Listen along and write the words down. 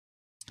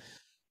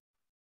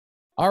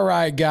All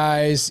right,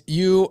 guys,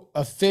 you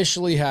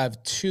officially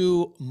have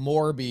two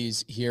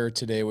Morbies here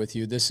today with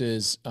you. This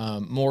is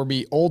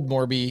Morby, old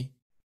Morby,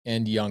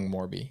 and young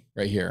Morby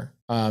right here.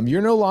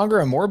 You're no longer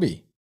a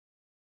Morby.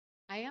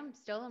 I am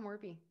still a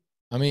Morby.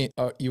 I mean,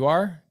 you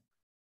are?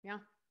 Yeah,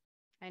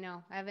 I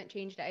know. I haven't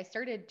changed it. I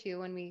started to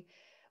when me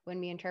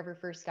and Trevor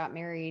first got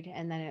married,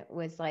 and then it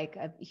was like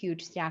a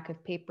huge stack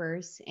of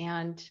papers,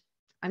 and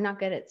I'm not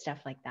good at stuff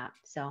like that.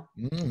 So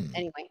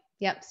anyway,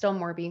 yep, still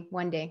Morby.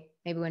 One day,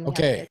 maybe when we have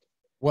Okay. kids.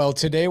 Well,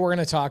 today we're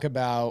going to talk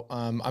about,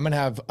 I'm going to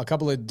have a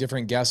couple of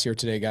different guests here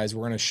today, guys.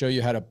 We're going to show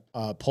you how to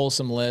pull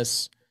some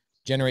lists,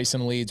 generate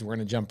some leads. We're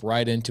going to jump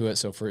right into it.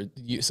 So for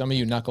you, some of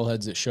you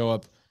knuckleheads that show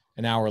up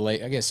an hour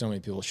late, I guess so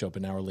many people show up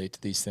an hour late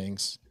to these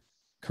things.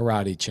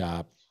 Karate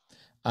chop.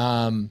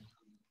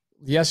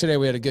 Yesterday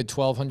we had a good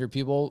 1,200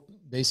 people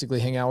basically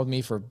hang out with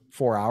me for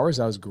 4 hours.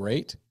 That was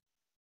great.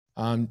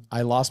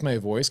 I lost my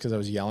voice because I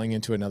was yelling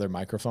into another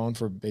microphone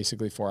for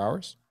basically 4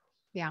 hours.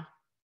 Yeah.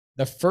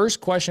 The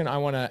first question I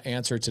want to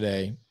answer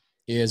today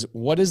is,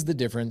 what is the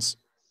difference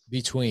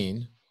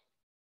between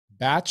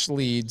batch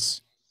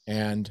leads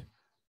and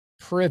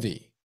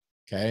privy?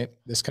 Okay.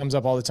 This comes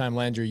up all the time,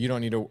 Landry. You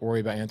don't need to worry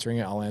about answering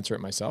it. I'll answer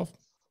it myself.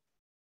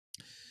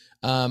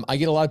 I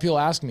get a lot of people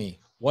ask me,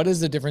 what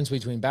is the difference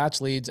between batch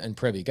leads and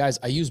privy? Guys,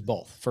 I use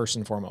both first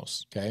and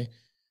foremost. Okay.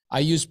 I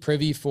use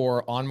privy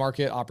for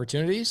on-market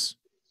opportunities,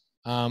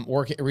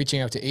 reaching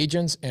out to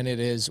agents, and it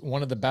is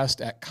one of the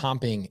best at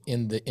comping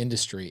in the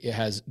industry. It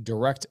has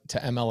direct to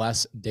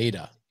MLS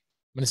data.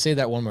 I'm going to say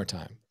that one more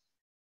time.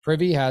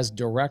 Privy has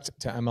direct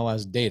to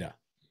MLS data.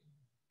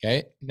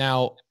 Okay.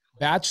 Now,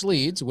 batch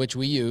leads, which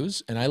we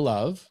use and I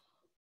love,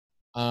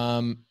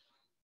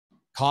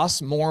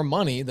 costs more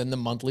money than the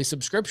monthly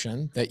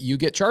subscription that you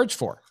get charged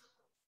for.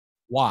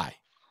 Why?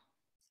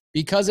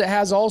 Because it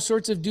has all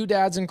sorts of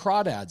doodads and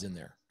crawdads in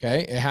there.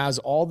 Okay. It has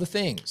all the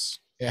things.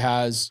 It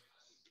has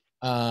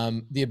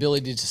the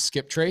ability to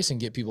skip trace and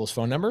get people's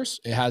phone numbers.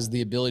 It has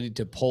the ability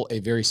to pull a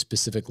very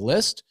specific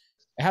list.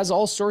 It has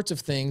all sorts of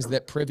things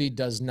that Privy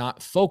does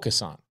not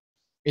focus on.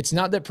 It's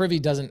not that Privy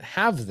doesn't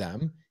have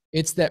them.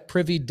 It's that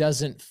Privy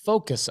doesn't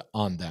focus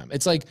on them.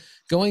 It's like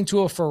going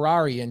to a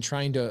Ferrari and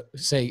trying to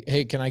say,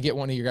 hey, can I get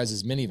one of your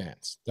guys'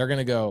 minivans? They're going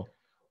to go,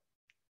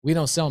 we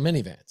don't sell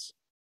minivans.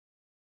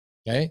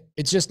 Okay.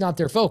 It's just not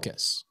their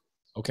focus.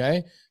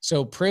 Okay.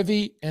 So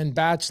privy and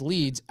batch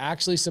leads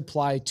actually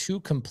supply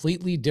two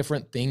completely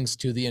different things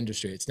to the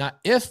industry. It's not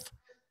if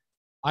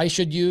I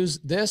should use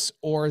this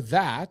or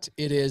that.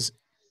 It is,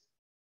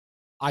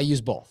 I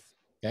use both.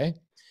 Okay.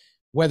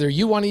 Whether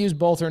you want to use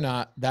both or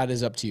not, that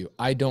is up to you.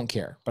 I don't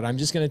care, but I'm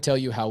just going to tell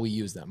you how we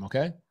use them.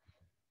 Okay.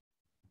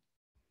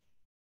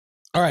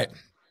 All right.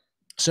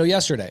 So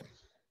yesterday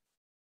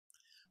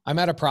I'm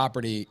at a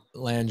property,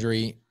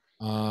 Landry,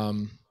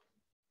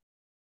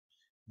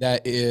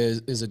 that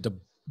is a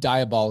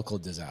diabolical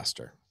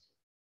disaster.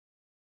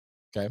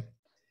 Okay.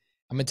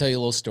 I'm gonna tell you a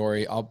little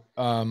story.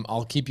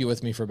 I'll keep you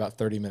with me for about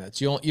 30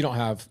 minutes. You don't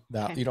have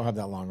that. Okay. You don't have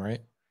that long,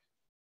 right?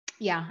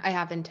 Yeah, I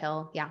have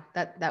until,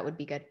 that would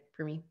be good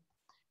for me.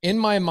 In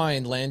my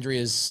mind, Landry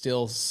is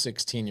still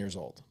 16 years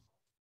old.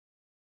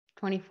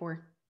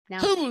 24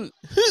 now. I'm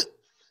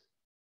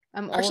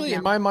old actually now.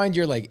 In my mind,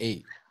 you're like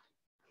 8.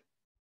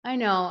 I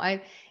know.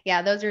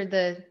 Those are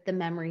the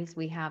memories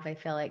we have. I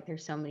feel like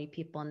there's so many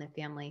people in the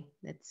family.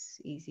 It's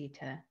easy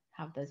to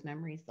have those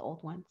memories, the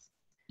old ones.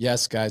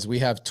 Yes, guys, we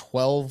have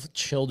 12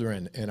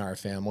 children in our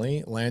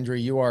family. Landry,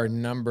 you are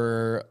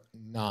number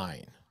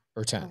 9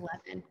 or 10.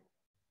 11.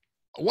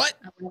 What?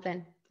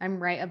 11.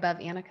 I'm right above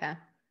Annika.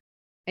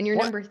 And you're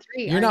number 3.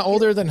 You're not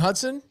older than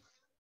Hudson?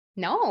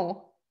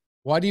 No.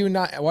 Why do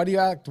you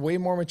act way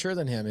more mature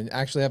than him and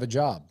actually have a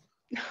job?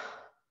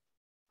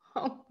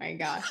 Oh my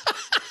gosh.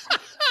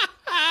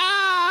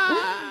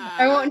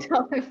 I won't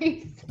tell him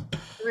he's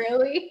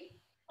really.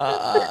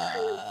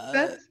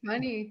 That's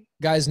funny.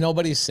 Guys,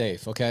 nobody's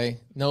safe, okay?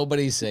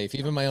 Nobody's safe.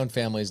 Even my own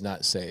family's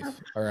not safe.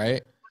 All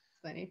right.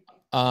 That's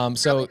funny.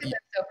 So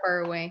far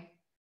away.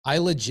 I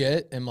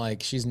legit am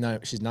like, she's 9,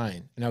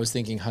 and I was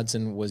thinking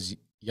Hudson was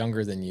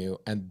younger than you,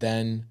 and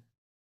then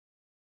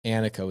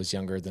Annika was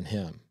younger than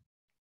him.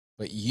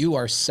 But you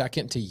are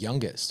second to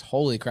youngest.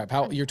 Holy crap!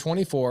 You're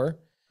 24.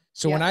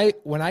 So yeah.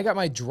 when I got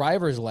my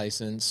driver's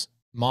license,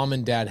 mom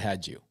and dad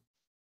had you.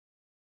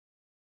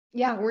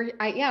 Yeah,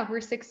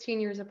 we're 16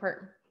 years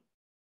apart.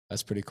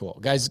 That's pretty cool.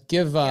 Guys,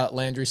 give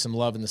Landry some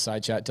love in the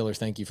side chat. Tell her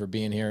thank you for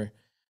being here.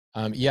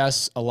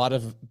 Yes, a lot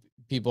of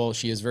people,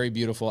 she is very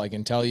beautiful. I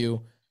can tell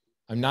you,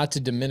 I'm not to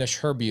diminish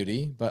her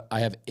beauty, but I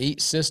have 8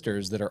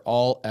 sisters that are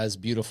all as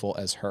beautiful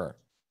as her.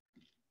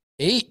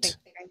 8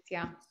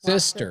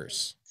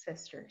 sisters.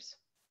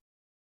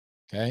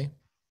 Okay.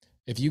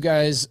 If you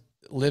guys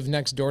lived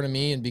next door to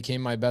me and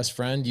became my best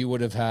friend, you would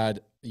have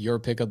had your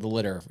pick of the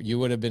litter. You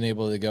would have been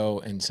able to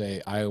go and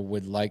say, I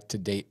would like to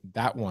date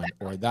that one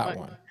or that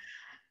one.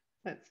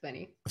 That's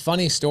funny.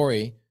 Funny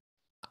story.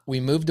 We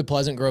moved to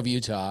Pleasant Grove,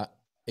 Utah.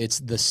 It's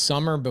the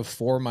summer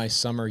before my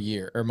senior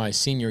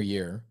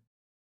year.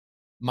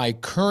 My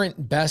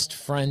current best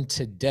friend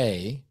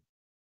today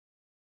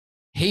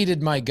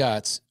hated my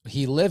guts.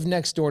 He lived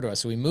next door to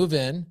us. So we move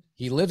in,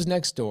 he lives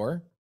next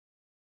door,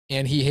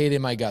 and he hated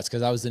my guts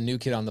because I was the new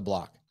kid on the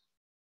block.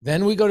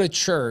 Then we go to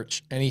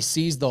church and he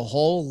sees the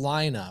whole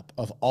lineup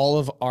of all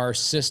of our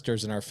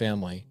sisters in our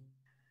family.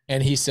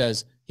 And he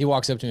says, he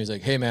walks up to me, he's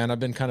like, hey man,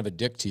 I've been kind of a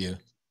dick to you.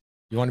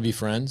 You want to be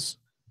friends?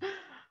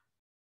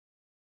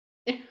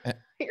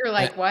 You're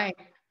like, why?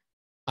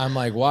 I'm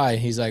like, why?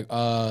 He's like,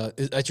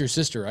 that's your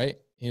sister, right?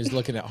 He was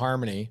looking at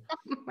Harmony.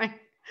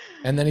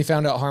 And then he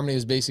found out Harmony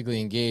was basically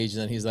engaged.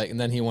 And then he's like, and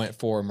then he went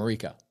for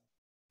Marika.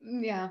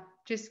 Yeah.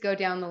 Just go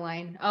down the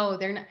line. Oh,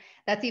 they're not,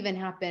 that's even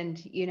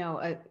happened, you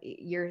know,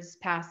 years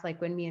past, like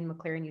when me and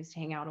McLaren used to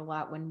hang out a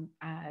lot when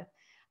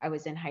I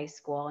was in high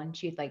school, and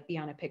she'd like be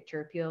on a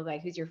picture, people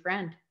like, who's your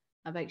friend?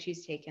 I'm like,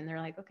 she's taken. They're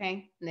like,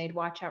 okay. And they'd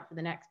watch out for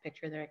the next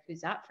picture. They're like,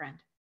 who's that friend?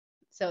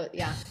 So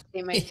yeah,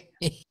 they might.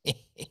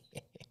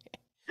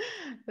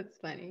 That's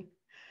funny.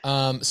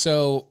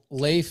 So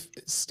Leif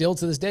still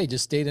to this day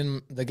just stayed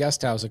in the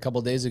guest house a couple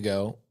of days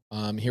ago.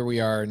 Here we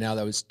are now.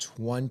 That was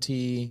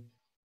 20.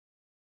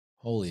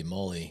 Holy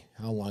moly.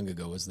 How long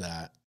ago was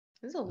that?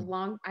 It was a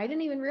long, I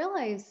didn't even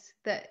realize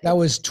that. That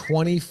was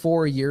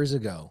 24 years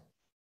ago.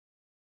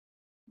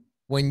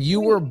 When you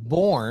were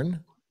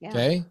born,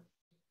 okay?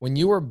 When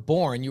you were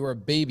born, you were a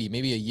baby,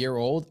 maybe a year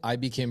old. I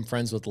became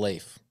friends with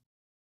Leif.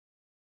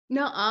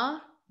 Nuh-uh.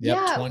 Yep,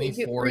 yeah.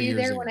 24 were you years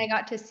there ago. when I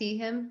got to see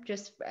him?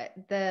 Just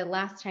the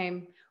last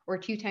time or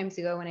 2 times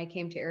ago when I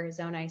came to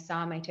Arizona, I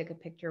saw him. I took a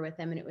picture with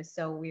him, and it was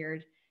so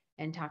weird.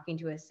 And talking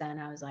to his son,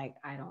 I was like,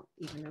 I don't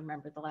even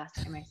remember the last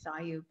time I saw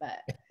you, but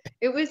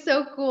it was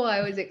so cool.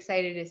 I was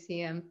excited to see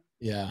him.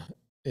 Yeah,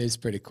 it's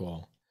pretty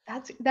cool.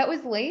 That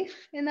was Leif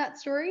in that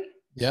story?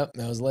 Yep,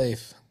 that was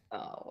Leif.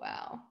 Oh,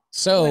 wow.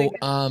 So,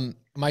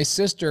 my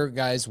sister,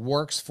 guys,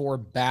 works for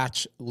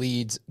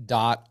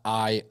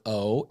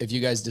batchleads.io. If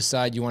you guys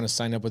decide you want to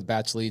sign up with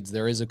Batch Leads,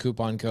 there is a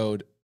coupon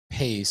code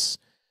PACE.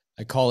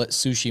 I call it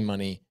sushi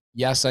money.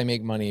 Yes, I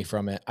make money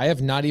from it. I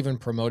have not even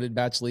promoted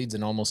Batch Leads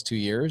in almost 2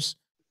 years,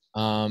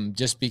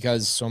 just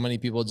because so many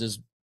people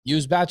just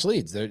use Batch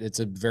Leads. It's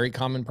a very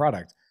common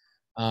product.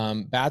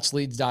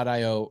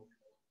 Batchleads.io,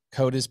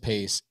 code is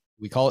PACE.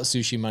 We call it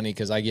sushi money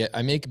because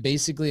I make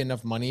basically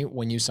enough money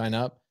when you sign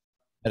up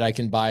that I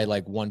can buy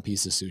like one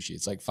piece of sushi.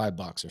 It's like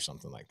 $5 or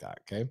something like that.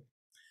 Okay.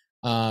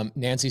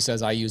 Nancy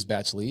says, I use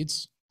Batch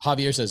Leads.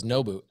 Javier says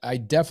Nobu. I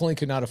definitely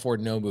could not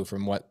afford Nobu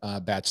from what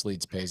Batch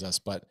Leads pays us,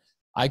 but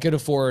I could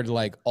afford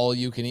like all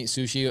you can eat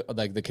sushi,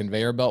 like the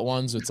conveyor belt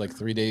ones. It's like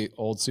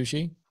 3-day-old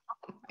sushi.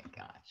 Oh my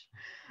gosh.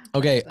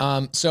 Okay.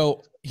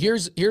 So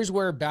here's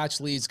where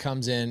Batch Leads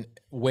comes in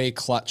way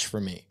clutch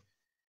for me.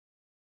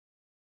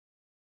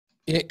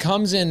 It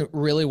comes in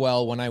really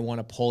well when I want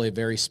to pull a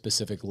very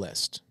specific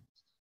list.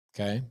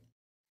 Okay.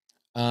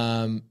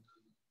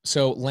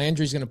 So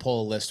Landry's going to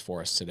pull a list for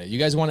us today. You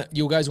guys want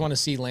to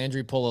see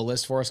Landry pull a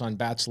list for us on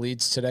Batch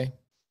Leads today?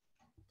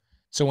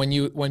 So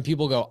when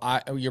people go,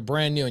 you're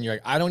brand new and you're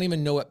like, I don't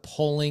even know what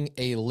pulling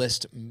a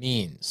list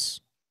means.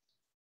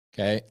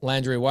 Okay.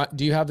 Landry, what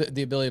do you have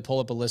the ability to pull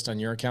up a list on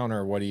your account,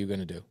 or what are you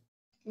going to do?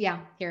 Yeah.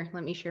 Here,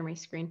 let me share my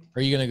screen.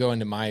 Are you going to go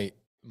into my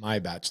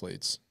Batch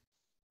Leads?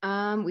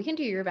 We can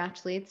do your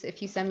Batch Leads.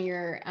 If you send me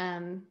your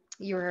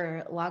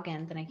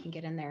login, then I can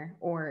get in there.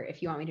 Or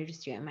if you want me to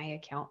just do it in my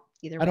account,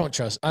 either way. I don't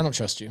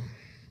trust you.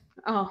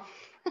 Oh.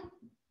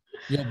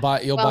 You'll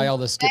buy all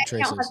the skip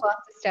traces. Has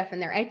lots of stuff in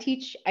there. I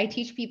teach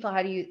people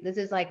how to use, this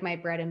is like my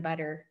bread and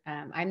butter.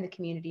 I'm the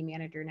community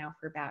manager now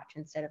for Batch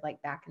instead of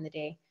like back in the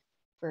day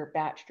for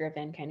batch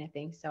driven kind of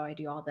thing. So I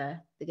do all the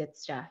good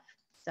stuff.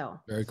 So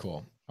very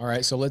cool. All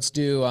right. So let's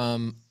do,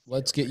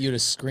 let's get you to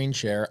screen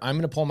share. I'm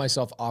going to pull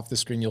myself off the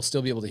screen. You'll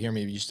still be able to hear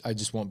me. I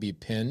just won't be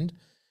pinned.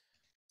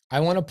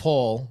 I want to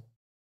pull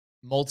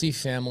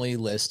multifamily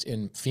list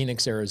in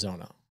Phoenix,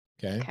 Arizona.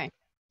 Okay.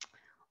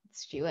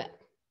 Let's do it.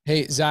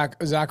 Hey,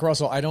 Zach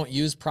Russell, I don't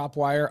use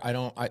PropWire. I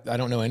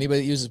don't know anybody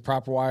that uses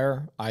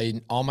PropWire.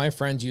 All my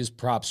friends use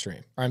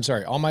PropStream. Or I'm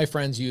sorry. All my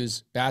friends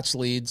use Batch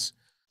Leads.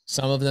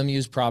 Some of them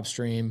use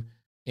PropStream,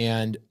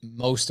 and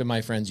most of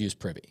my friends use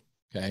Privy.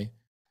 Okay.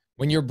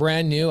 When you're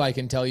brand new, I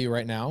can tell you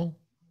right now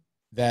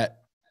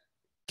that,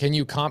 can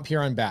you comp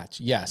here on Batch?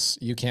 Yes,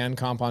 you can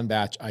comp on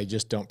Batch. I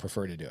just don't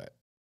prefer to do it.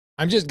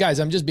 I'm just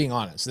being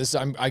honest.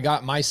 I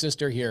got my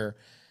sister here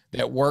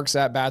that works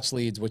at Batch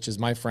Leads, which is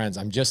my friends.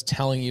 I'm just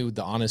telling you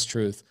the honest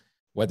truth.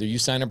 Whether you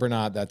sign up or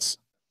not, that's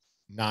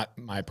not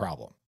my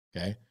problem.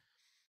 Okay.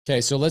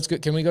 Okay. So let's go.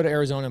 Can we go to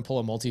Arizona and pull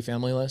a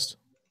multifamily list?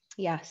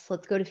 Yes.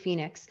 Let's go to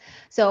Phoenix.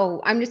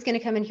 So I'm just going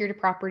to come in here to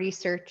property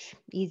search,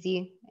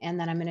 easy. And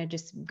then I'm going to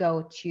just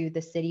go to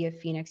the city of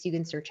Phoenix. You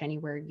can search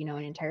anywhere,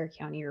 an entire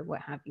county or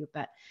what have you,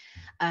 but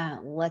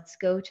let's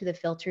go to the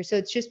filter. So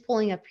it's just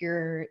pulling up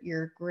your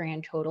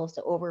grand total.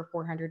 So over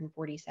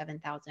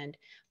 447,000,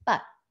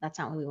 but that's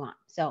not what we want.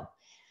 So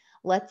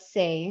let's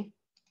say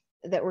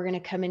that we're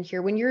going to come in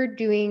here when you're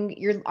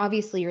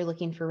obviously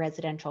looking for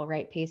residential,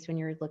 right? Pace, when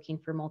you're looking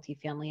for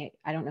multifamily.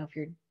 I don't know if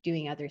you're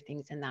doing other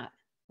things in that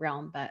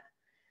realm, but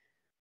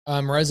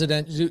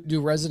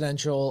do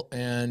residential,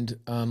 and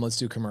let's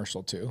do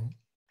commercial too.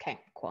 Okay,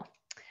 cool.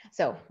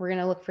 So we're going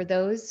to look for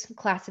those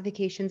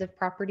classifications of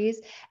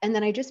properties. And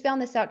then I just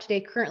found this out today.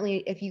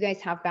 Currently, if you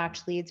guys have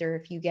batch leads or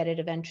if you get it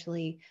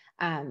eventually,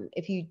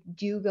 if you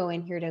do go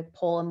in here to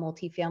pull a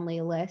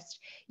multifamily list,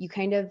 you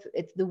kind of,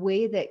 it's the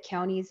way that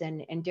counties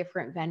and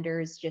different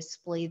vendors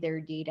display their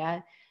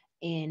data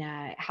in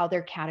how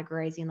they're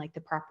categorizing like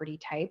the property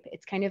type.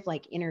 It's kind of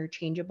like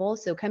interchangeable.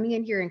 So coming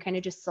in here and kind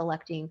of just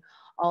selecting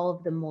all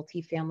of the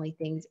multifamily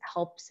things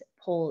helps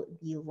pull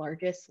the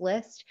largest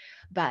list.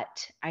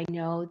 But I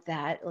know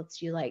that let's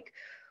do like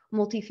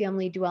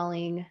multifamily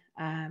dwelling,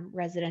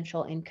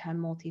 residential income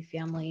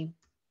multifamily.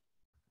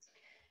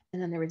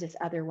 And then there was this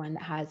other one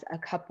that has a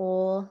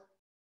couple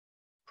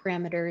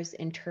parameters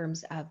in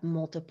terms of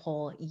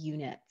multiple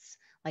units,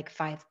 like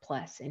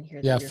 5+ in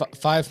here. Yeah,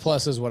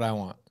 5+ is what I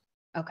want.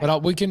 Okay.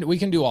 But we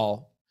can do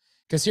all.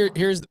 Because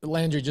here's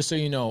Landry, just so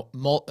you know,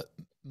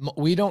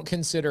 we don't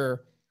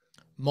consider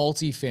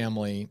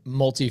multifamily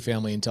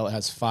until it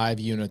has 5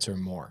 units or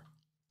more.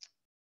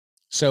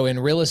 So in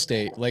real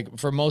estate, like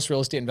for most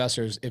real estate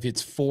investors, if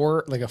it's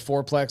like a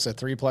 4-plex, a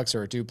 3-plex,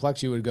 or a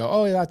 2-plex, you would go,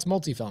 oh, yeah, that's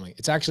multifamily.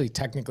 It's actually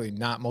technically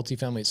not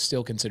multifamily. It's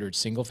still considered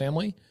single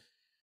family.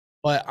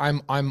 But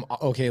I'm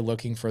okay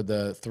looking for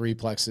the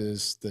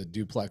 3-plexes, the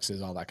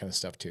duplexes, all that kind of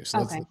stuff too. So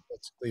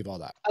let's leave all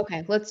that.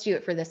 Okay, let's do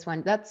it for this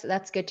one.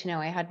 That's good to know.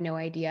 I had no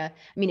idea.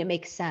 I mean, it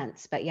makes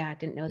sense, but yeah, I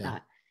didn't know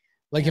that.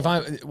 Like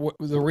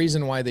the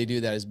reason why they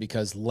do that is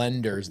because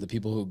lenders, the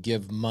people who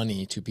give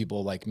money to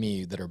people like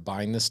me that are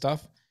buying this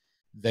stuff,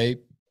 they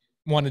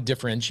want to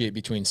differentiate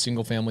between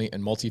single family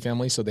and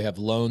multifamily. So they have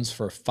loans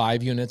for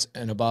 5 units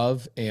and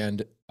above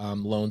and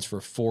loans for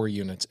 4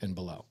 units and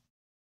below.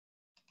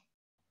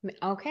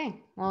 Okay.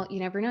 Well, you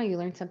never know. You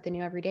learn something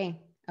new every day.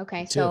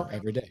 Okay. So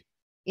every day.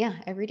 Yeah,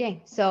 every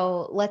day.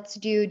 So let's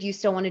do you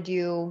still want to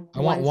do I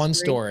want one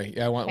story.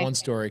 Yeah, I want one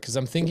story because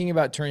I'm thinking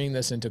about turning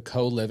this into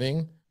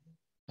co-living.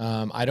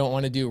 I don't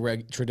want to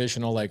do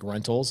traditional like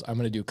rentals. I'm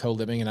going to do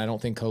co-living, and I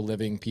don't think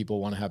co-living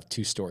people want to have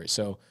 2 stories.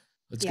 So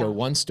let's go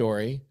one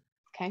story.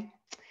 Okay.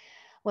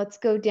 Let's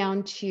go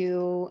down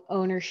to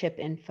ownership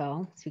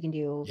info. So we can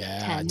do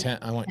 10.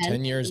 I want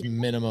 10 years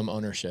minimum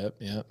ownership.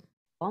 Yeah.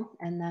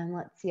 And then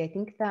let's see, I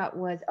think that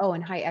was,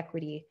 and high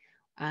equity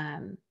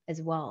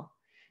as well.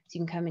 So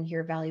you can come in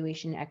here,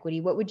 valuation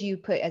equity. What would you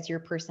put as your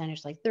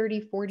percentage? Like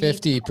 30, 40?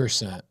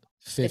 50%.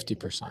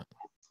 50%.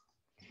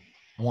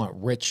 I want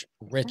rich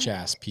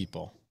ass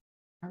people.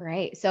 All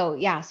right. So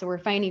yeah, so we're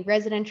finding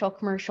residential,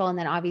 commercial, and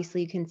then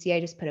obviously you can see I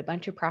just put a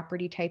bunch of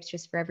property types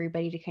just for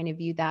everybody to kind of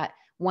view that.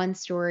 1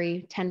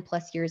 story,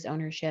 10+ years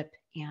ownership,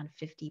 and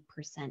 50%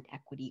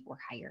 equity or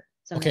higher.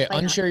 So okay,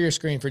 unshare your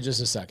screen for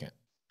just a second.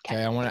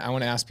 Okay, I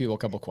want to ask people a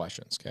couple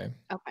questions. Okay.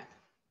 Okay.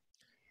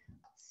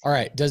 All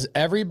right. Does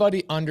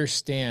everybody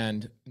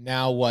understand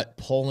now what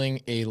pulling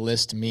a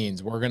list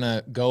means? We're going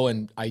to go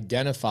and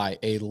identify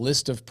a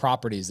list of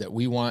properties that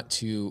we want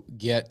to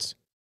get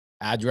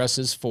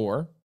addresses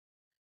for.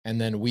 And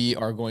then we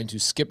are going to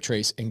skip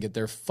trace and get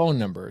their phone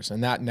numbers.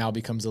 And that now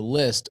becomes a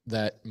list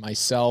that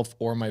myself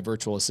or my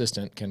virtual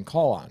assistant can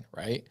call on,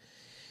 right?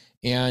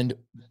 And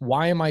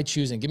why am I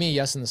choosing? Give me a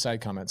yes in the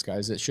side comments,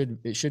 guys. It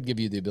should give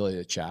you the ability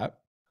to chat.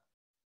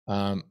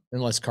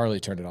 Unless Carly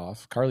turned it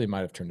off. Carly might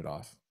have turned it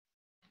off.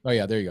 Oh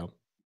yeah, there you go.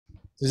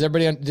 Does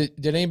everybody,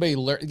 did anybody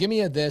learn? Give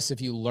me a this if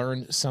you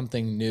learned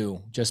something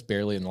new just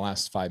barely in the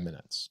last 5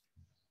 minutes.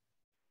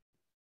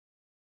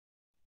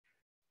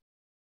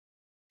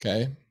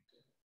 Okay.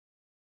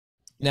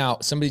 Now,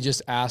 somebody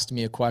just asked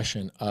me a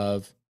question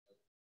of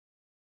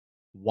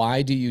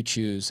why do you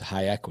choose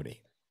high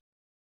equity?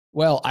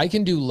 Well, I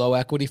can do low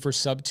equity for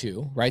sub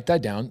 2. Write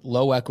that down.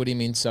 Low equity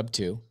means sub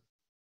 2.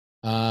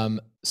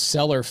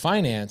 Seller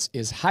finance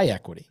is high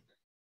equity.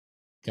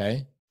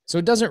 Okay. So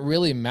it doesn't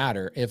really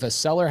matter if a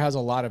seller has a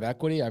lot of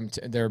equity.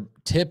 They're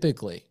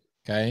typically,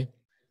 okay,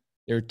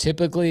 they're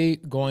typically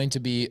going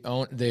to be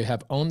they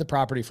have owned the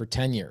property for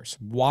 10 years.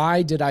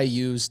 Why did I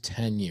use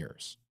 10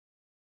 years?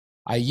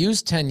 I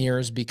used 10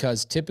 years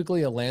because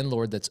typically a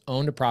landlord that's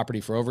owned a property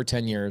for over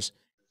 10 years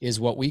is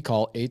what we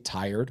call a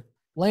tired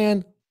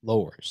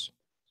landlord.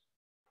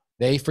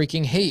 They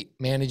freaking hate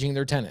managing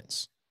their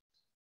tenants.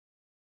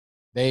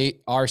 They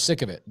are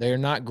sick of it. They are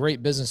not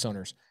great business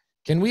owners.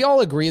 Can we all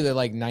agree that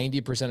like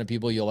 90% of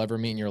people you'll ever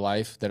meet in your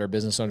life that are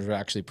business owners are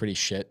actually pretty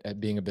shit at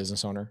being a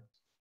business owner?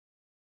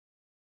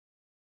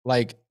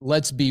 Like,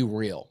 let's be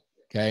real,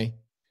 okay?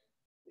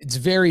 It's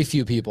very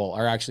few people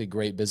are actually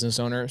great business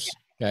owners,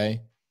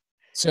 okay?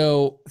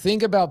 So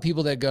think about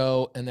people that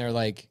go and they're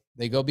like,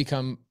 they go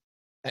become,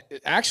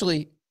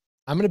 actually,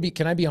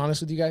 can I be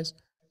honest with you guys?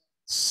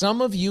 Some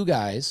of you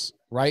guys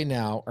right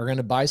now are going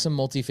to buy some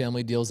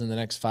multifamily deals in the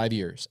next 5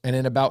 years. And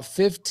in about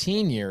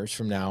 15 years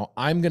from now,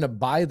 I'm going to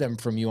buy them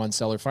from you on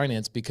seller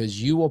finance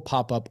because you will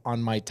pop up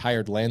on my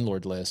tired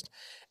landlord list.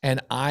 And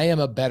I am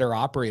a better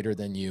operator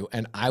than you.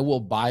 And I will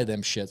buy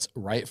them shits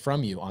right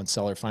from you on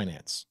seller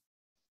finance.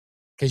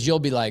 Because you'll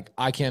be like,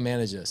 I can't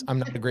manage this. I'm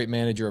not a great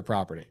manager of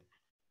property.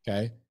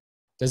 Okay.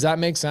 Does that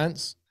make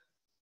sense?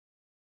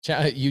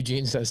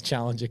 Eugene says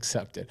challenge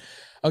accepted.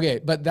 Okay.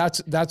 But that's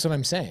what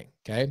I'm saying.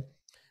 Okay.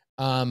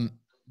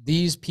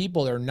 these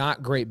people are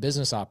not great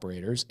business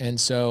operators. And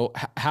so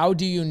how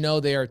do you know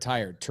they are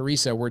tired?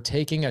 Teresa, we're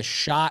taking a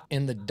shot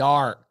in the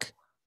dark.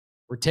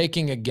 We're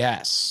taking a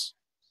guess.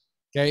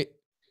 Okay.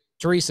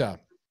 Teresa,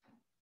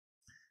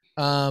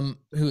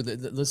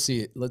 let's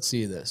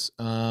see this.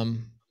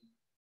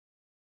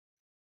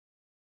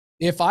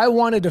 If I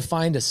wanted to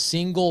find a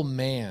single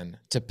man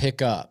to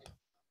pick up,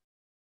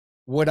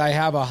 would I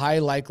have a high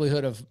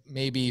likelihood of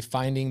maybe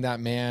finding that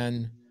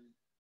man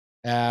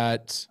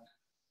at,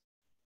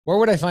 where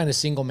would I find a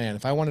single man?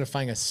 If I wanted to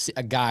find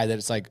a guy that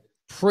it's like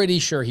pretty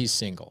sure he's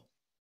single,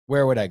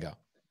 where would I go?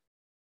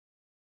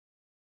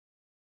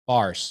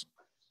 Bars.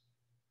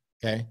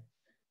 Okay.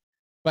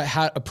 But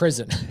a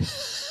prison.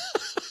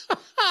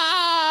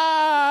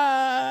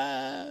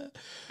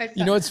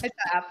 You know, it's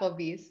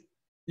Applebee's.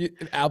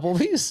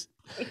 Applebee's.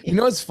 You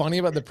know what's funny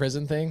about the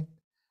prison thing?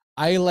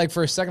 I like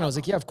for a second, I was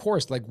like, yeah, of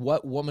course. Like,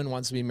 what woman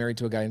wants to be married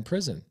to a guy in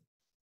prison?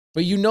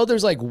 But you know,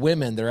 there's like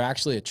women that are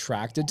actually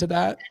attracted to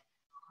that.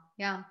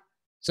 Yeah.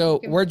 So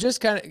we're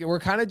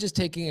kind of just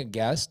taking a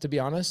guess, to be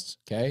honest.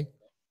 Okay.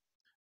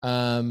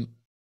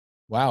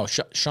 Wow.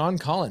 Sean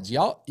Collins,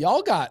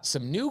 y'all got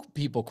some new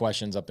people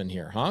questions up in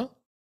here, huh?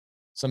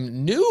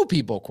 Some new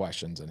people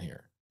questions in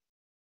here.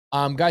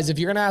 Guys, if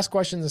you're going to ask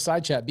questions in the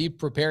side chat, be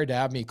prepared to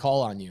have me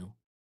call on you.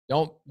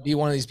 Don't be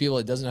one of these people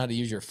that doesn't know how to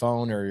use your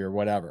phone or your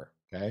whatever.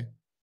 Okay.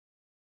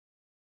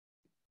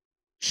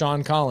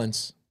 Sean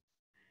Collins.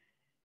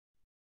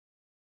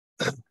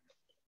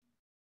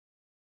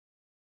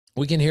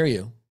 We can hear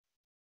you.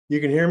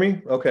 You can hear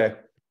me? Okay.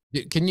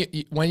 Can you,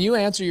 when you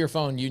answer your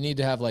phone, you need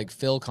to have like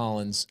Phil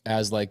Collins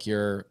as like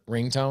your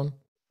ringtone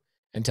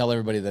and tell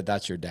everybody that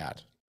that's your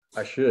dad.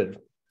 I should.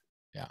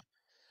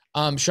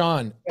 Yeah.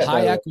 Sean,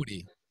 high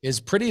equity is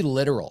pretty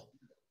literal,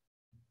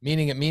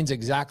 meaning it means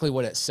exactly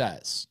what it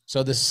says.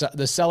 So the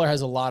seller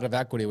has a lot of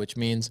equity, which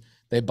means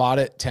they bought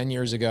it 10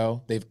 years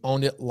ago. They've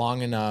owned it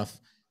long enough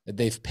that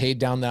they've paid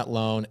down that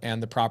loan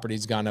and the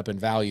property's gone up in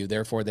value.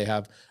 Therefore, they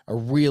have a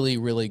really,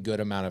 really good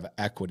amount of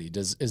equity.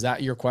 Is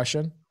that your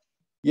question?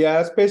 Yeah,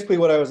 that's basically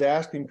what I was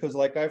asking, because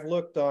like I've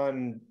looked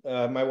on,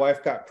 my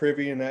wife got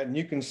privy in that, and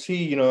you can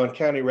see, you know, in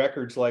county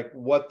records, like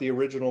what the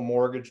original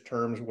mortgage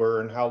terms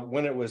were and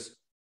when it was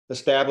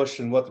established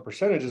and what the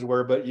percentages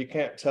were, but you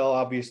can't tell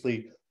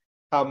obviously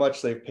how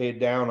much they've paid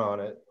down on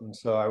it. And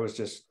so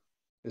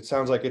it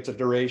sounds like it's a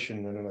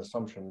duration and an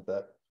assumption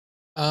that.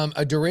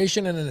 A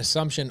duration and an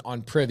assumption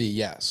on privy,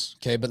 yes.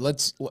 Okay, but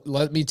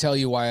let me tell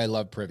you why I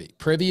love privy.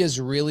 Privy is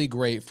really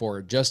great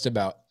for just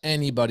about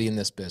anybody in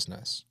this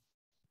business.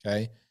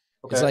 Okay.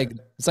 It's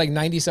like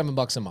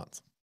 $97 a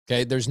month.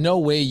 Okay. There's no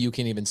way you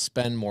can even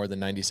spend more than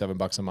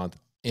 $97 a month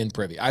in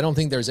privy. I don't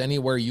think there's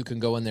anywhere you can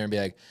go in there and be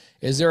like,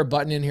 is there a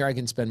button in here I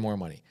can spend more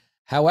money?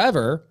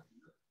 However,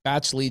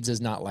 Batch Leads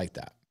is not like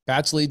that.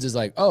 Batch Leads is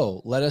like,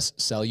 oh, let us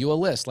sell you a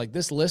list. Like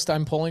this list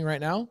I'm pulling right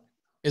now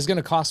is going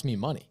to cost me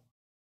money.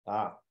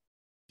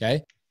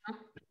 Okay.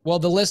 Well,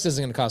 the list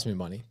isn't going to cost me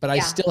money, but I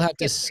still have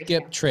to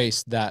skip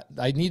trace that.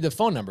 I need the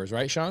phone numbers,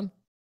 right, Sean?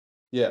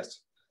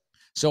 Yes.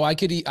 So I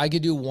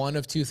could do one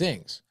of two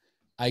things.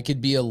 I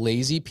could be a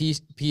lazy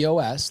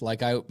POS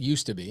like I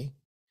used to be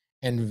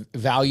and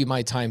value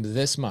my time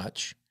this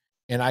much.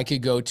 And I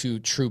could go to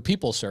True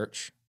People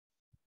Search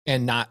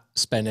and not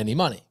spend any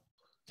money.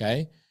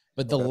 Okay.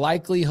 But the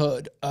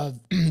likelihood of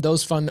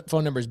those phone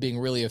numbers being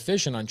really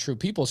efficient on True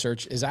People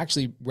Search is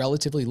actually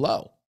relatively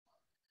low.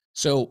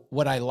 So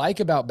what I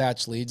like about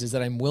Batch Leads is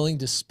that I'm willing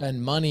to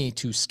spend money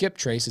to skip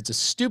trace. It's a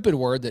stupid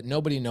word that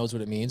nobody knows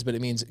what it means, but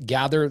it means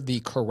gather the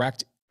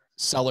correct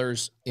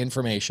seller's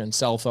information,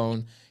 cell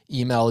phone,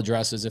 email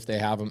addresses if they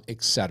have them,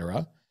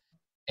 etc.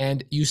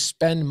 And you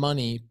spend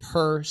money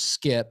per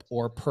skip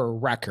or per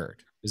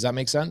record. Does that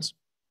make sense?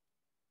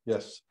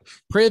 Yes.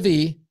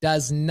 Privy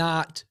does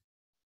not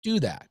do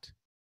that.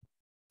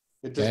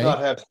 It does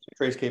not have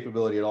trace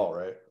capability at all,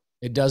 right?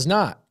 It does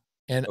not.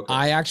 And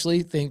I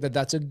actually think that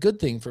that's a good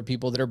thing for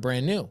people that are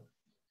brand new,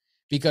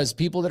 because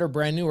people that are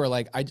brand new are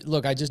like, I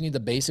just need the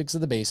basics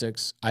of the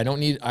basics.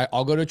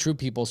 I'll go to True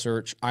People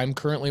Search. I'm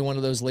currently one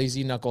of those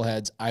lazy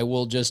knuckleheads. I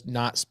will just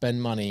not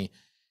spend money.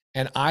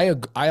 And I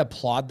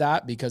applaud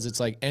that, because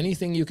it's like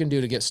anything you can do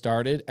to get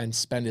started and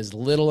spend as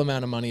little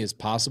amount of money as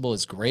possible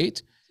is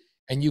great.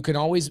 And you can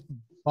always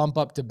bump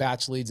up to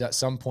Batch Leads at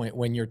some point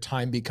when your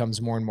time becomes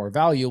more and more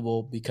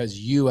valuable, because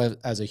you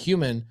as a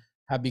human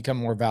have become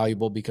more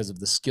valuable because of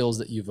the skills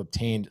that you've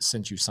obtained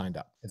since you signed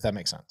up, if that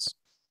makes sense.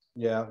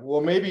 Yeah,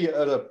 well, maybe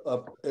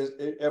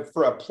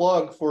for a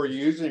plug for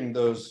using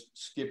those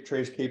skip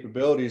trace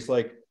capabilities,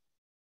 like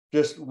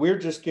we're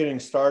just getting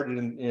started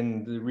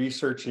in the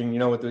researching, you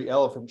know, with the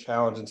elephant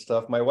challenge and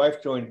stuff. My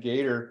wife joined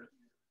Gator,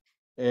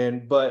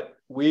 but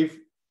we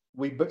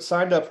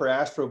signed up for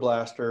Astro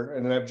Blaster,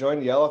 and then I've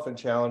joined the elephant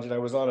challenge, and I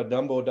was on a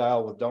Dumbo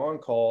dial with Dawn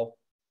Call,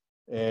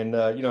 and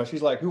you know,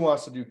 she's like, who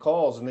wants to do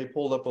calls? And they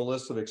pulled up a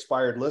list of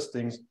expired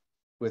listings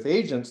with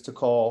agents to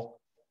call.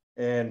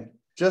 And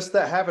just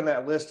that having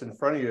that list in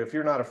front of you, if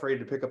you're not afraid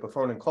to pick up a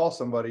phone and call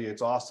somebody,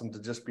 it's awesome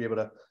to just be able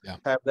to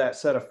have that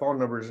set of phone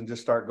numbers and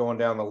just start going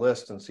down the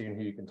list and seeing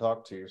who you can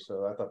talk to.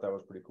 So I thought that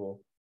was pretty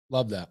cool.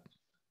 Love that.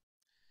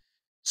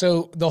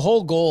 So the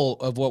whole goal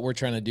of what we're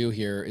trying to do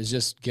here is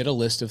just get a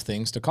list of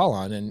things to call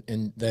on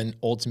and then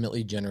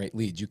ultimately generate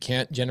leads. You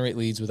can't generate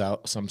leads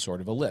without some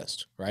sort of a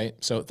list, right?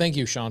 So thank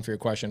you, Sean, for your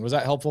question. Was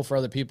that helpful for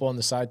other people in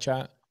the side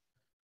chat?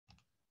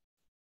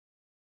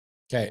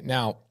 Okay,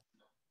 now,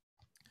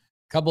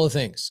 a couple of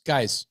things.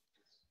 Guys,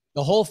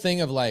 the whole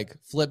thing of like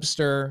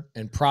Flipster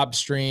and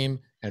PropStream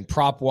and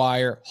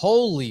PropWire,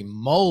 holy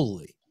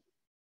moly.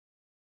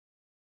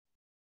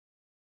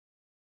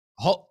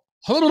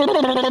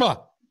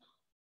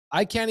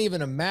 I can't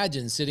even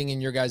imagine sitting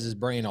in your guys'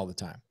 brain all the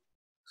time.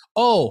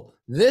 Oh,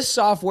 this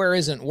software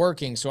isn't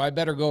working, so I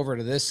better go over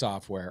to this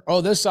software.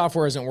 Oh, this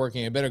software isn't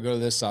working, I better go to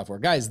this software.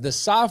 Guys, the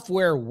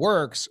software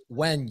works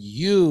when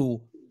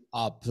you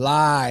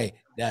apply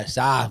the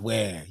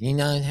software. You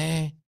know what I'm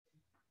saying?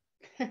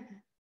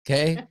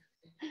 Okay.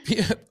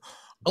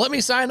 Let me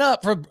sign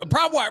up for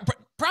PropWire.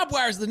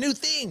 PropWire is the new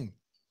thing.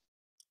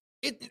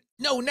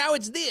 Now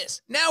it's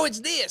this. Now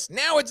it's this.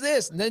 Now it's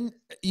this. And then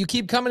you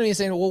keep coming to me and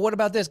saying, well, what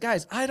about this?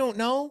 Guys, I don't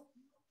know.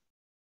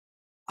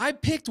 I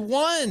picked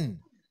one.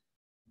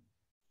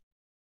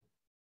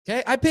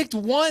 Okay. I picked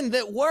one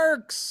that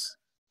works.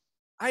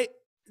 I'm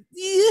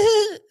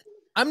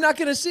not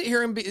going to sit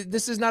here and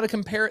this is not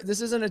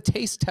this isn't a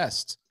taste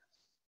test.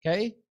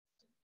 Okay.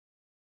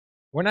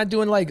 We're not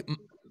doing like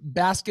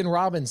Baskin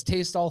Robbins,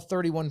 taste all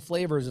 31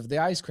 flavors of the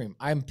ice cream.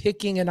 I'm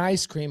picking an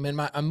ice cream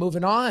and I'm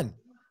moving on.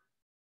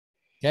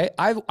 Okay.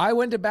 I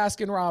went to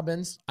Baskin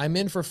Robbins. I'm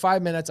in for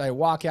 5 minutes. I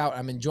walk out.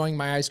 I'm enjoying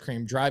my ice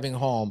cream, driving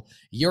home.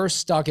 You're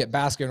stuck at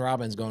Baskin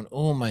Robbins going,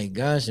 oh my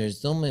gosh,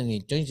 there's so many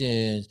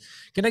things.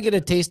 Can I get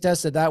a taste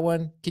test of that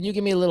one? Can you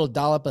give me a little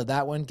dollop of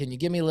that one? Can you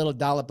give me a little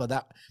dollop of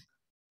that?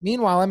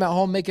 Meanwhile, I'm at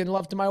home making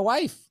love to my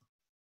wife.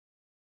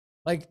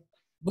 Like,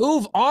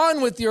 move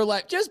on with your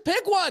life. Just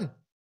pick one.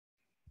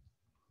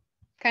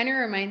 Kind of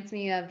reminds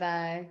me of,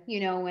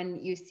 when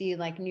you see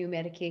like new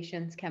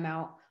medications come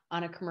out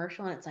on a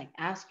commercial and it's like,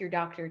 ask your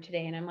doctor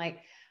today. And I'm like,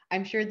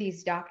 I'm sure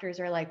these doctors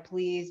are like,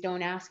 please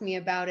don't ask me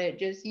about it.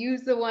 Just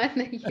use the one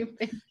that you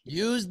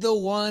use the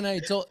one I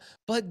told.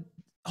 But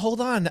hold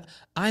on.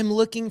 I'm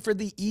looking for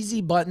the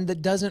easy button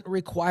that doesn't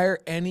require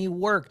any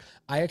work.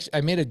 I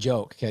made a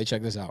joke. Okay,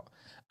 check this out.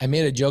 I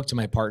made a joke to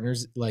my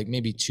partners like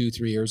maybe 2-3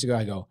 years ago.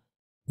 I go,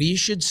 we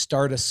should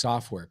start a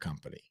software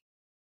company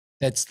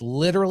that's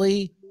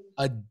literally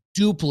a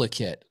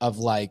duplicate of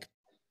like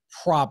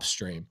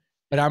PropStream,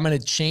 but I'm going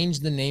to change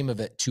the name of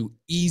it to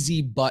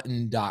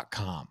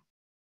easybutton.com.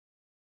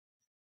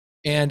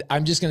 And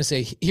I'm just going to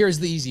say, here's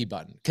the easy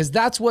button. Cause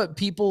that's what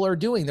people are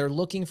doing. They're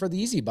looking for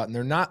the easy button.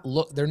 They're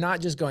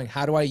not just going,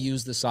 how do I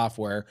use the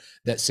software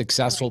that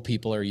successful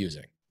people are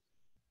using?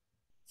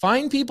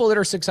 Find people that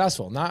are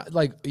successful. Not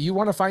like you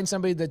want to find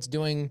somebody that's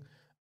doing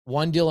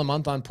 1 deal a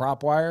month on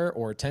PropWire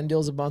or 10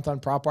 deals a month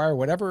on PropWire,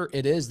 whatever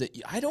it is that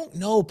I don't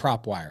know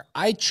PropWire.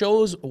 I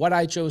chose what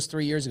I chose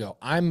 3 years ago.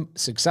 I'm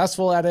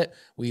successful at it.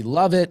 We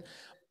love it.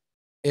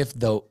 If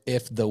the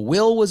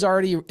wheel was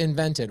already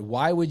invented,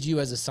 why would you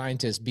as a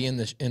scientist be in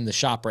the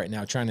shop right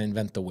now trying to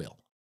invent the wheel?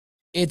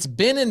 It's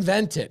been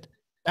invented.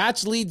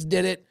 Batch Leads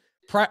did it.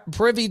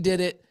 Privy did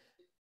it.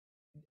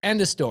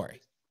 End of story.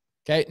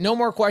 Okay. No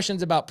more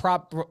questions about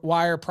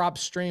PropWire,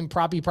 PropStream,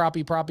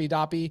 Proppy,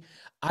 Doppy.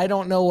 I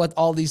don't know what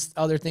all these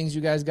other things you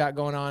guys got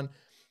going on.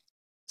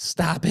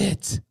 Stop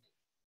it.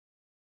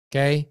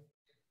 Okay.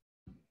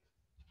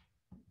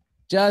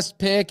 Just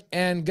pick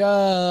and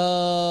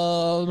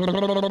go.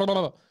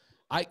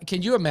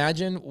 Can you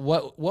imagine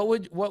what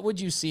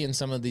would you see in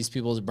some of these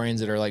people's brains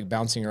that are like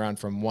bouncing around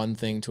from one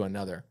thing to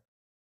another?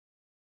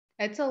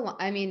 It's a lot.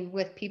 I mean,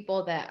 with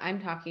people that I'm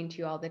talking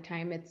to all the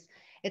time,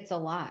 it's a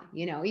lot,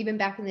 even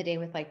back in the day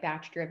with like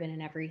batch driven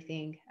and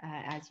everything,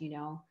 as you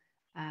know,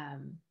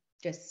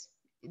 just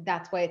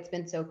that's why it's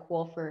been so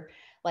cool for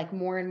like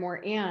more and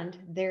more. And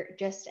there,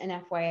 just an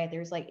FYI,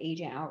 there's like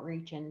agent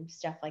outreach and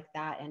stuff like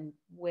that, and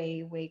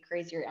way, way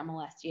crazier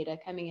MLS data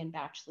coming in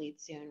batch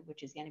leads soon,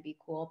 which is going to be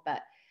cool.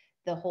 But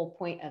the whole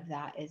point of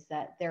that is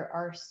that there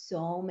are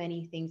so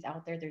many things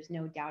out there. There's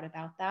no doubt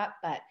about that.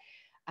 But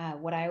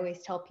what I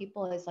always tell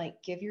people is like,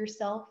 give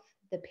yourself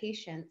the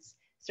patience,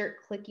 start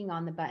clicking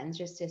on the buttons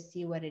just to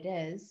see what it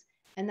is.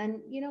 And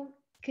then,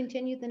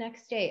 continue the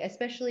next day,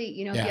 especially,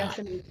 if you have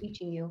somebody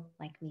teaching you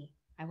like me,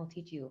 I will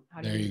teach you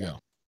how to do it.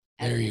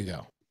 There you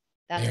go.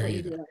 That's what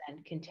you do,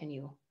 and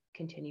continue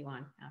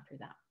on after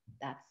that.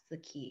 That's the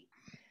key.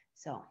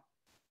 So,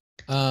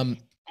 anyway.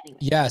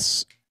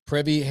 Yes,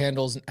 Privy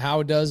handles.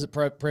 How does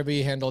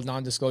Privy handle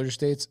non-disclosure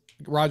states?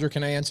 Roger,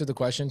 can I answer the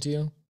question to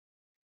you?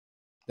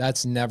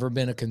 That's never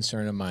been a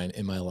concern of mine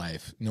in my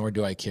life, nor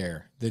do I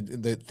care.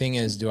 The thing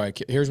is,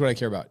 here's what I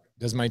care about.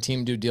 Does my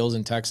team do deals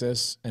in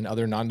Texas and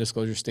other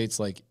non-disclosure states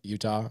like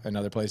Utah and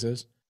other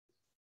places?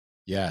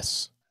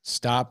 Yes.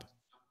 Stop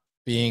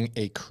being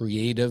a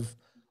creative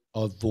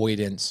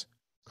avoidance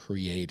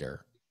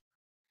creator.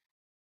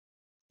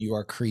 You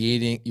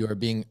are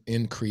being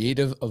in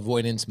creative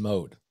avoidance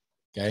mode.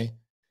 Okay.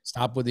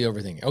 Stop with the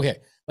overthinking. Okay.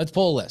 Let's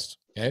pull a list.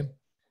 Okay.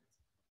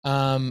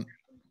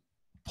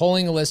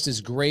 Pulling a list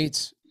is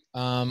great.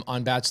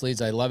 On batch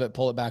leads. I love it.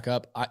 Pull it back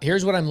up.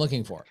 Here's what I'm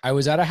looking for. I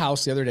was at a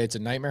house the other day. It's a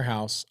nightmare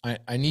house.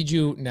 I need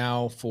you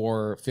now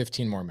for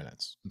 15 more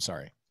minutes. I'm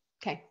sorry.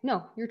 Okay.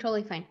 No, you're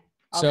totally fine.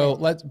 So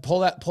let's pull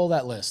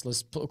that list.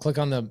 Let's click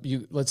on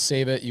let's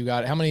save it. You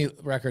got it. How many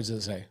records does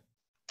it say?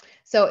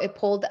 So it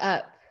pulled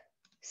up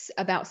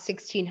about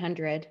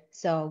 1,600.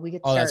 So we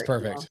could start that's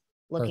perfect.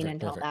 Looking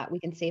into all that.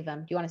 We can save them.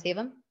 Do you want to save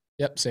them?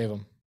 Yep. Save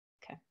them.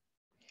 Okay.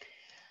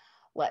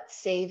 Let's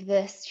save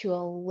this to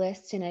a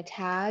list and a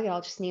tag.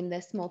 I'll just name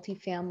this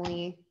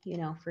multifamily,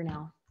 for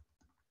now.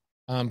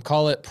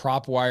 Call it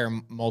prop wire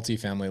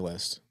multifamily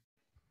list.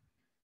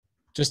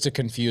 Just to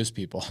confuse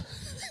people.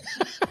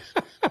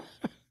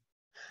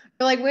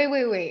 They're like,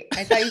 wait.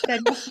 I thought you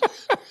said.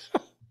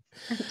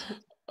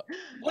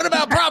 What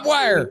about prop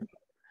wire?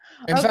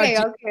 In okay.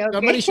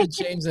 Somebody should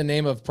change the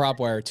name of prop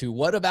wire to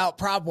what about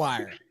prop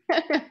wire?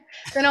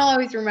 Then I'll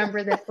always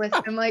remember this list.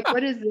 I'm like,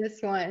 what is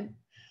this one?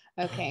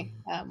 Okay.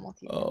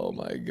 Oh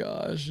my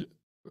gosh.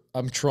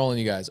 I'm trolling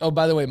you guys. Oh,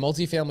 by the way,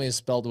 multifamily is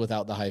spelled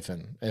without the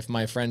hyphen. If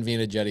my friend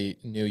Vina Jetty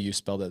knew you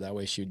spelled it that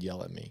way, she'd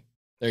yell at me.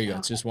 There you go.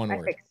 It's just one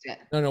word. Fixed it.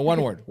 No,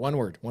 one word. One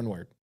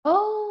word.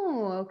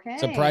 Oh, okay.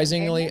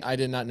 Surprisingly, I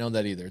did not know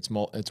that either. It's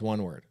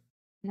one word.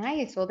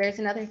 Nice. Well, there's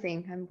another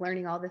thing. I'm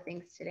learning all the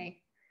things today.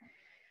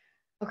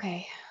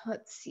 Okay,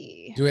 let's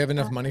see. Do we have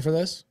enough money for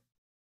this?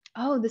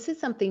 Oh, this is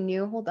something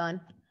new. Hold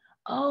on.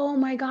 Oh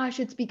my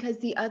gosh, it's because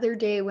the other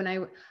day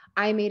when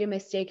I made a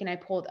mistake and I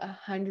pulled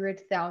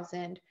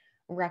 100,000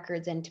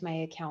 records into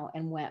my account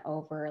and went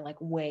over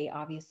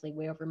obviously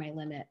way over my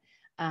limit.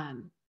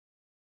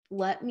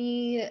 Let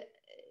me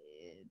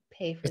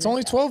pay for It's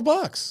only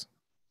 $12.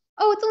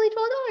 Oh, it's only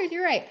 $12.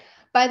 You're right.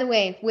 By the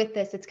way, with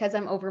this, it's because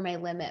I'm over my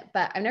limit,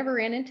 but I've never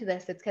ran into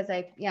this. It's because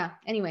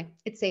anyway,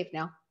 it's safe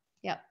now.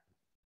 Yep.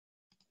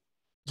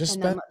 Just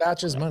spend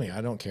Batch's money. I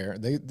don't care.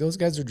 Those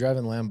guys are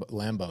driving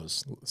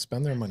Lambos.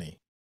 Spend their money.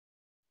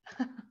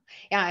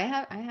 Yeah, I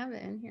have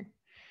it in here.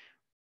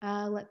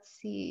 Let's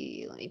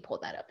see. Let me pull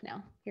that up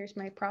now. Here's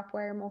my prop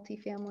wire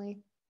multifamily.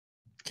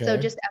 Okay. So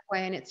just FYI,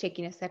 and it's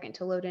taking a second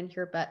to load in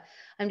here, but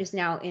I'm just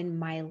now in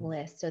my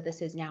list. So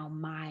this is now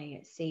my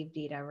save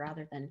data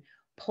rather than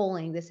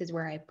pulling. This is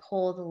where I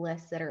pull the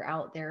lists that are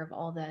out there of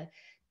all the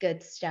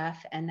good stuff,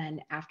 and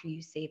then after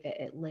you save it,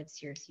 it lives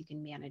here, so you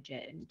can manage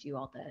it and do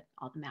all the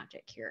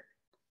magic here.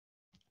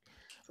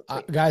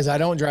 Guys, I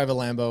don't drive a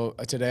Lambo.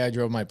 Today I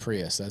drove my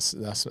Prius.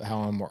 That's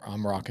how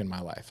I'm rocking my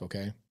life.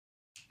 Okay.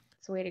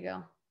 It's a way to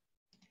go.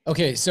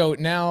 Okay, so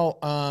now,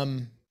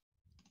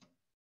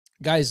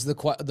 guys, the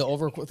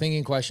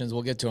overthinking questions,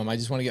 we'll get to them. I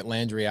just want to get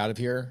Landry out of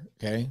here.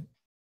 Okay.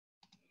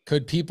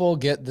 Could people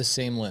get the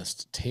same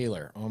list?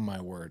 Taylor, oh my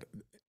word.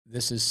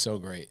 This is so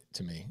great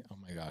to me. Oh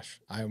my gosh.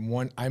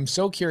 I'm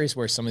so curious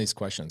where some of these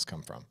questions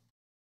come from.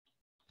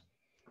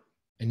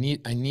 I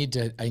need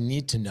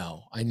to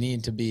know. I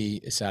need to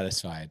be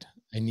satisfied.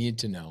 I need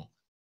to know.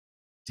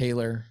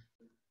 Taylor,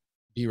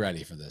 be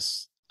ready for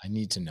this. I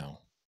need to know.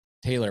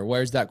 Taylor,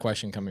 where's that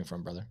question coming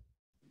from, brother?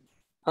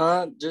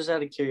 Just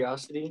out of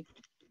curiosity.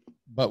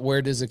 But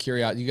where does the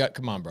curiosity,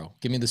 come on, bro.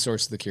 Give me the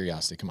source of the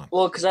curiosity. Come on.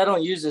 Well, because I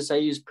don't use this. I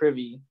use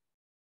Privy.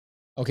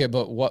 Okay,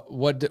 but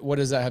what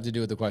does that have to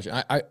do with the question?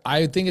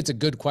 I think it's a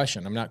good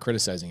question. I'm not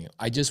criticizing you.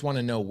 I just want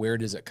to know, where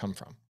does it come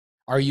from?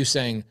 Are you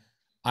saying,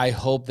 I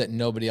hope that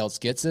nobody else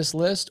gets this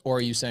list? Or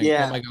are you saying,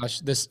 oh my gosh,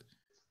 this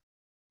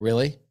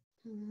really?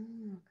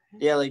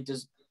 Yeah,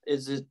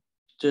 is it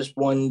just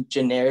one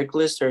generic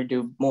list, or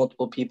do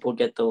multiple people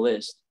get the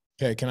list?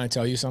 Okay, can I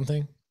tell you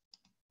something?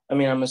 I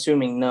mean, I'm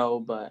assuming no,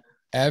 but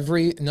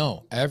every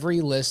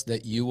list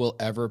that you will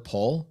ever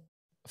pull,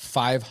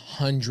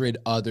 500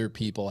 other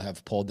people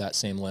have pulled that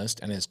same list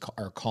and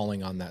are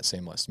calling on that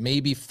same list.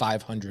 Maybe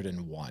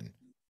 501.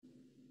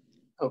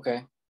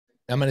 Okay.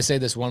 I'm going to say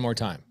this one more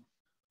time.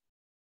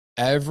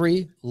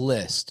 Every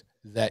list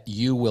that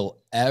you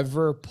will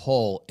ever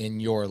pull in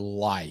your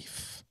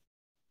life,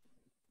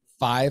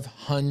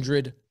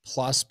 500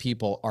 plus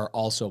people are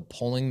also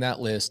pulling that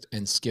list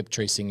and skip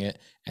tracing it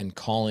and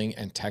calling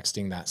and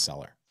texting that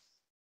seller.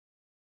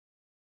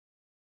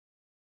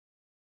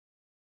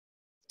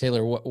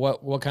 Taylor,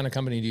 what kind of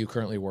company do you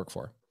currently work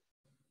for?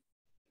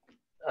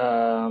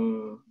 A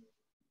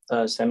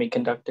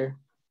semiconductor.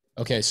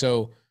 Okay,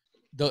 so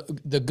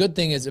the good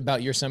thing is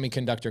about your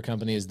semiconductor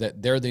company is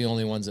that they're the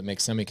only ones that make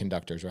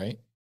semiconductors, right?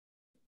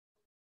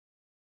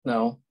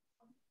 No.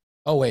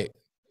 Oh, wait.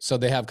 So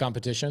they have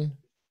competition?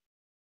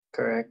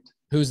 Correct.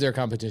 Who's their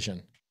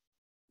competition?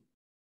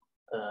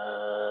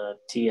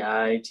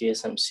 TI,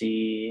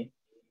 TSMC,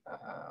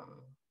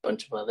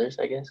 bunch of others,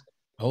 I guess.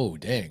 Oh,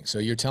 dang. So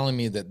you're telling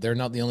me that they're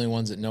not the only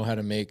ones that know how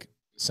to make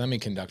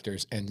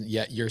semiconductors, and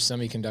yet your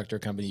semiconductor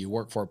company you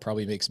work for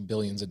probably makes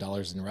billions of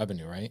dollars in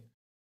revenue, right?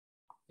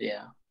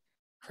 Yeah.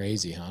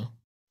 Crazy, huh?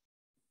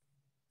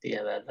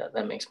 Yeah,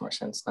 that makes more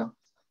sense now.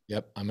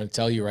 Yep. I'm going to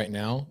tell you right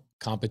now,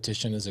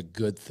 competition is a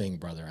good thing,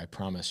 brother. I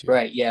promise you.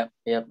 Right. Yeah.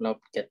 Yep.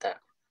 Nope. Get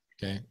that.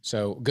 Okay.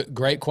 So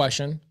great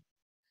question.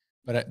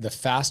 But the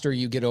faster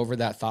you get over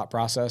that thought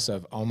process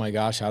of, oh my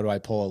gosh, how do I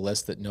pull a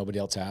list that nobody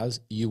else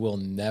has? You will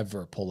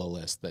never pull a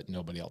list that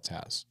nobody else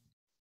has.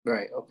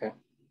 Right. Okay.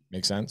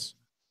 Make sense?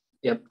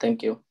 Yep.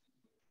 Thank you.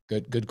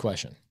 Good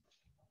question.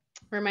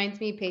 Reminds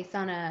me, Pace,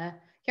 on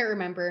can't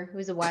remember, it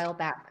was a while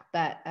back,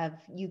 but of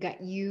you,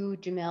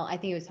 Jamil, I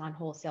think it was on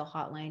Wholesale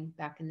Hotline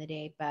back in the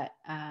day, but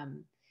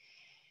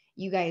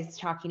you guys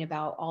talking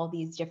about all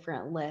these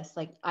different lists.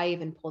 Like I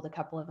even pulled a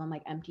couple of them,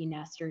 like empty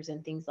nesters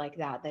and things like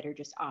that, that are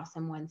just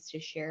awesome ones to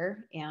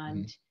share.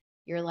 And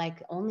you're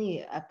like, only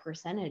a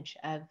percentage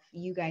of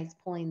you guys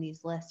pulling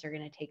these lists are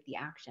going to take the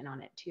action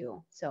on it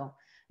too. So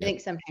I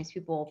think sometimes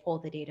people will pull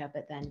the data,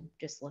 but then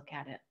just look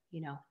at it,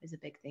 is a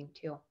big thing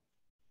too.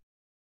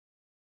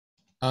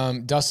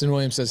 Dustin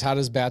Williams says, how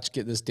does Batch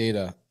get this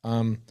data?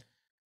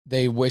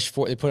 They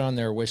put it on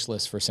their wish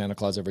list for Santa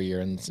Claus every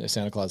year, and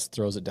Santa Claus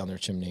throws it down their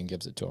chimney and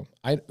gives it to them.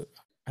 I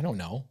don't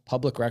know.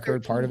 Public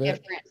record part of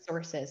it. Different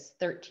sources,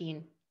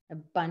 13, a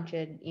bunch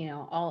of,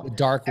 all the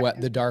dark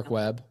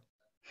web.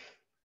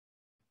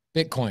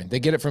 Bitcoin.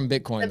 They get it from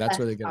Bitcoin. That's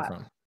where they get it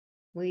from.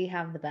 We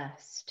have the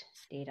best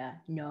data,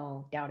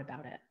 no doubt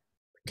about it.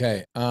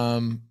 Okay.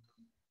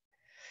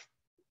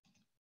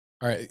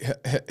 All right,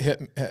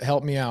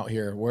 help me out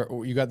here.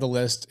 Where you got the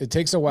list? It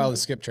takes a while to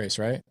skip trace,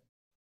 right?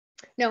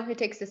 No, it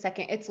takes a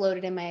second. It's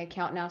loaded in my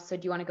account now. So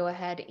do you want to go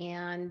ahead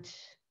and?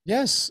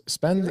 Yes,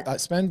 spend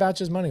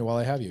Batch's money while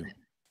I have you.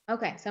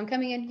 Okay, so I'm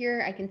coming in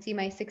here. I can see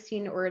my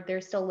 16, or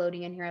they're still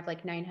loading in here. I have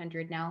like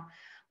 900 now.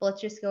 But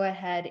let's just go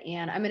ahead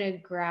and I'm going to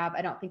grab.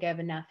 I don't think I have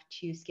enough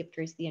to skip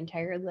trace the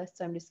entire list,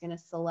 so I'm just going to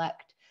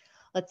select,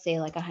 let's say,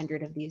 like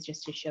 100 of these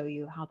just to show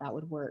you how that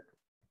would work.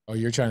 Oh,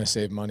 you're trying to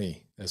save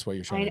money. That's what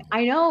you're trying to do.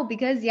 I know,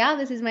 because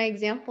this is my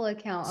example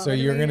account. So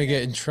you're going to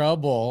get in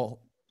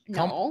trouble.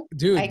 No,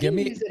 dude, give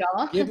me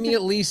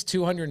at least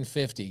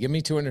 250. Give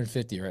me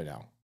 250 right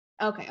now.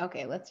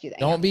 Okay, let's do that.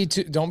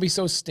 Don't be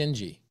so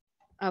stingy.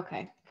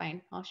 Okay,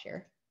 fine. I'll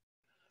share.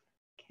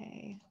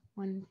 Okay,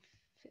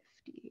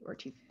 150 or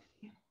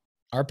 250.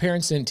 Our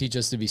parents didn't teach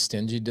us to be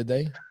stingy, did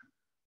they?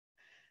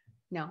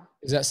 No.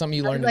 Is that something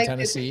you learned in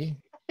Tennessee?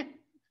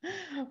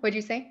 What'd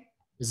you say?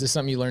 Is this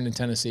something you learned in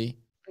Tennessee?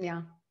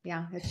 Yeah,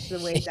 it's the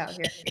ways out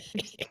here.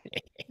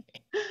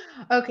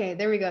 Okay,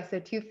 there we go. So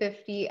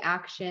 250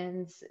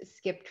 actions,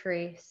 skip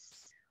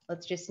trace.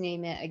 Let's just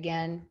name it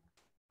again.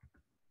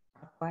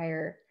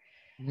 Acquire.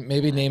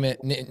 Maybe name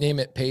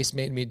it Pace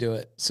made me do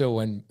it. So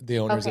when the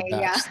owners of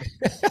Batch.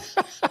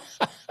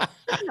 Yeah.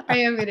 I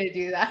am going to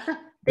do that.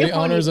 The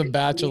owners of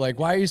Batch are like,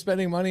 why are you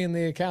spending money in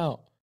the account?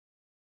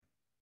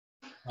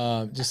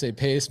 Just say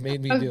Pace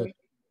made me do it.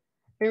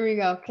 Here we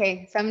go.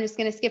 Okay, so I'm just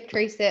going to skip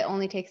trace it.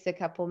 Only takes a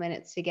couple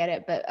minutes to get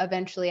it, but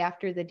eventually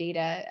after the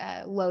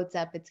data loads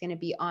up, it's going to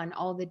be on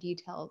all the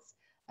details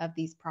of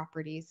these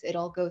properties.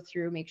 It'll go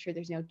through, make sure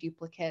there's no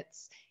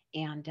duplicates,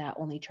 and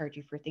only charge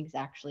you for things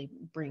that actually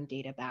bring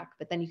data back.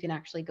 But then you can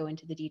actually go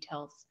into the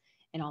details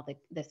and all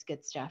this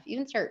good stuff.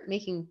 Even start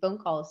making phone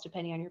calls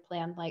depending on your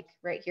plan, like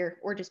right here,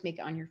 or just make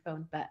it on your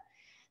phone. But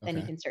then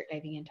you can start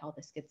diving into all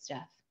this good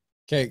stuff.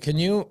 Okay, can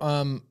you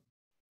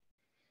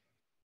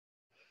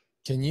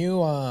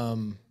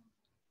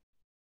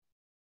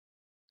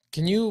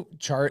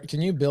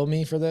bill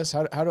me for this?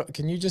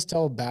 Can you just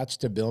tell Batch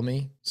to bill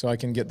me so I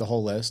can get the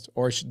whole list,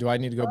 or do I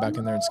need to go back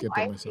in there and skip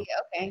it myself?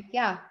 Okay,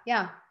 yeah,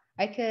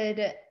 I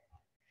could.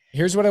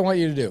 Here's what I want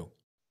you to do.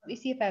 Let me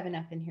see if I have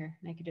enough in here,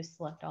 and I could just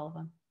select all of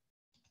them.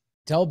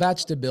 Tell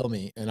Batch to bill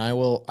me, and I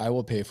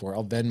will pay for it.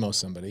 I'll Venmo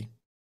somebody.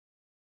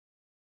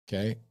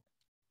 Okay.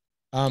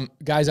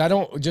 Guys,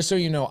 just so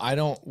you know, I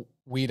don't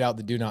weed out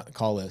the do not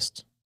call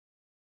list.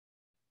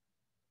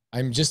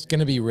 I'm just going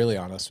to be really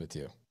honest with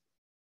you.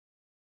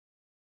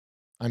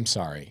 I'm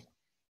sorry.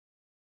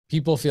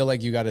 People feel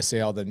like you got to say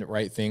all the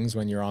right things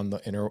when you're on the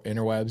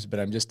interwebs, but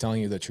I'm just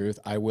telling you the truth.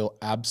 I will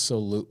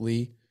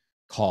absolutely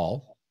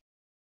call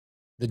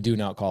the do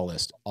not call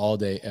list all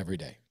day, every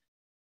day.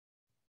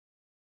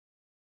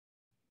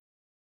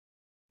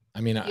 I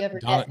mean,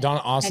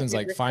 Donna Austin's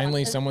like,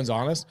 finally someone's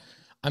honest.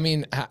 I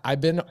mean, I've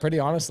been pretty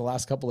honest the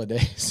last couple of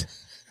days.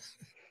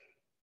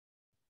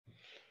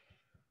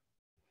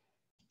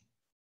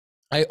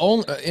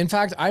 In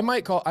fact, I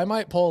might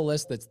pull a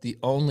list that's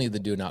only the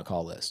do not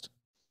call list.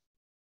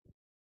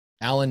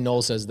 Alan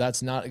Knoll says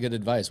that's not good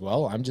advice.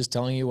 Well, I'm just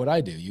telling you what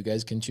I do. You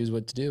guys can choose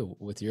what to do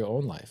with your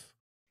own life.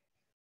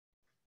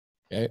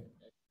 Okay.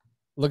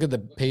 Look at the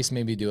Pace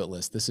Maybe Do It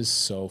list. This is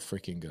so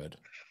freaking good.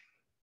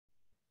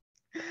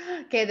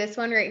 Okay, this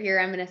one right here,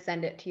 I'm going to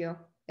send it to you.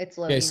 It's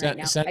loading right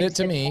now. Send it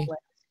to me.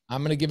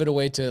 I'm going to give it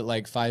away to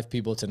like 5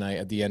 people tonight.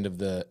 At the end of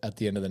the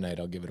night,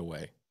 I'll give it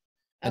away.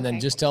 And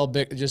then just tell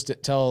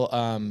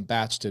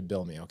Batch to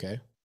bill me, okay?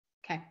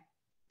 Okay.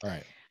 All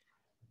right.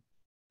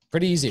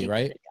 Pretty easy,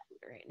 right?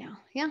 Right now.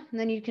 Yeah, and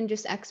then you can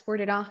just export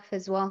it off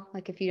as well.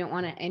 Like if you don't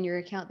want it in your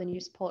account, then you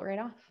just pull it right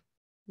off.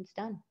 It's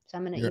done. So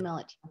I'm going to email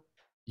it to you.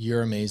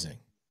 You're amazing.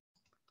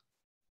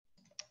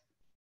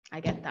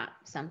 I get that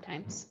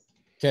sometimes.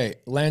 Okay,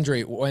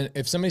 Landry,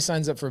 if somebody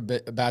signs up for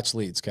batch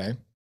leads, okay?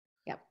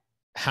 Yep.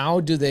 How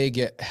do they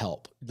get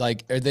help?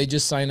 Like, are they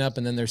just sign up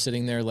and then they're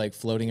sitting there like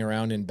floating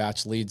around in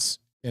batch leads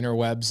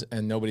interwebs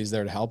and nobody's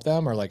there to help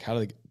them? Or like, how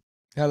do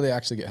they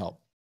actually get help?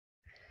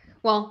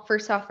 Well,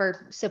 first off,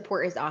 our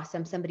support is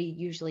awesome. Somebody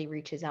usually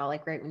reaches out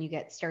like right when you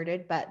get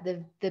started. But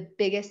the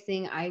biggest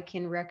thing I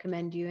can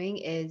recommend doing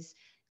is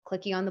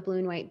clicking on the blue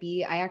and white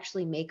bee. I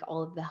actually make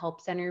all of the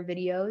help center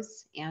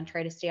videos and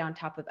try to stay on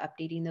top of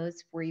updating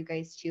those for you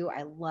guys too.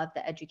 I love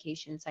the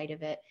education side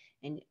of it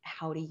and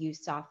how to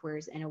use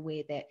softwares in a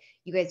way that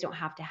you guys don't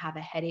have to have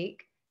a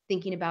headache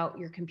thinking about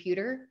your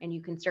computer, and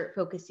you can start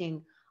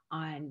focusing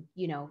on,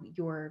 you know,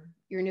 your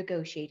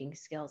negotiating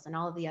skills and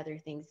all of the other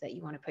things that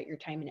you want to put your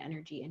time and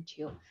energy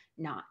into,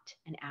 not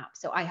an app.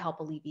 So I help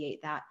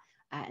alleviate that.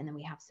 And then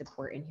we have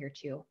support in here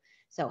too.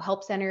 So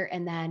help center.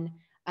 And then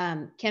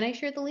can I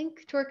share the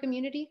link to our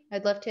community?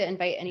 I'd love to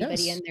invite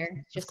anybody in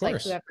there, just like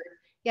whoever.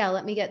 Yeah,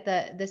 let me get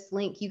this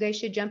link. You guys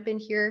should jump in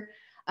here.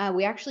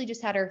 We actually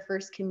just had our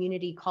first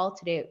community call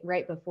today,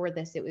 right before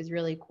this. It was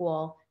really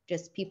cool.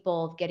 Just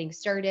people getting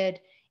started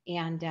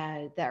and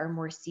that are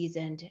more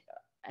seasoned,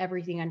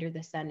 everything under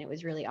the sun. It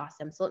was really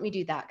awesome. So let me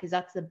do that, because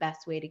that's the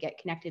best way to get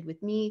connected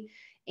with me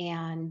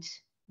and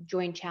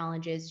join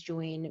challenges,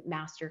 join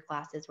master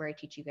classes where I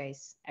teach you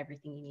guys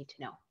everything you need to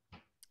know.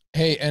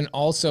 Hey, and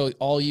also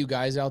all you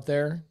guys out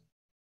there,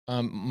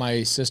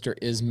 my sister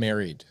is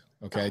married.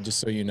 Okay. Just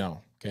so you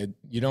know, okay.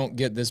 You don't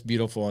get this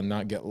beautiful and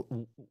not get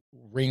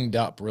ringed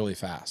up really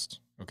fast.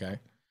 Okay.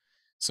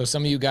 So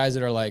some of you guys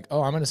that are like,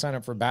 oh, I'm going to sign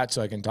up for batch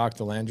so I can talk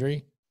to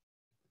Landry.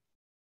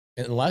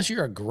 Unless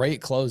you're a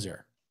great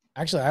closer.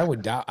 Actually,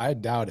 I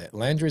doubt it.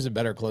 Landry's a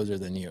better closer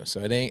than you.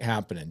 So it ain't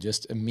happening.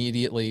 Just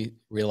immediately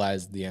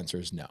realize the answer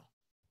is no.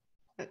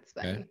 That's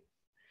funny. Okay.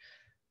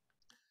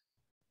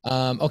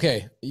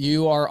 Okay,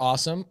 you are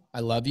awesome. I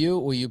love you.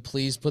 Will you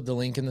please put the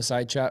link in the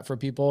side chat for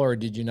people, or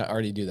did you not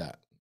already do that?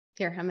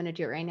 Here, I'm going to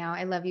do it right now.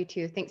 I love you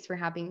too. Thanks for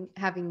having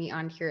me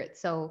on here. It's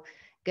so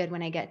good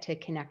when I get to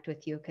connect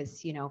with you,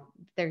 because, you know,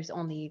 there's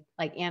only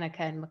like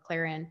Annika and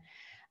McLaren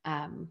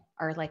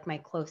are like my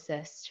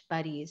closest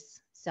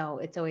buddies. So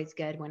it's always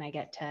good when I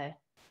get to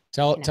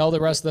tell the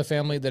rest of the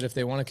family that if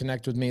they want to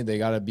connect with me, they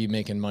got to be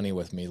making money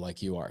with me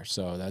like you are.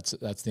 So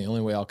that's the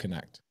only way I'll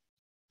connect.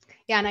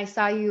 Yeah. And I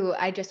saw you,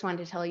 I just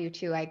wanted to tell you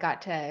too, I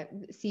got to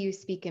see you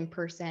speak in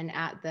person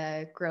at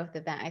the growth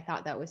event. I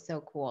thought that was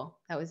so cool.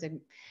 That was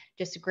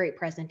just a great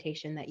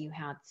presentation that you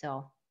had.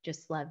 So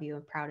just love you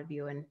and proud of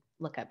you and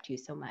look up to you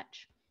so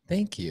much.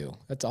 Thank you.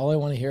 That's all I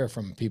want to hear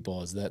from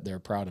people, is that they're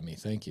proud of me.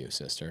 Thank you,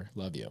 sister.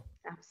 Love you.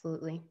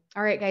 Absolutely.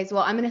 All right, guys.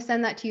 Well, I'm going to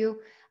send that to you.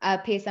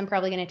 Pace, I'm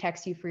probably going to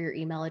text you for your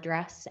email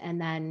address, and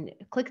then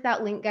click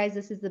that link, guys.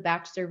 This is the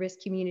batch service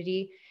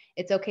community.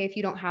 It's okay if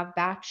you don't have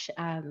batch,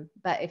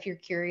 but if you're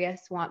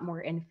curious, want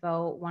more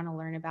info, want to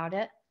learn about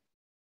it,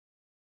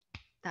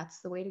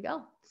 that's the way to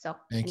go. So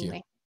thank anyway.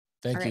 you.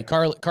 Thank you.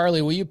 Right.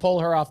 Carly, will you pull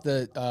her off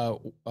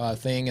the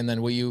thing? And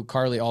then will you,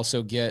 Carly,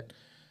 also get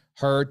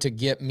her to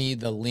get me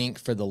the link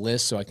for the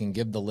list so I can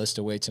give the list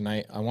away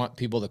tonight? I want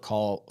people to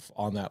call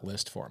on that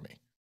list for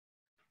me.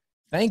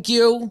 Thank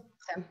you.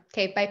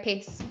 Okay. Bye,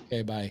 Pace.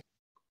 Okay. Bye.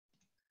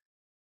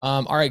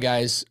 All right,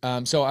 guys.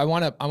 So I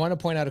want to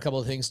point out a couple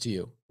of things to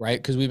you, right?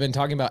 Because we've been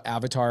talking about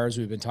avatars.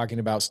 We've been talking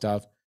about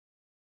stuff.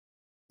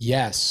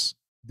 Yes.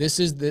 This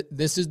is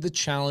the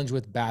challenge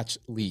with batch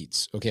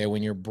leads. Okay.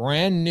 When you're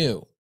brand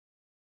new,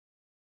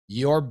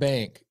 your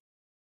bank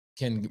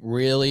can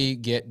really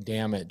get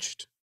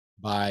damaged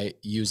by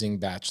using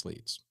batch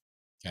leads.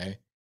 Okay.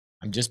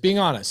 I'm just being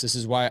honest. This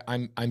is why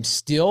I'm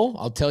still,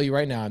 I'll tell you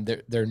right now, I'm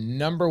their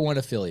number one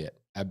affiliate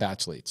at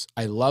batch leads.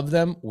 I love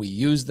them. We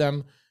use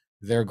them.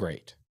 They're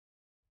great.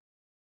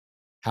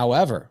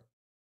 However,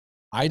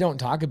 I don't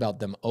talk about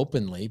them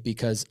openly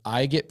because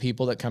I get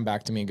people that come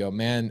back to me and go,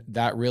 man,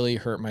 that really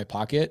hurt my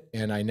pocket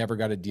and I never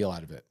got a deal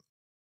out of it.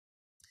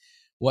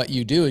 What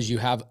you do is you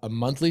have a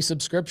monthly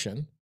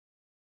subscription.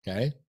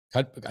 Okay.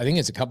 I think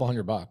it's a couple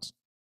 $100.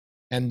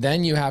 And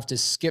then you have to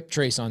skip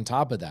trace on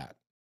top of that.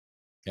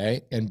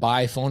 Okay. And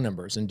buy phone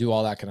numbers and do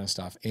all that kind of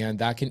stuff. And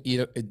that can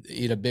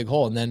eat a big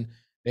hole. And then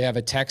they have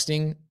a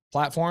texting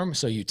platform.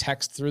 So you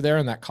text through there,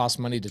 and that costs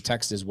money to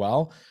text as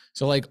well.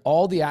 So like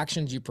all the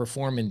actions you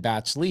perform in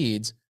batch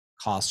leads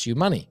costs you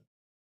money.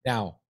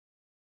 Now,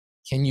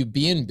 can you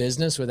be in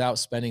business without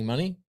spending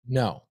money?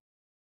 No.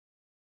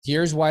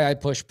 Here's why I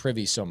push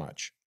Privy so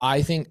much.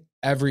 I think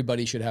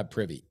everybody should have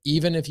Privy,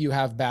 even if you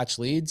have batch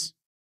leads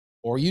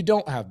or you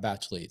don't have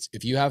batch leads.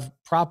 If you have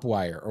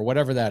PropWire or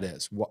whatever that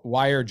is,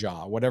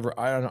 WireJaw, whatever,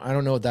 I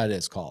don't know what that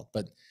is called,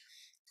 but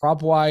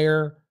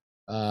PropWire,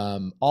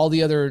 all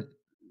the other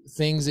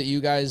things that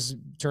you guys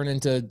turn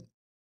into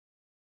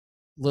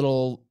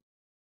little,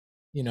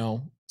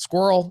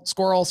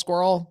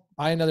 squirrel,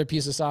 buy another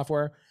piece of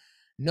software.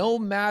 No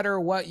matter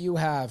what you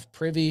have,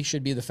 Privy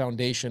should be the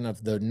foundation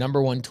of the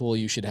number one tool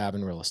you should have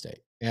in real estate.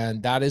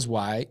 And that is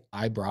why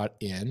I brought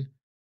in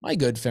my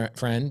good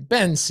friend,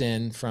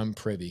 Benson from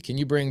Privy. Can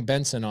you bring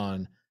Benson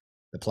on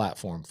the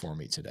platform for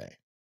me today?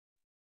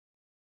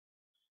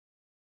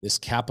 this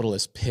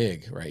capitalist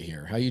pig right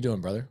here. How you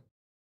doing, brother?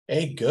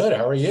 Hey, good.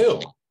 How are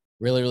you?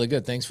 Really, really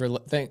good. Thanks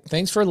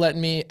for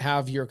letting me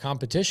have your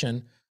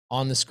competition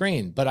on the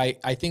screen. But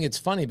I think it's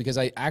funny because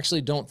I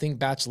actually don't think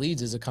Batch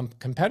Leads is a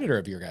competitor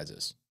of your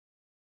guys's.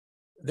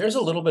 There's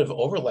a little bit of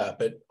overlap,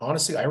 but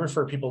honestly, I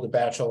refer people to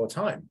Batch all the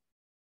time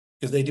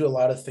because they do a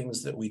lot of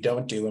things that we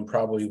don't do and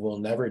probably will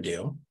never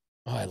do.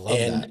 Oh, I love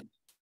that.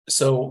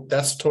 So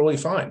that's totally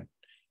fine.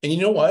 And you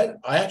know what?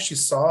 I actually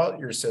saw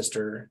your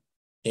sister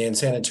in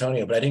San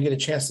Antonio, but I didn't get a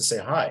chance to say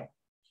hi.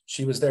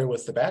 She was there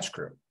with the Batch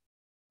crew.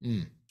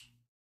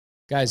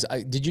 Guys,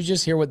 did you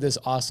just hear what this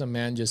awesome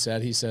man just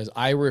said? He says,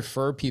 I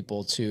refer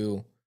people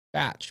to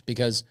Batch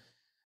because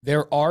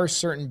there are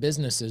certain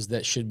businesses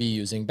that should be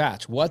using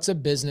Batch. What's a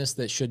business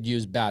that should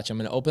use Batch? I'm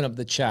going to open up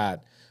the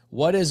chat.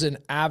 What is an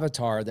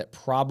avatar that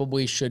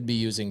probably should be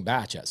using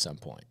Batch at some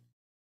point?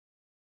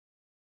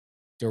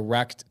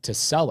 Direct to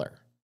seller,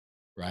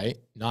 right?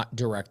 Not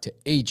direct to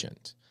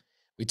agent.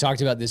 We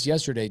talked about this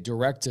yesterday.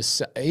 Direct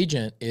to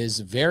agent is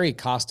very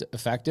cost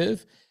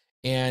effective,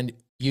 and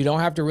you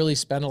don't have to really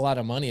spend a lot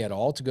of money at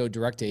all to go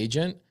direct to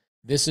agent.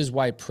 This is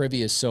why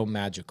Privy is so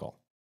magical.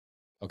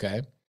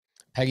 Okay.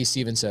 Peggy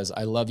Stevens says,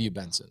 I love you,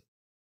 Benson.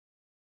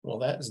 Well,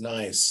 that is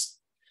nice.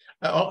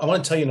 I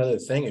want to tell you another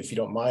thing, if you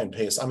don't mind,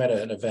 Pace. I'm at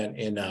an event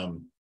in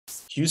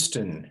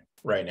Houston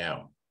right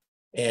now.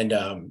 And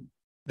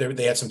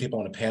they had some people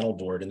on a panel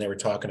board, and they were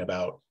talking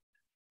about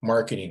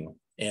marketing.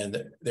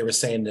 And they were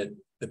saying that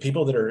the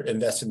people that are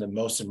investing the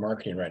most in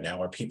marketing right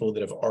now are people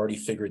that have already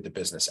figured the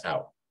business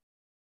out.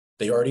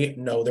 They already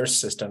know their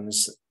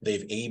systems.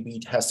 They've A/B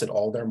tested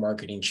all their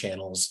marketing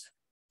channels.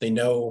 They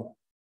know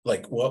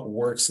like what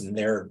works in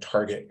their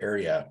target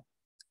area,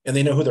 and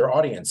they know who their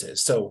audience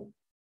is. So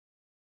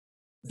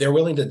they're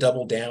willing to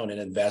double down and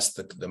invest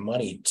the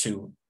money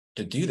to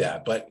do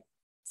that. But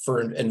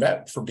for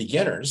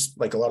beginners,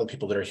 like a lot of the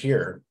people that are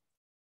here,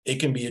 it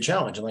can be a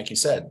challenge. And like you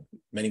said,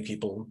 many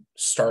people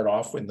start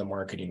off in the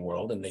marketing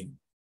world and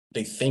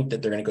they think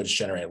that they're going to go just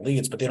generate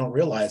leads, but they don't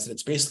realize that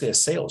it's basically a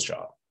sales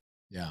job.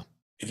 Yeah.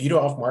 If you do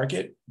off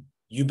market,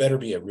 you better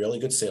be a really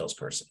good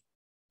salesperson.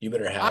 You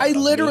better have. I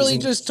literally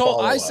just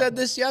I said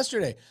this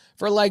yesterday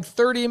for like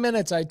 30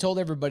 minutes. I told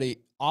everybody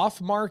off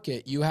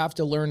market, you have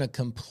to learn a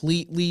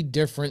completely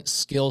different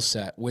skill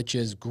set, which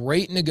is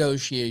great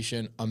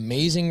negotiation,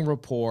 amazing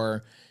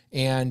rapport.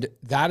 And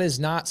that is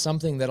not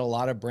something that a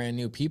lot of brand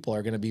new people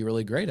are going to be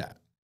really great at.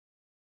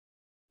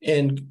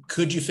 And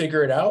could you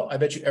figure it out? I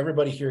bet you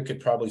everybody here could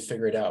probably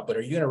figure it out, but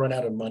are you going to run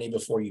out of money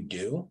before you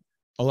do?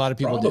 A lot of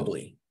people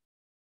probably do.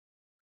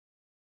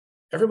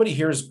 Everybody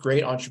here is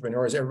great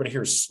entrepreneurs. Everybody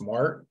here is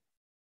smart,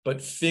 but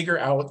figure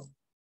out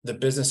the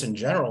business in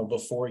general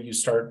before you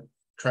start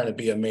trying to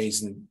be an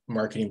amazing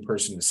marketing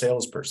person and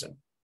salesperson.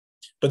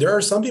 But there are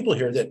some people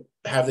here that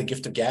have the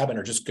gift of gab and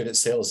are just good at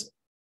sales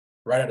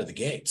right out of the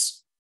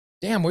gates.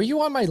 Damn, were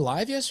you on my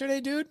live yesterday,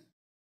 dude?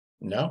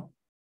 No.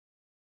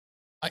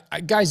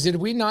 Guys, did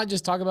we not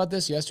just talk about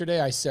this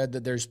yesterday? I said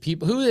that there's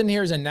people who in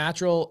here is a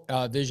natural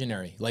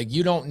visionary. Like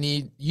you don't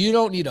need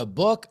a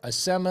book, a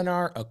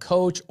seminar, a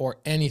coach, or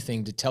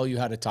anything to tell you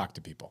how to talk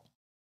to people.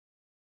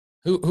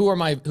 Who are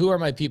my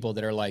people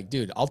that are like,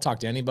 dude, I'll talk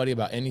to anybody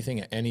about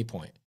anything at any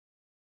point.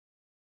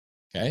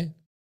 Okay.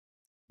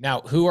 Now,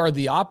 who are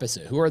the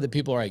opposite? Who are the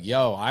people who are like,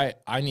 yo,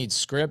 I need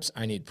scripts,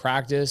 I need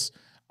practice,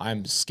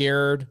 I'm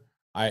scared.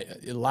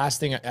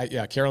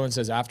 Carolyn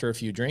says after a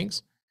few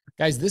drinks.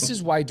 Guys, this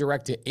is why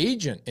direct to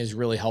agent is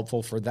really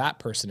helpful for that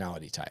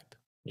personality type.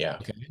 Yeah.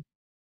 Okay.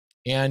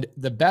 And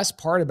the best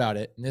part about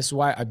it, and this is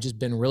why I've just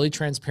been really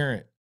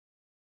transparent.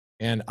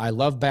 And I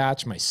love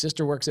Batch. My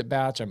sister works at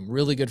Batch. I'm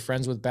really good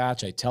friends with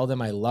Batch. I tell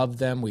them I love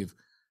them.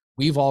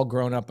 We've all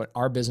grown up at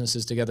our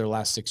businesses together the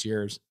last 6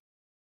 years.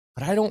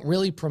 But I don't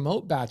really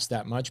promote Batch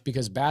that much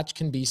because Batch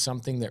can be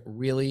something that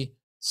really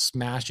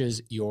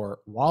smashes your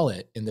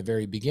wallet in the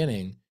very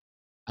beginning.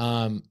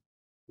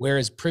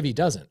 Whereas Privy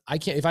doesn't. I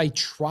can't, if I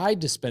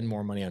tried to spend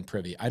more money on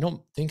Privy, I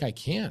don't think I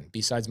can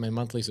besides my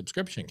monthly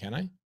subscription. Can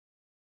I?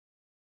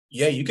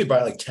 Yeah, you could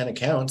buy like 10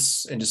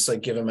 accounts and just like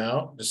give them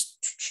out.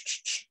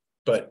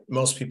 But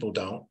most people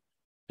don't.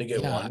 They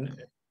get one.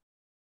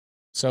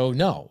 So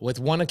no, with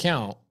one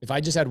account, if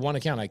I just had one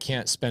account, I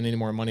can't spend any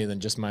more money than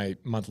just my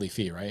monthly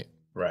fee, right?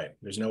 Right.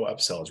 There's no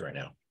upsells right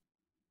now.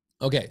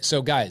 Okay.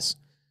 So guys,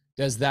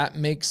 does that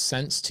make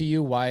sense to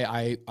you?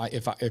 Why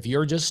if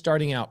you're just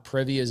starting out,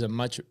 Privy is a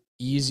much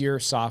easier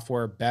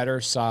software,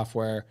 better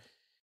software.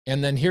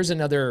 And then here's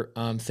another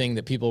thing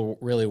that people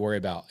really worry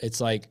about.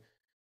 It's like,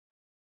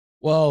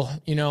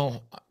 well,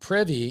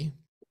 Privy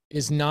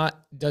does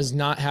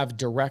not have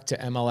direct to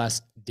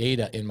MLS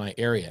data in my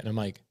area. And I'm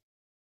like,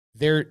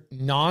 their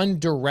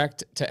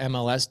non-direct to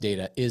MLS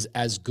data is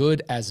as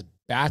good as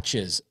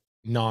Batch's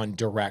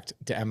non-direct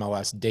to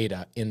MLS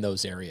data in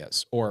those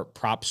areas or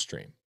prop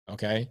stream.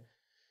 Okay.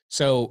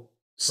 So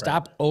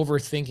stop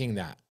overthinking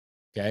that.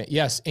 Okay.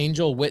 Yes.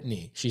 Angel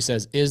Whitney, she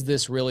says, is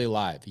this really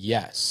live?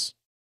 Yes.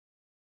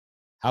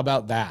 How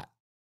about that?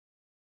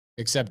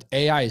 Except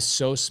AI is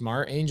so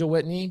smart, Angel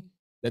Whitney,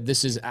 that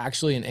this is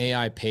actually an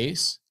AI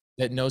Pace.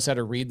 that knows how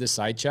to read the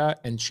side chat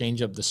and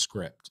change up the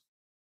script.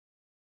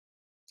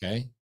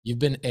 Okay. You've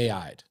been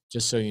AI'd,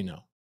 just so you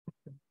know.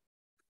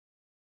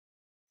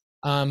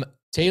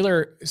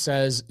 Taylor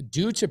says,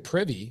 due to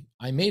Privy,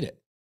 I made it.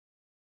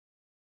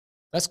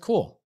 That's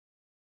cool.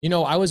 You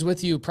know, I was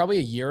with you probably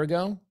a year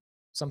ago,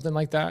 something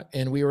like that.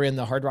 And we were in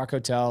the Hard Rock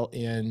Hotel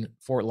in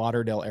Fort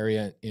Lauderdale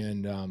area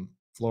in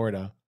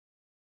Florida.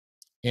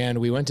 And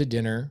we went to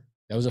dinner.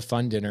 That was a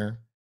fun dinner.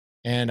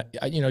 And,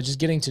 you know, just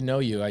getting to know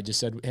you, I just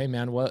said, hey,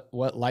 man, what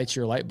lights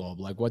your light bulb?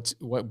 Like,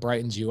 what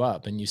brightens you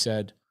up? And you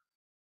said,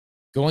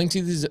 going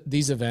to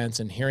these events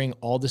and hearing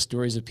all the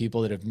stories of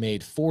people that have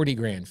made 40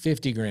 grand,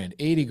 50 grand,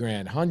 80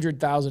 grand,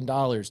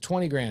 $100,000,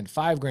 20 grand,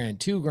 5 grand,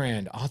 2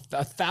 grand,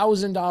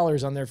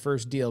 $1,000 on their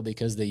first deal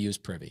because they use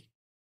Privy.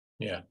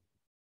 Yeah.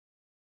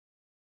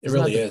 It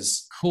really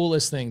is.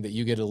 Coolest thing that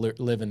you get to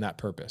live in that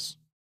purpose.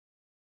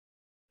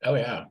 Oh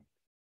yeah.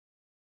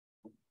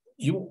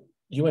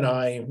 You and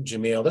I,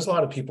 Jamil, there's a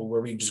lot of people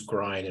where we just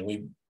grind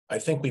and I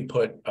think we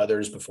put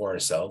others before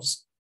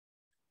ourselves.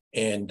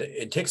 And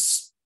it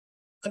takes,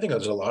 I think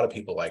there's a lot of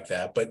people like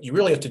that, but you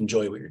really have to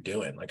enjoy what you're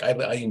doing. Like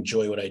I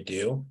enjoy what I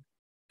do,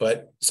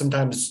 but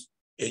sometimes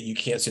you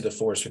can't see the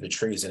forest through the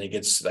trees, and it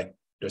gets like,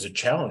 there's a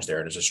challenge there.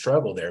 There's a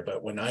struggle there.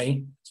 But when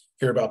I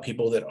hear about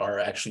people that are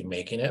actually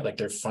making it, like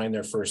they're finding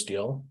their first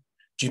deal,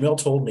 Jamil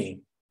told me,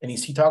 and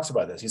he talks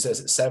about this. He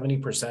says that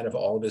 70% of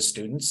all of his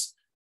students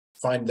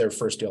find their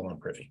first deal on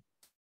Privy.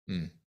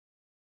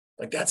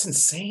 Like that's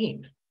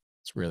insane.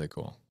 It's really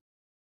cool.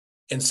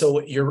 And so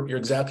you're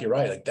exactly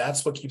right. Like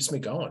that's what keeps me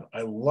going.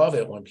 I love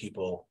it when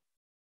people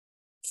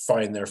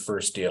find their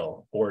first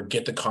deal or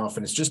get the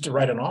confidence just to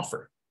write an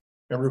offer.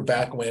 Remember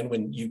back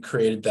when you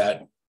created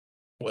that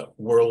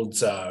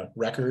world's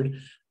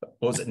record? What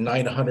was it,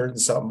 900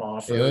 and something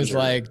offers? It was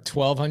like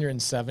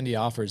 1,270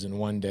 offers in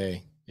one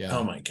day. Yeah.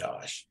 Oh my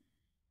gosh.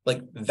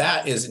 Like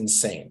that is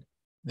insane.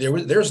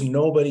 There's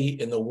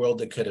nobody in the world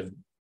that could have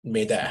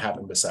made that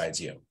happen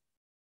besides you.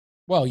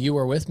 Well, you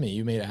were with me.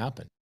 You made it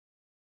happen.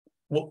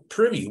 Well,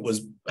 Privy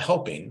was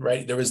helping,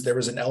 right? There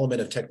was an element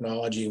of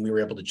technology, and we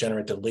were able to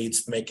generate the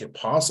leads to make it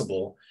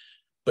possible.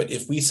 But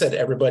if we said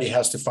everybody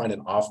has to find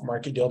an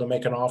off-market deal to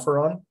make an offer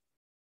on,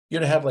 you're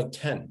gonna have like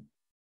 10.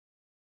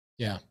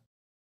 Yeah.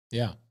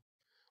 Yeah.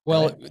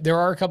 Well, right? There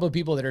are a couple of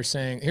people that are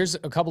saying, here's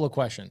a couple of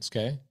questions.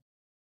 Okay.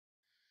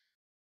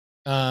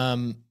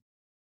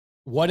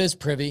 What is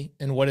Privy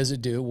and what does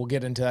it do? We'll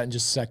get into that in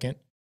just a second.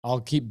 I'll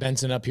keep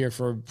Benson up here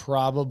for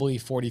probably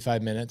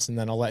 45 minutes and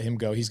then I'll let him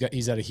go. He's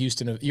at a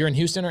Houston. You're in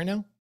Houston right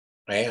now?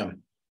 I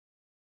am.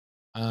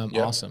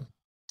 Yep. Awesome.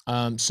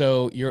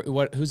 So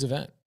whose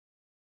event?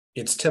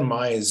 It's Tim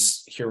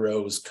Mai's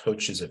Heroes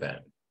Coaches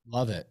event.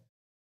 Love it.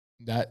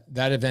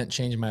 That event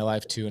changed my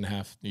life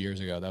 2.5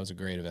 years ago. That was a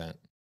great event.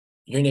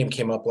 Your name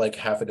came up like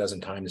half a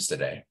dozen times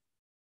today.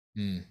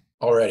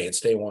 Already, it's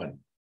day one.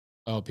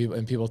 Oh,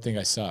 people think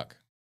I suck.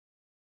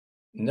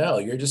 No,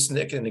 you're just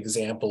an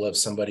example of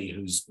somebody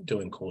who's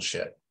doing cool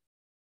shit.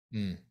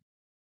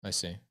 I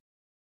see.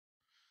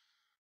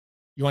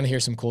 You want to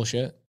hear some cool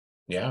shit?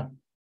 Yeah.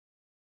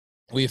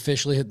 We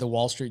officially hit the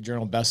Wall Street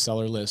Journal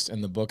bestseller list,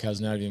 and the book has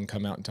not even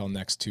come out until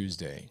next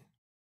Tuesday.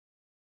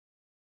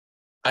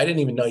 I didn't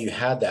even know you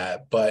had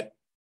that, but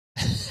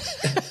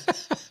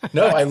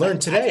no, I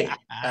learned today,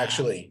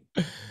 actually.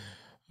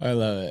 I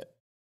love it.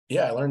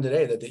 Yeah, I learned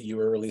today that you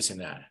were releasing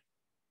that.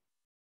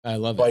 I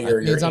love it.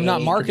 It means I'm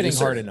not marketing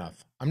hard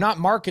enough. I'm not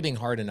marketing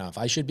hard enough.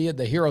 I should be at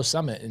the Hero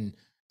Summit and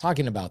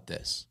talking about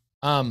this.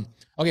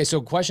 Okay, so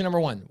question number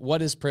 1,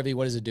 what is Privy?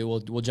 What does it do?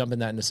 We'll jump in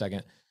that in a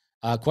second.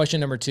 Question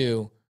number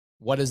 2,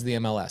 what is the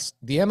MLS?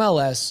 The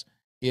MLS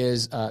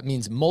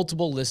means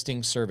multiple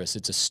listing service.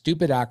 It's a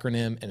stupid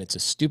acronym and it's a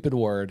stupid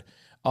word.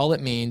 All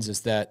it means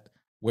is that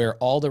where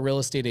all the real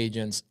estate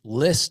agents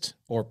list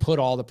or put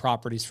all the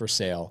properties for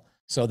sale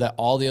so that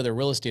all the other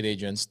real estate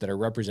agents that are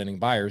representing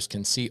buyers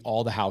can see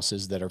all the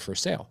houses that are for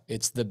sale.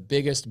 It's the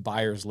biggest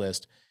buyers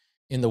list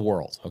in the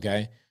world,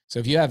 okay? So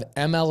if you have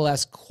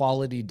MLS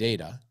quality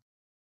data,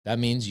 that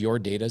means your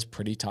data is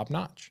pretty top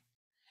notch.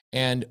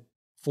 And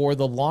for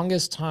the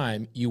longest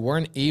time, you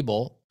weren't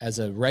able, as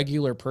a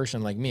regular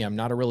person like me, I'm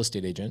not a real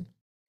estate agent,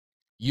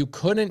 you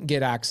couldn't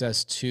get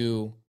access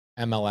to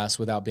MLS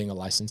without being a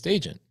licensed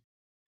agent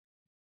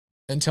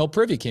until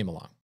Privy came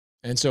along.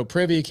 And so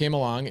Privy came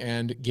along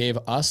and gave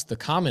us, the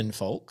common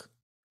folk,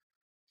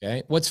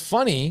 okay? What's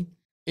funny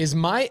is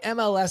my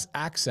MLS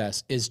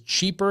access is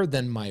cheaper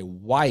than my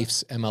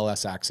wife's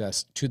MLS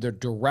access to the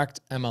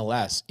direct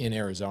MLS in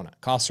Arizona.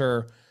 It costs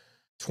her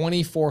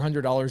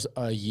 $2,400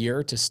 a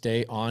year to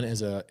stay on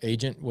as an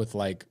agent with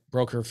like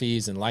broker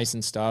fees and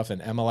license stuff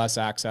and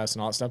MLS access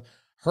and all that stuff.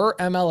 Her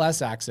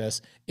MLS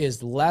access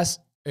is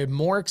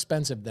more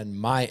expensive than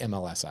my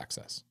MLS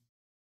access.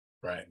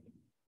 Right.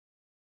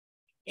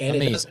 And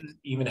amazing. It doesn't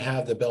even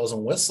have the bells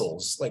and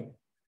whistles. Like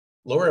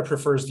Laura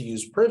prefers to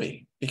use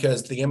Privy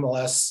because the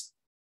MLS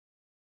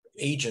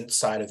agent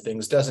side of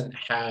things doesn't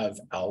have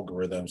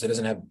algorithms. It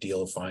doesn't have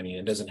deal finding.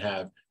 It doesn't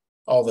have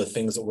all the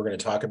things that we're going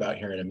to talk about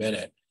here in a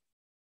minute.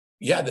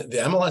 Yeah, the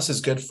MLS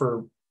is good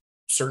for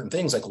certain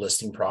things like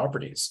listing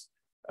properties,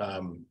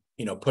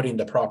 putting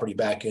the property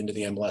back into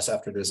the MLS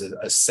after there's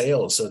a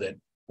sale so that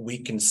we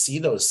can see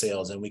those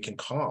sales and we can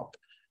comp.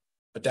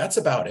 But that's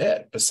about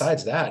it.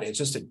 Besides that, it's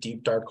just a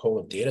deep, dark hole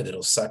of data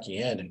that'll suck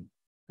you in. And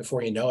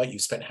before you know it, you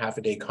spent half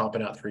a day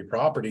comping out 3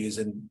 properties,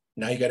 and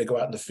now you got to go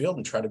out in the field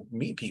and try to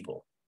meet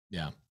people.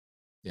 Yeah.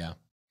 Yeah.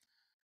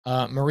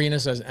 Marina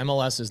says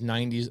MLS is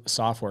 90s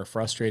software,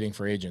 frustrating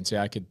for agents.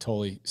 Yeah, I could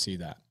totally see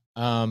that.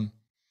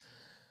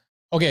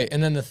 Okay.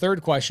 And then the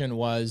third question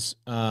was,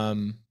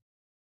 I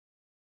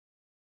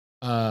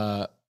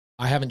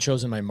haven't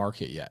chosen my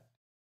market yet.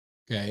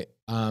 Okay.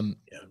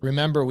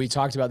 Remember, we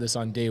talked about this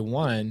on day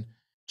one.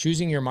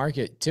 Choosing your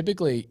market,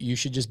 typically you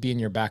should just be in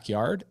your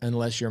backyard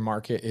unless your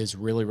market is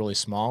really, really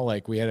small.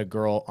 Like we had a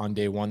girl on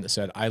day one that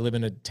said, I live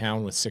in a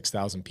town with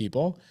 6,000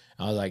 people.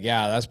 I was like,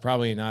 yeah, that's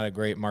probably not a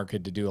great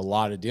market to do a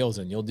lot of deals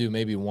in. You'll do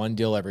maybe 1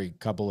 deal every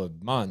couple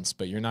of months,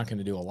 but you're not going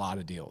to do a lot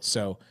of deals.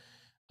 So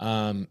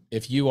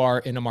if you are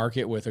in a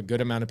market with a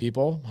good amount of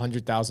people,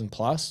 100,000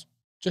 plus,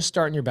 just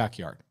start in your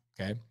backyard.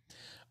 Okay.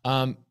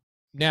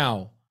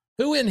 Now,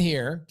 who in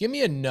here, give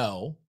me a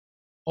no.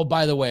 Oh,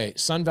 by the way,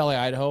 Sun Valley,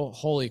 Idaho,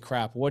 holy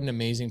crap, what an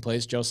amazing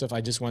place, Joseph.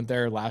 I just went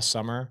there last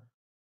summer.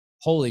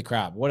 Holy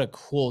crap, what a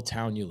cool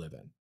town you live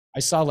in.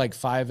 I saw like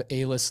 5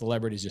 A-list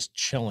celebrities just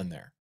chilling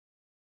there.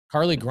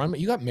 Carly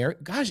Grunman, you got married.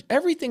 Gosh,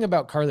 everything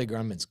about Carly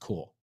Grunman's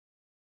cool.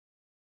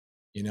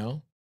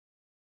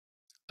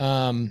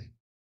 I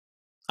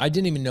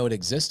didn't even know it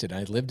existed.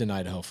 I lived in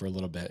Idaho for a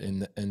little bit,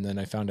 and then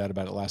I found out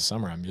about it last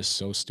summer. I'm just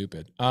so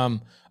stupid.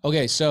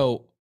 Okay,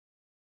 so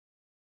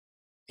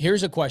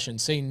here's a question.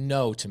 Say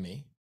no to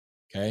me.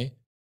 Okay.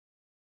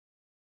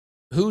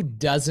 Who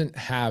doesn't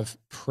have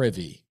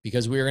Privy?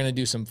 Because we're going to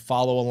do some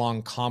follow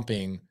along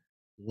comping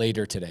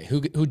later today.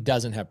 Who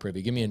doesn't have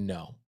Privy? Give me a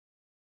no.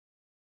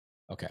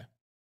 Okay.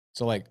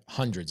 So like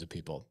hundreds of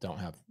people don't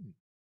have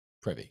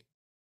Privy.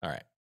 All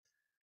right.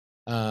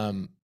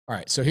 All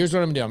right. So here's what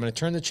I'm going to do. I'm going to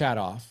turn the chat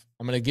off.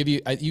 I'm going to give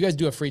you, you guys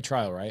do a free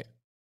trial, right?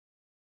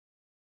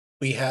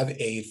 We have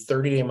a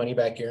 30-day money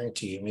back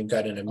guarantee, and we've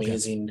got an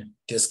amazing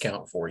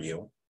discount for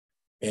you.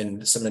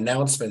 And some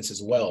announcements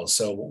as well.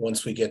 So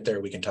once we get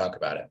there, we can talk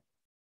about it.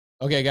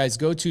 Okay, guys,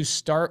 go to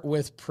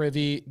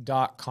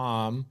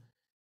startwithprivy.com.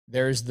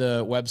 There's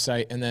the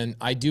website. And then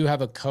I do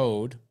have a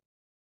code,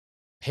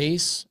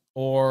 Pace,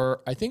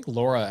 or I think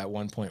Laura at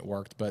one point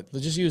worked, but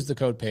let's just use the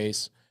code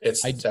Pace.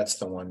 That's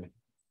the one.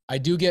 I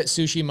do get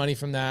sushi money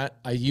from that.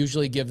 I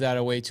usually give that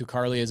away to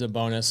Carly as a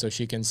bonus so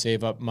she can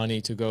save up money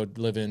to go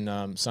live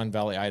in Sun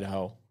Valley,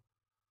 Idaho.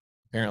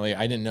 Apparently,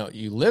 I didn't know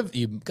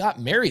you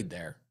got married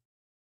there.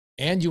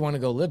 And you want to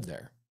go live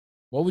there.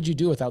 What would you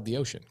do without the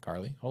ocean,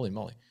 Carly? Holy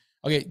moly.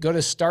 Okay, go to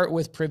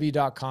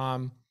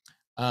startwithprivy.com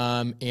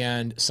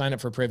and sign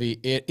up for Privy.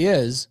 It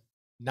is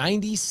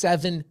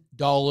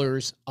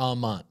 $97 a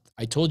month.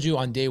 I told you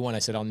on day one, I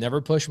said, I'll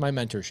never push my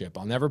mentorship.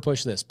 I'll never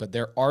push this, but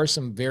there are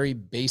some very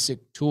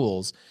basic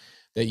tools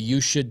that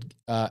you should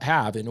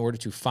have in order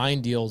to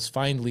find deals,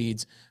 find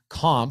leads,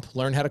 comp,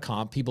 learn how to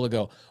comp. People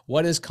go,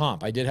 what is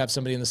comp? I did have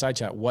somebody in the side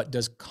chat. What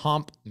does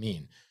comp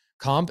mean?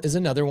 Comp is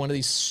another one of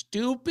these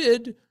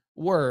stupid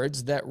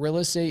words that real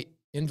estate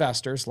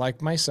investors like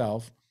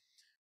myself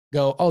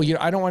go, oh,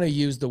 I don't want to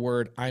use the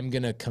word, I'm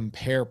going to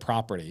compare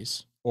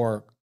properties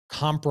or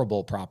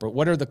comparable property.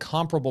 What are the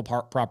comparable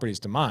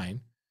properties to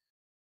mine?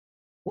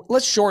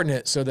 Let's shorten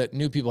it so that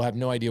new people have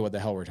no idea what the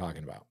hell we're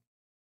talking about.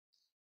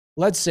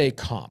 Let's say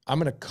comp. I'm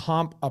going to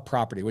comp a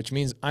property, which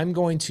means I'm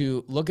going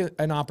to look at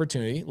an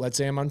opportunity. Let's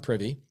say I'm on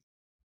Privy.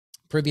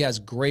 Privy has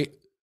great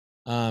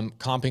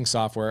comping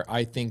software.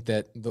 I think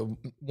that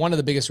one of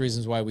the biggest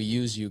reasons why we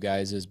use you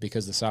guys is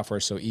because the software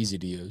is so easy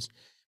to use.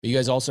 But you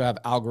guys also have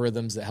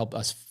algorithms that help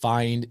us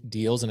find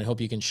deals, and I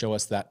hope you can show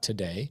us that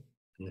today.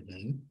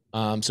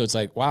 Mm-hmm. So it's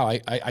like, wow,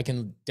 I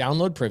can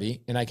download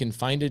Privy and I can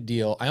find a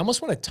deal. I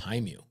almost want to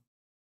time you.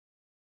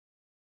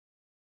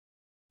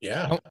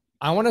 Yeah.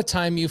 I want to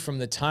time you from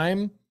the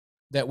time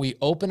that we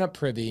open up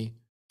Privy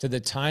to the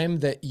time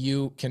that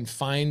you can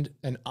find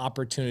an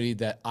opportunity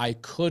that I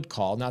could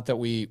call. Not that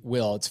we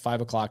will, it's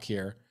 5 o'clock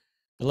here.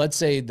 But let's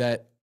say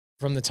that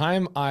from the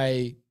time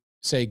I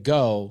say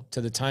go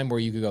to the time where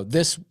you could go,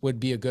 this would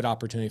be a good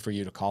opportunity for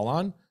you to call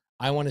on.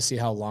 I want to see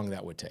how long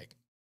that would take.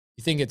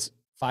 You think it's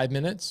 5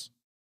 minutes?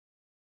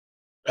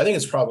 I think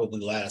it's probably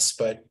less,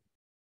 but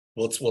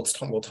we'll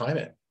time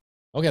it.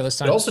 Okay, let's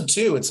time it. Also,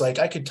 too, it's like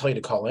I could tell you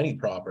to call any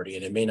property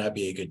and it may not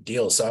be a good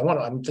deal. So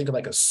I'm thinking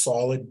like a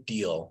solid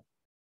deal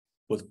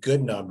with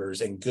good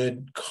numbers and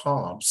good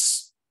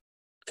comps,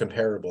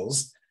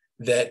 comparables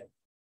that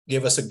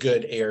give us a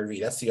good ARV.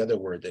 That's the other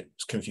word that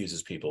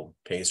confuses people,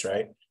 Pace,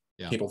 right?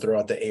 Yeah. People throw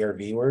out the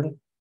ARV word.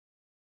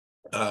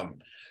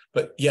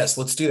 But yes,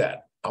 let's do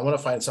that. I want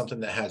to find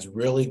something that has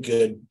really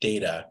good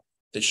data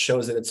that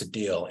shows that it's a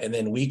deal. And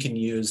then we can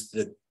use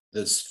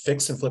this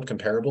fix and flip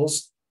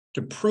comparables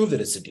to prove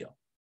that it's a deal.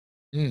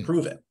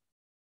 Prove it.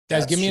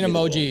 Guys, give me an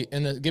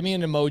emoji give me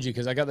an emoji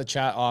because I got the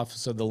chat off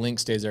so the link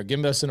stays there.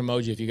 Give us an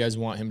emoji if you guys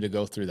want him to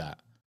go through that.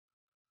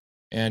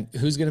 And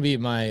who's going to be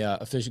my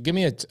official? Give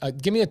me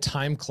a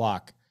time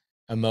clock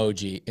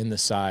emoji in the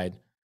side.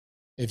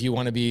 If we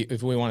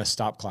want to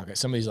stop clock it.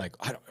 Somebody's like,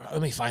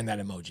 let me find that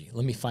emoji.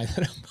 Let me find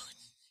that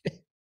emoji.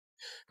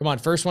 Come on.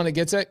 First one that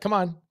gets it. Come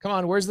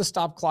on. Where's the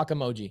stop clock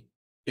emoji?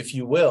 If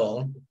you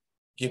will,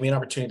 give me an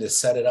opportunity to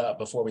set it up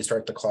before we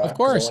start the clock. Of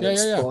course. I want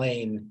to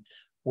explain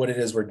what it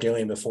is we're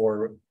doing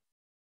before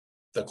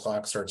the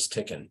clock starts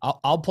ticking.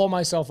 I'll pull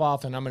myself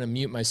off and I'm going to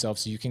mute myself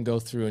so you can go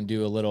through and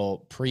do a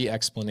little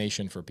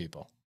pre-explanation for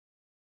people.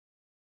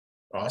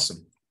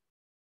 Awesome.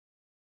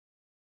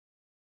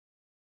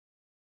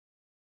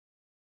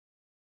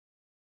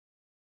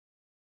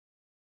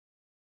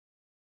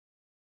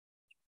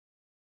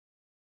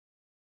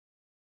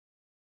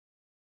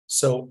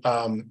 So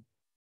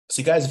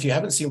guys, if you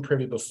haven't seen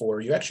Privy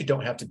before, you actually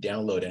don't have to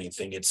download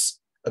anything. It's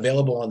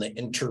available on the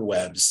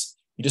interwebs.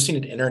 You just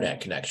need an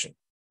internet connection.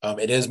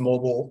 It is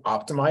mobile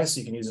optimized, so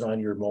you can use it on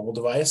your mobile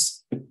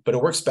device, but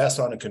it works best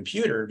on a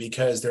computer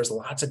because there's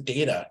lots of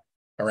data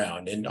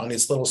around. And on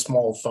this little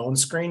small phone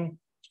screen,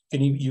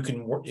 you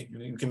can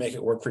make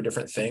it work for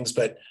different things.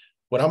 But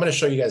what I'm going to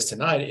show you guys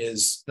tonight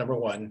is, number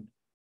one,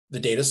 the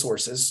data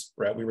sources,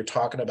 right? We were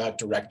talking about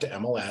direct to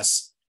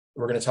MLS.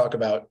 We're going to talk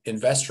about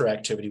investor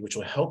activity, which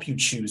will help you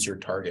choose your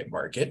target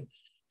market,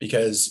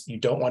 because you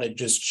don't want to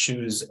just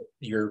choose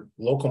your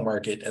local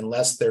market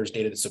unless there's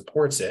data that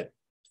supports it.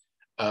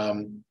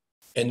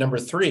 And number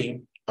three,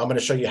 I'm going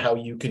to show you how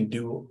you can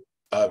do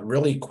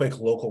really quick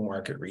local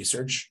market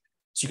research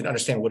so you can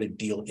understand what a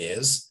deal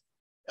is.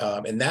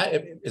 And that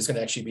is going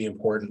to actually be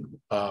important.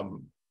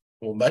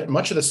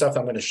 Much of the stuff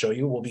I'm going to show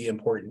you will be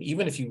important,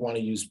 even if you want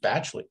to use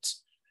batch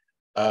leads,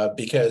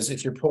 because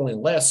if you're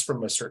pulling lists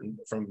from a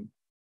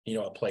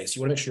place,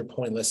 you want to make sure you're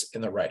pulling lists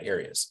in the right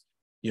areas.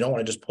 You don't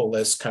want to just pull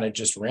lists kind of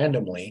just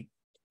randomly.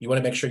 You want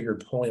to make sure you're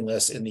pulling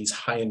lists in these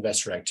high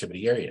investor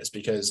activity areas,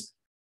 because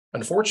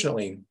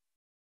unfortunately,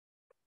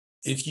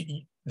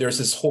 there's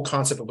this whole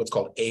concept of what's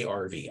called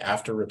ARV,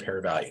 after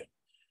repair value.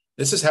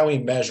 This is how we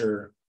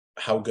measure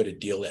how good a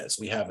deal is.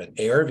 We have an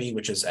ARV,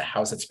 which is a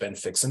house that's been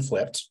fixed and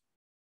flipped.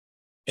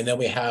 And then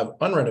we have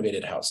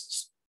unrenovated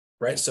houses,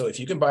 right? So if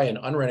you can buy an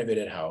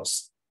unrenovated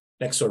house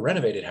next to a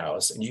renovated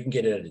house and you can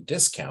get it at a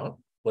discount,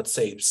 let's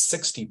say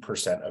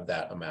 60% of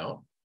that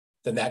amount,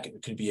 then that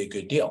could be a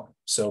good deal.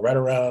 So right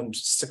around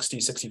 60,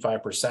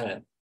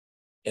 65%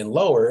 and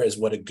lower is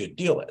what a good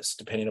deal is,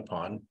 depending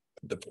upon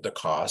the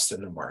cost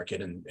and the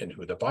market and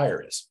who the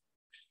buyer is.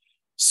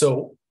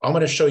 So I'm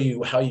going to show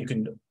you how you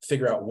can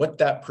figure out what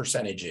that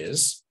percentage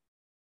is,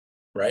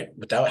 right?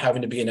 Without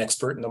having to be an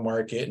expert in the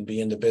market and be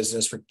in the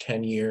business for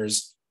 10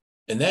 years.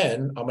 And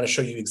then I'm going to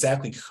show you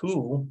exactly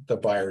who the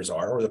buyers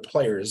are, or the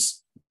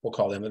players, we'll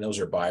call them, and those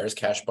are buyers,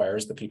 cash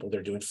buyers, the people that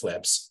are doing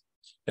flips,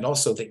 and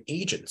also the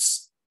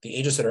agents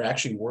that are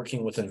actually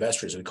working with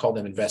investors. We call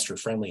them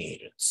investor-friendly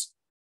agents.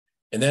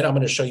 And then I'm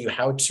going to show you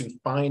how to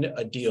find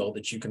a deal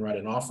that you can write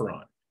an offer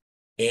on.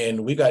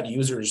 And we've got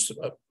users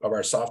of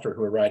our software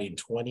who are writing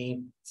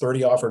 20,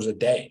 30 offers a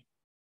day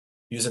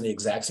using the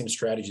exact same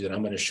strategy that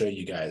I'm going to show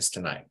you guys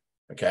tonight,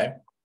 okay?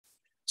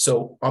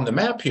 So on the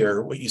map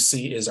here, what you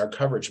see is our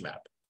coverage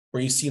map.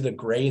 Where you see the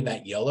gray and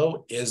that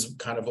yellow is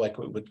kind of like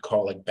what we would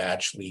call like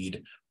batch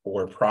lead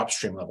or prop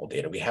stream level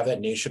data. We have that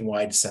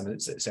nationwide, same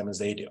as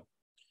they do.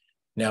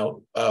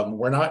 Now,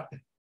 we're not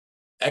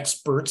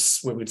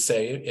experts, we would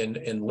say,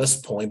 in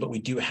list pulling, but we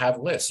do have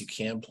lists. You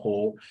can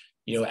pull,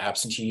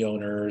 absentee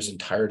owners and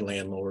tired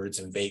landlords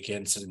and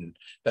vacants, and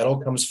that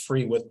all comes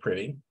free with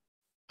Privy.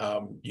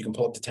 You can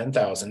pull up to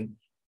 10,000.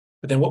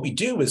 But then what we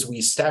do is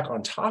we stack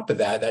on top of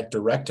that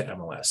direct to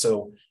MLS.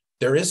 So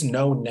there is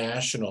no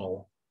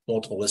national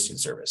multiple listing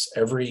service.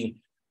 Every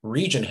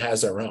region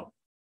has their own.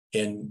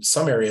 In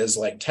some areas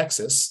like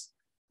Texas,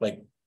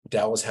 like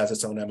Dallas has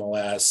its own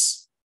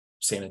MLS,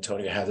 San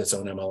Antonio has its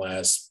own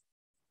MLS,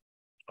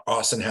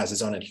 Austin has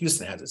its own, and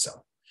Houston has its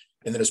own.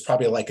 And then there's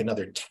probably like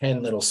another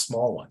 10 little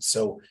small ones.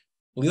 So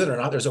believe it or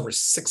not, there's over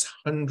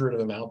 600 of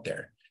them out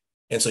there.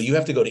 And so you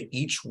have to go to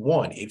each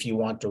one if you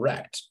want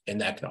direct.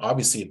 And that can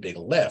obviously be a big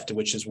lift,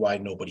 which is why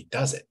nobody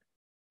does it,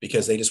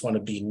 because they just want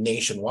to be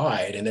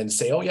nationwide and then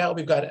say, oh yeah,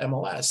 we've got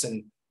MLS,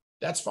 and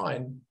that's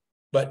fine.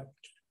 But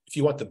if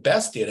you want the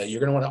best data, you're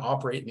going to want to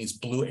operate in these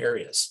blue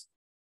areas.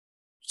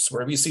 So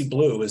wherever you see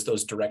blue is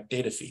those direct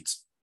data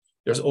feeds.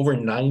 There's over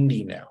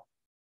 90 now.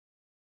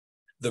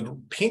 The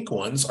pink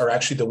ones are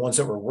actually the ones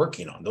that we're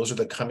working on. Those are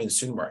the coming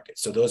soon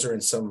markets. So those are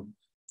in some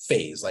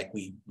phase, like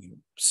we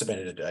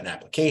submitted an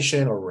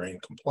application, or we're in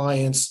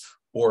compliance,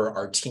 or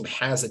our team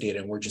has the data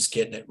and we're just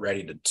getting it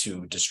ready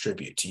to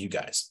distribute to you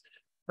guys.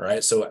 All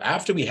right. So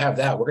after we have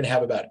that, we're going to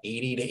have about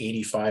 80 to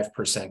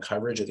 85%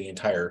 coverage of the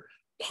entire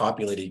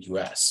populated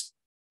US.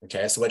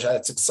 Okay. So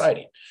that's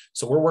exciting.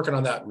 So we're working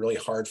on that really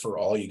hard for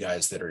all you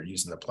guys that are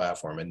using the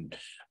platform, and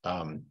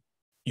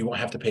you won't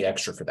have to pay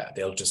extra for that.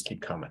 They'll just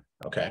keep coming.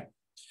 Okay.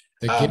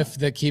 The gift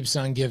that keeps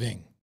on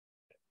giving.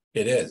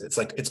 It is. It's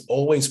like, it's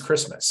always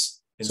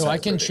Christmas. So I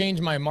can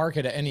change my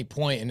market at any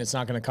point and it's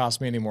not going to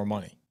cost me any more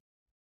money.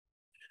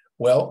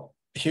 Well,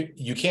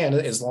 you can,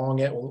 as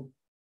long as,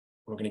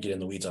 we're going to get in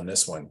the weeds on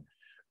this one.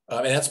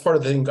 And that's part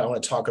of the thing I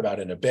want to talk about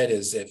in a bit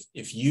is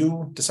if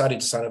you decided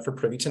to sign up for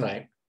Privy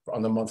tonight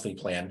on the monthly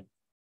plan,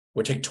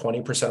 we'll take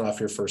 20% off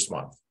your first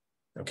month.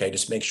 Okay,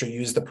 just make sure you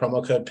use the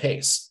promo code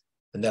PACE,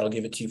 and that'll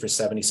give it to you for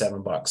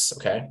 $77.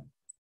 Okay,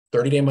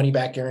 30-day money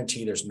back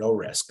guarantee. There's no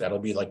risk. That'll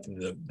be like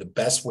the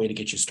best way to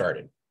get you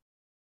started.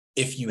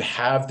 If you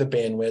have the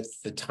bandwidth,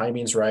 the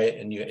timing's right,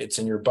 and it's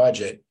in your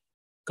budget,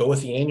 go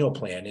with the annual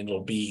plan, and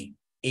it'll be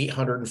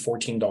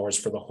 $814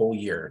 for the whole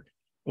year.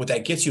 What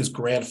that gets you is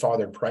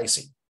grandfathered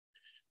pricing.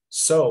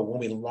 So when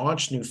we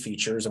launch new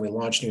features and we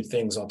launch new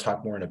things, I'll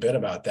talk more in a bit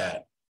about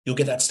that, you'll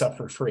get that stuff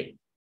for free.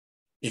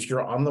 If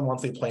you're on the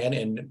monthly plan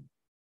and,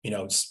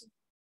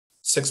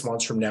 6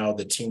 months from now,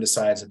 the team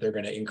decides that they're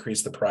going to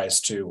increase the price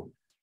to,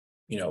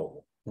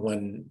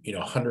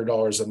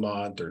 $100 a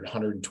month or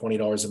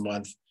 $120 a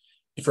month,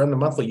 if you're on the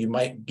monthly, you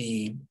might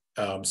be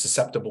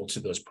susceptible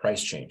to those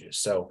price changes.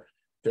 So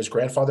there's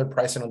grandfathered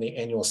pricing on the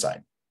annual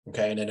side.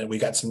 Okay. And then we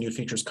got some new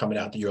features coming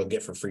out that you'll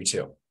get for free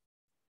too.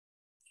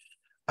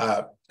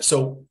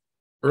 So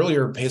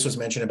earlier, Pace was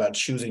mentioned about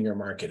choosing your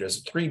market.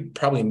 There's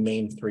probably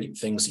main three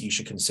things that you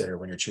should consider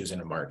when you're choosing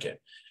a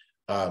market.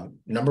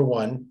 Number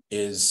one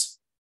is,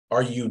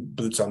 are you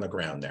boots on the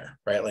ground there,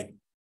 right? Like,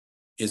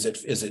 is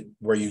it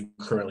where you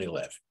currently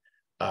live?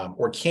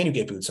 Or can you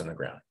get boots on the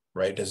ground,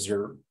 right? Does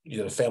your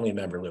family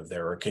member live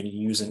there, or can you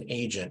use an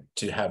agent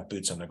to have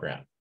boots on the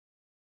ground?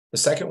 The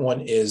second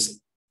one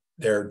is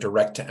their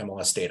direct to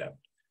MLS data.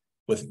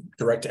 With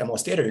direct to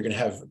MLS data, you're going to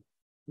have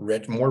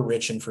more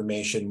rich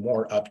information,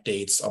 more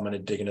updates. I'm going to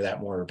dig into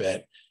that more a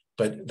bit,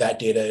 but that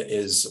data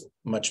is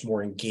much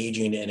more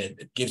engaging and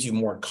it gives you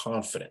more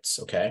confidence.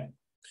 Okay.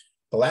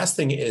 The last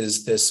thing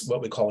is this,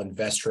 what we call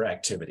investor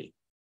activity.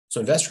 So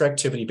investor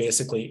activity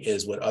basically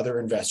is what other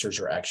investors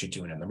are actually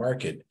doing in the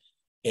market.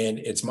 And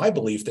it's my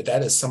belief that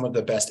that is some of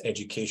the best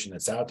education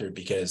that's out there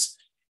because,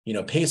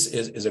 Pace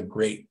is a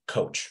great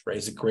coach, right?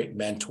 He's a great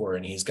mentor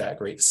and he's got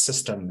great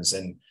systems.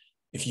 And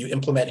if you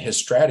implement his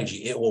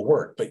strategy, it will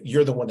work, but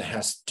you're the one that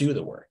has to do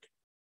the work.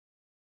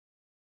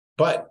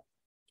 But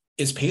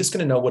is Pace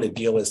going to know what a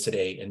deal is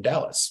today in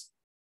Dallas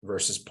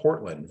versus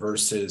Portland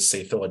versus,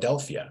 say,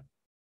 Philadelphia?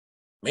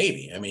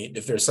 Maybe. I mean,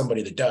 if there's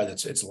somebody that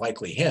does, it's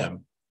likely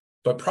him,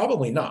 but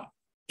probably not.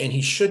 And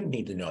he shouldn't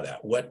need to know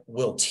that. What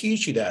will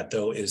teach you that,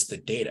 though, is the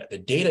data. The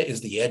data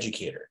is the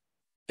educator.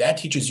 That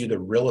teaches you the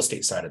real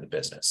estate side of the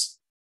business.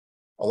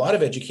 A lot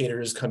of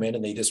educators come in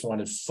and they just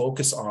want to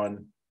focus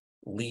on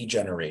lead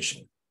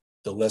generation,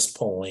 the list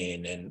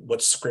polling, and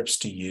what scripts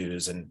to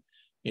use, and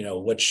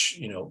which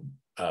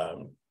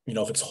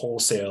if it's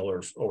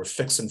wholesale or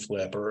fix and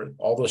flip or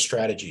all those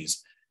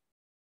strategies.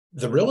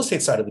 The real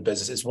estate side of the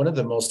business is one of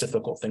the most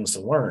difficult things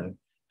to learn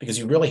because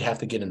you really have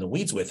to get in the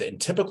weeds with it.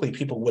 And typically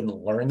people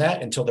wouldn't learn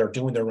that until they're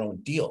doing their own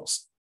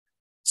deals.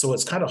 So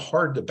it's kind of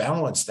hard to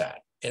balance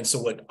that. And so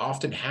what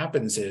often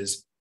happens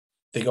is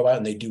they go out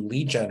and they do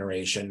lead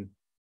generation,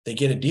 they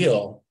get a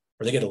deal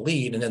or they get a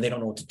lead, and then they don't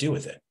know what to do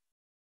with it.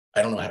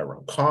 I don't know how to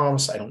run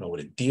comps. I don't know what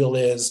a deal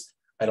is.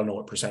 I don't know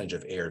what percentage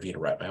of ARV to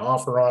write my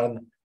offer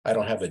on. I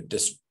don't have a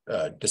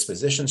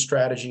disposition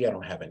strategy. I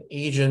don't have an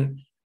agent.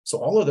 So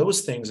all of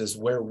those things is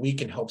where we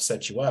can help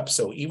set you up.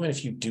 So even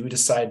if you do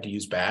decide to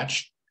use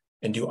batch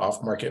and do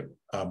off-market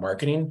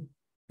marketing,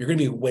 you're going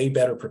to be way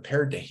better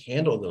prepared to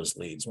handle those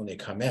leads when they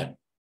come in.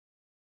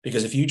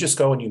 Because if you just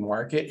go and you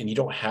market and you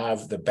don't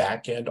have the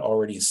back end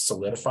already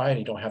solidified,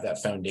 you don't have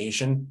that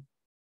foundation,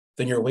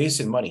 then you're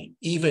wasting money,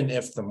 even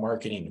if the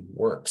marketing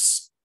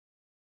works,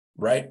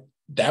 right?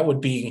 That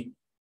would be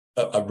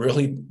a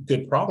really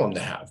good problem to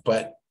have,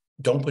 but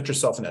don't put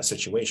yourself in that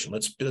situation.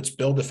 Let's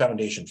build the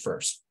foundation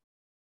first.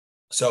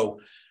 So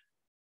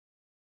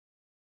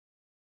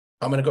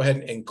I'm going to go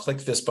ahead and click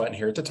this button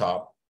here at the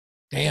top.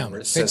 Damn,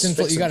 fix and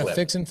flip. You got a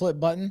fix and flip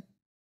button?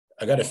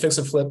 I got a fix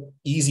and flip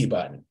easy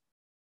button.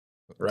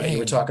 Right. Dang. You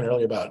were talking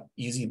earlier about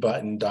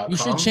easybutton.com. You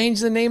should change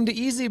the name to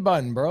Easy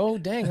Button, bro.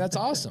 Dang, that's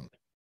awesome.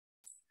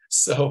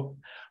 So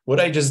what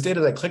I just did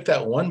is I clicked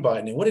that one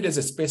button, and what it is,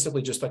 it's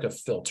basically just like a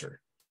filter.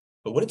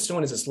 But what it's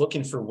doing is it's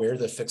looking for where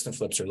the fix and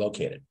flips are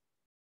located.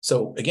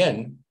 So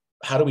again,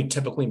 how do we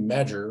typically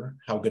measure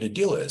how good a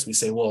deal is? We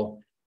say, well,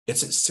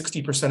 it's at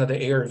 60% of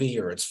the ARV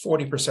or it's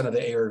 40% of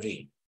the ARV.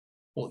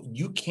 Well,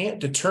 you can't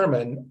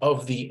determine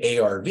of the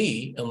ARV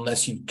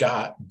unless you've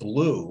got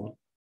blue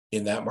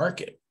in that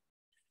market.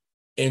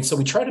 And so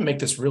we try to make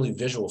this really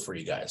visual for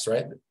you guys,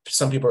 right?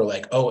 Some people are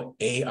like, oh,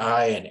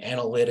 AI and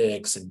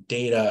analytics and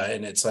data.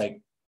 And it's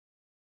like,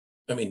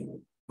 I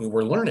mean,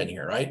 we're learning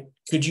here, right?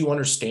 Could you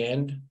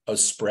understand a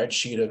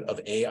spreadsheet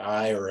of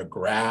AI or a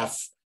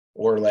graph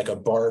or like a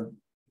bar,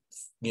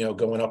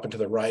 going up and to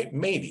the right?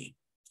 Maybe.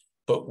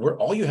 But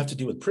all you have to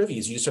do with Privy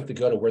is you just have to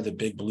go to where the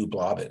big blue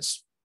blob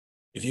is.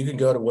 If you can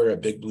go to where a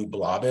big blue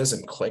blob is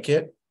and click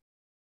it,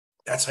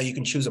 that's how you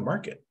can choose a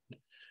market.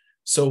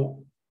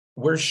 So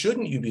where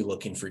shouldn't you be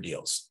looking for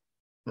deals,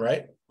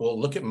 right? Well,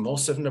 look at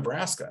most of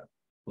Nebraska.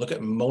 Look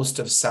at most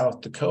of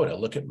South Dakota.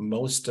 Look at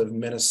most of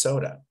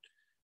Minnesota.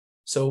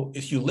 So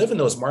if you live in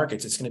those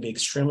markets, it's going to be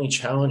extremely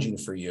challenging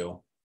for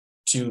you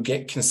to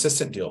get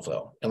consistent deal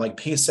flow. And like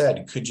Pace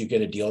said, could you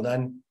get a deal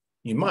done?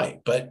 You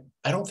might, but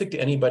I don't think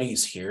that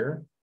anybody's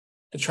here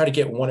to try to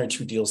get 1 or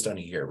 2 deals done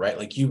a year, right?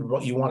 Like you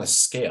want to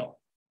scale,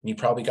 and you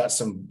probably got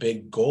some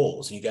big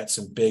goals, and you got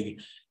some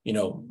big,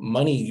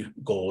 money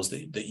goals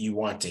that you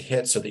want to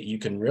hit, so that you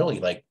can really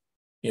like,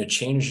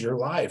 change your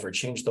life or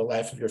change the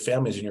life of your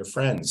families and your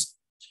friends.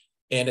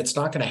 And it's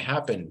not going to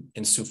happen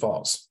in Sioux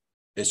Falls.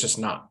 It's just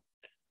not.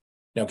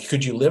 Now,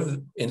 could you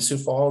live in Sioux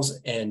Falls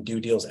and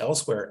do deals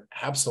elsewhere?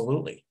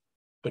 Absolutely.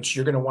 But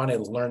you're going to want to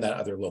learn that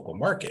other local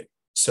market.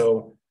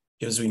 So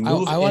as we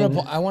move I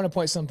want to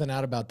point something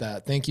out about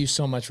that. Thank you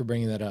so much for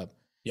bringing that up.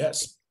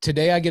 Yes.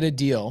 Today I get a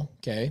deal.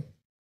 Okay.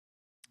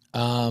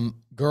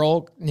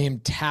 Girl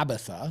named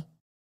Tabitha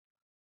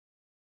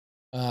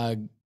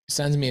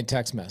sends me a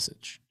text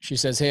message. She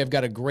says, "Hey, I've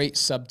got a great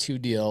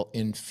sub-2 deal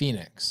in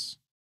Phoenix."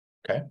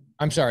 Okay.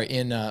 I'm sorry,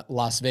 in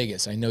Las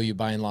Vegas. I know you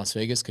buy in Las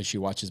Vegas because she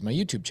watches my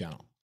YouTube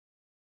channel.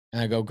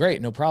 And I go,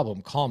 "Great, no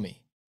problem. Call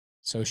me."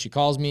 So she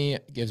calls me,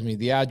 gives me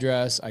the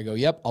address. I go,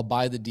 "Yep, I'll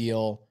buy the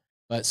deal.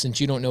 But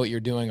since you don't know what you're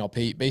doing, I'll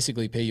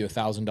basically pay you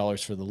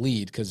 $1,000 for the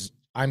lead, because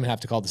I'm going to have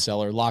to call the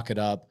seller, lock it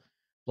up,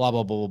 blah,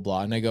 blah, blah, blah,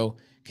 blah." And I go,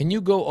 "Can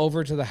you go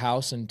over to the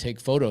house and take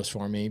photos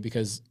for me?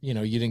 Because, you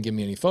didn't give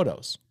me any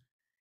photos."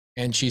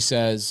 And she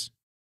says,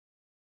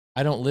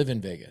 "I don't live in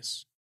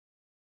Vegas."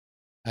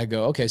 I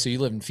go, "Okay, so you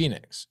live in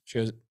Phoenix?" She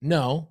goes,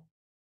 "No,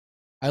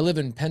 I live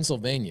in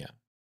Pennsylvania."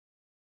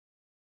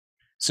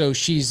 So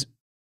she's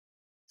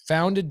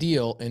found a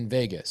deal in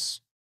Vegas,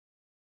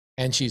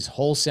 and she's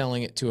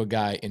wholesaling it to a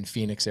guy in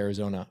Phoenix,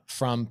 Arizona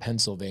from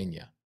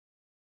Pennsylvania.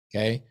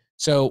 Okay.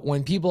 So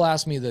when people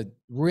ask me the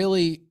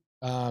really,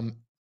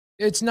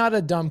 it's not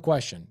a dumb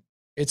question.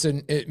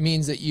 It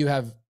means that you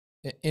have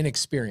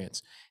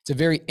inexperience. It's a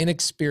very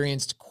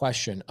inexperienced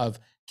question of,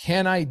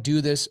 can I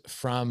do this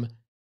from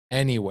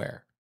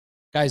anywhere?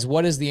 Guys,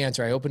 what is the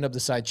answer? I opened up the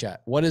side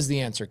chat. What is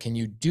the answer? Can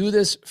you do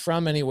this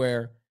from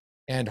anywhere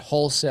and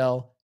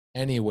wholesale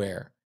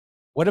anywhere?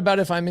 What about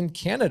if I'm in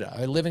Canada?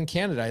 I live in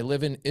Canada. I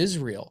live in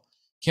Israel.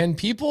 Can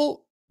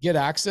people get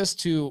access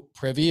to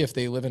Privy if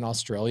they live in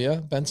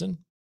Australia, Benson?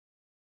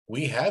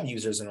 We have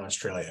users in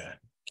Australia,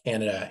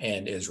 Canada,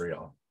 and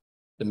Israel.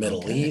 The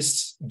Middle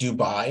East,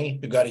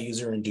 Dubai. We've got a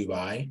user in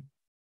Dubai,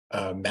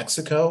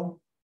 Mexico.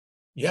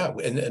 Yeah,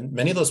 and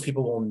many of those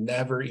people will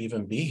never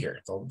even be here.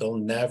 They'll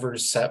never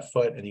set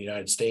foot in the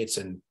United States,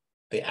 and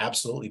they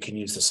absolutely can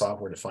use the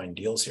software to find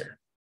deals here.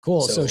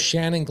 Cool. So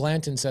Shannon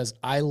Glanton says,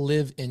 "I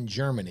live in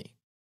Germany."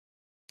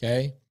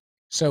 Okay.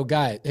 So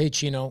guy, hey,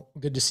 Chino,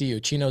 good to see you.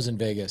 Chino's in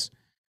Vegas.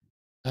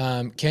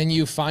 Can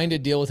you find a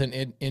deal with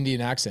an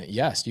Indian accent?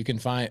 Yes, you can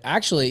find.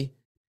 Actually,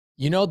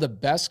 the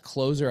best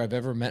closer I've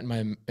ever met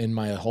in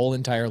my whole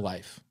entire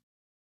life.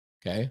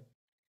 Okay.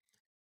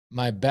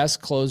 My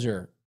best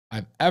closer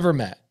I've ever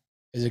met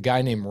is a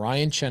guy named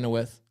Ryan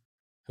Chenoweth,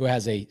 who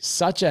has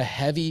such a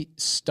heavy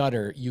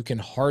stutter you can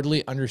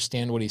hardly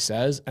understand what he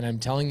says. And I'm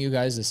telling you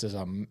guys,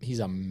 he's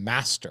a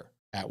master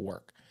at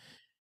work.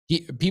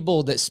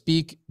 People that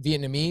speak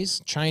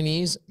Vietnamese,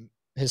 Chinese,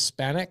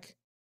 Hispanic,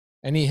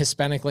 any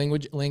Hispanic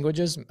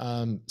languages,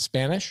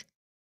 Spanish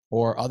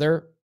or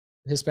other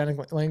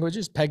Hispanic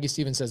languages, Peggy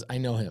Stevens says, "I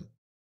know him."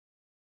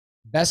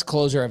 Best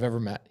closer I've ever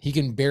met. He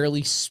can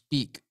barely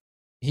speak.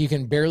 He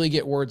can barely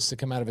get words to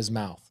come out of his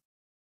mouth.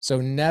 So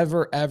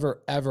never,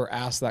 ever, ever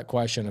ask that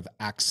question of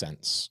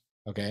accents.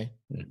 Okay.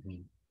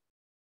 Mm-hmm.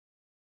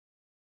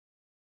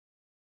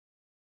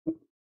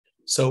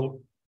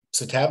 So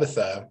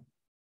Tabitha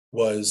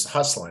was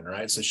hustling,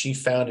 right? So she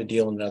found a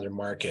deal in another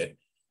market.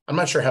 I'm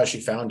not sure how she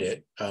found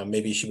it.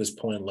 Maybe she was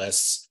pulling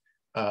lists,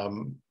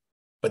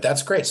 but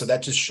that's great. So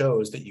that just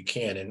shows that you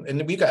can.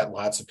 And we got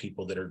lots of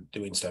people that are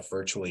doing stuff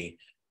virtually.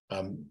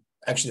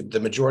 Actually, the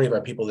majority of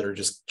our people that are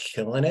just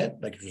killing it,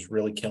 like just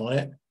really killing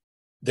it,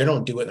 they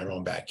don't do it in their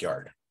own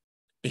backyard.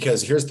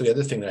 Because here's the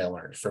other thing that I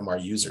learned from our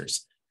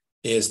users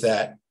is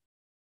that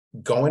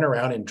going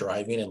around and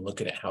driving and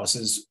looking at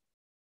houses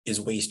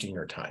is wasting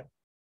your time.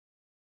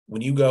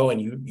 When you go and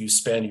you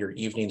spend your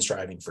evenings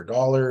driving for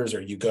dollars,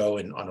 or you go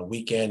and on a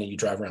weekend and you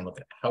drive around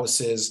looking at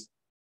houses,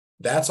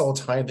 that's all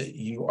time that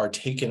you are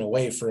taking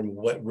away from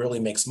what really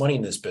makes money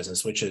in this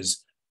business, which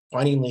is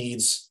finding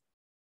leads,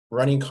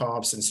 running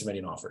comps, and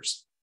submitting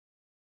offers.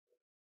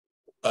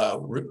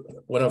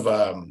 One of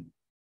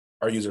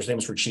our users' name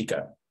is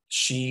Ruchika.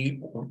 She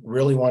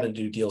really wanted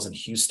to do deals in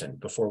Houston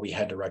before we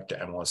had direct to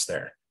MLS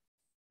there.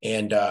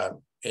 And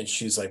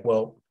she's like,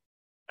 "Well,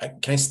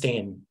 can I stay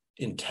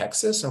in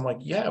Texas?" I'm like,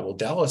 "Yeah, well,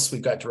 Dallas,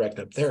 we've got direct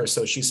up there."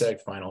 So she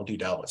said, "Fine, I'll do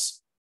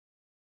Dallas."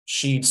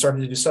 She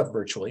started to do stuff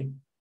virtually.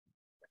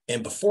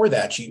 And before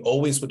that, she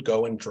always would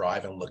go and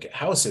drive and look at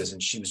houses,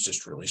 and she was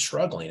just really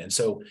struggling. And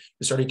so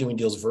we started doing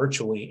deals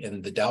virtually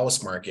in the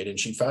Dallas market, and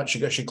she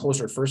closed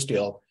her first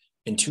deal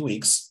in 2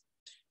 weeks.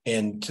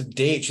 And to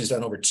date, she's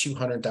done over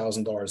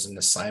 $200,000 in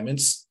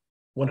assignments,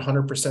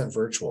 100%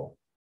 virtual,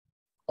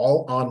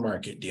 all on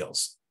market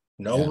deals,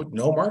 no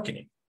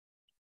marketing.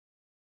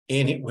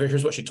 And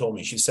here's what she told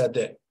me. She said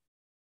that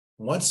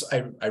once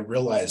I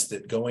realized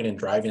that going and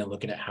driving and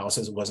looking at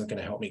houses wasn't going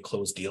to help me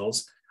close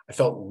deals, I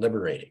felt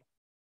liberating.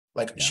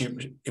 Like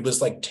it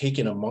was like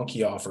taking a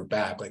monkey off her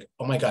back. Like,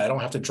 oh my God, I don't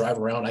have to drive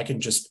around. I can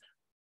just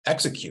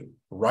execute,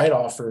 write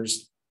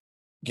offers,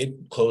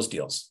 get closed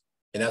deals.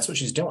 And that's what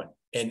she's doing.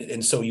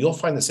 And so you'll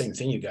find the same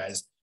thing, you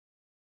guys.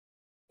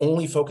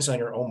 Only focusing on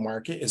your own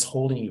market is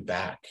holding you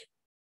back.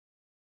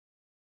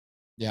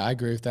 Yeah, I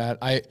agree with that.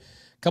 A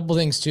couple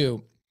things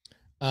too.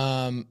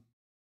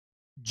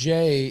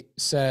 Jay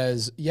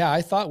says, yeah,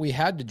 I thought we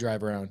had to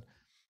drive around.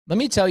 Let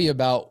me tell you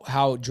about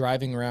how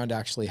driving around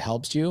actually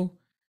helps you.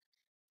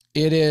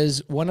 It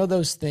is one of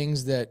those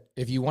things that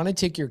if you want to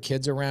take your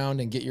kids around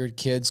and get your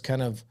kids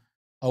kind of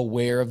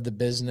aware of the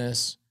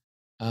business,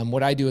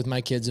 what I do with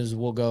my kids is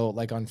we'll go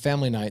like on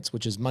family nights,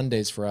 which is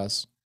Mondays for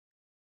us.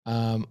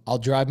 I'll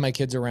drive my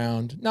kids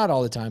around, not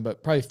all the time,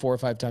 but probably 4 or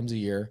 5 times a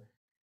year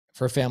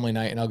for family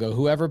night. And I'll go,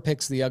 whoever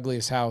picks the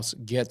ugliest house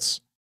gets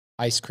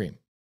ice cream.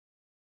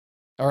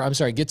 Or I'm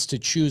sorry, gets to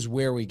choose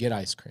where we get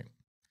ice cream.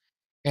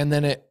 And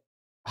then it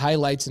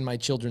highlights in my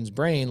children's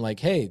brain, like,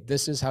 hey,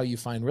 this is how you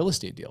find real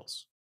estate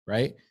deals,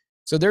 right?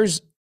 So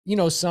there's,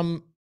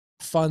 some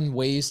fun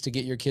ways to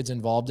get your kids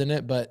involved in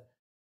it, but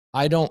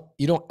you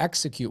don't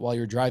execute while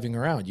you're driving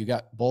around. You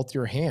got both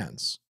your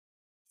hands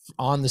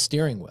on the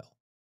steering wheel,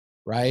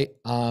 right?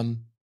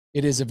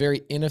 It is a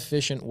very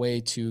inefficient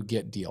way to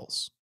get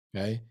deals,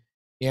 okay?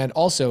 And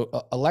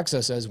also,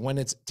 Alexa says when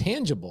it's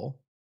tangible,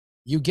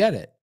 you get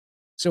it.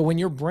 So when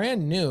you're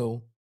brand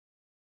new,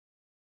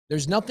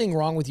 there's nothing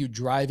wrong with you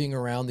driving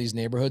around these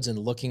neighborhoods and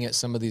looking at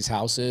some of these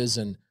houses,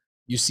 and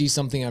you see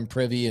something on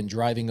Privy and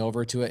driving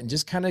over to it and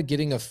just kind of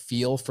getting a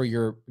feel for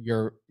your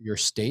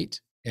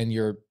state and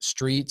your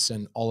streets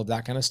and all of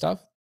that kind of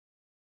stuff.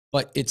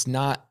 But it's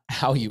not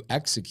how you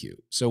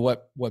execute. So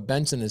what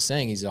Benson is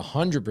saying, he's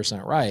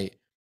 100% right.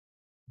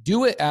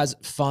 Do it as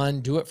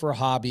fun, do it for a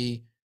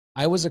hobby.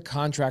 I was a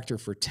contractor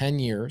for 10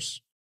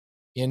 years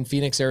in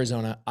Phoenix,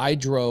 Arizona. I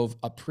drove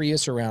a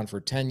Prius around for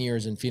 10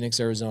 years in Phoenix,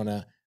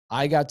 Arizona.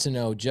 I got to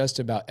know just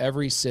about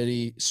every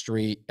city,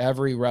 street,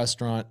 every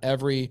restaurant,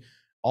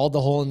 all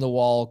the hole in the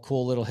wall,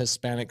 cool little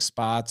Hispanic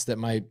spots that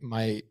my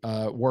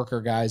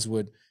worker guys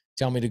would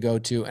tell me to go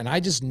to. And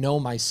I just know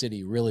my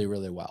city really,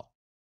 really well.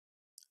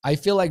 I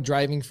feel like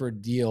driving for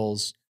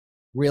deals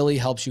really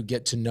helps you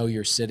get to know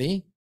your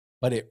city,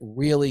 but it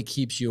really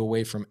keeps you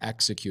away from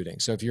executing.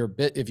 So if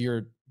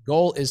your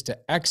goal is to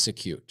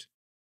execute,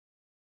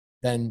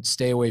 then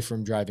stay away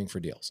from driving for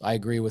deals. I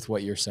agree with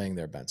what you're saying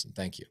there, Benson.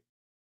 Thank you.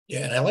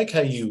 Yeah, and I like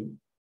how you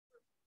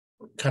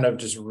kind of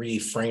just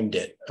reframed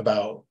it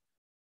about,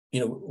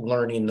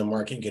 learning the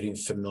market, getting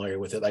familiar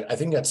with it. Like, I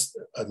think that's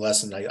a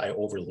lesson I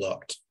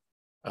overlooked.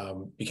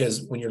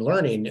 Because when you're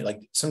learning,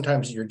 like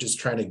sometimes you're just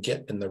trying to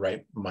get in the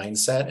right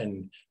mindset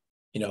and,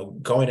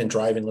 going and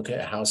driving, looking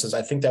at houses.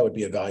 I think that would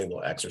be a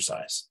valuable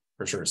exercise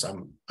for sure.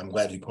 So I'm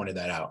glad you pointed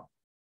that out.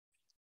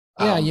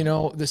 Yeah.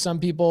 Some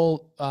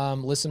people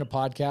listen to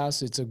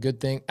podcasts. It's a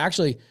good thing.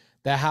 Actually,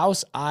 the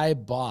house I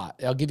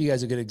bought, I'll give you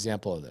guys a good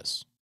example of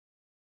this.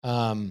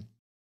 The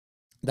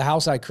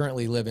house I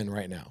currently live in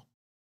right now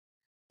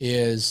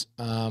is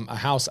a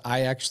house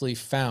I actually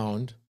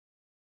found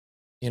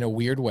in a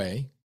weird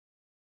way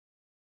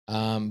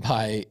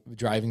by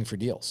driving for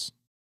deals.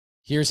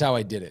 Here's how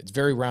I did it. It's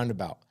very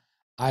roundabout.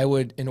 I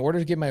would, in order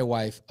to give my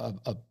wife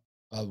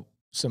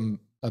some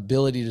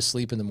ability to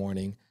sleep in the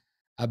morning,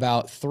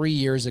 about 3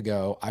 years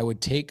ago, I would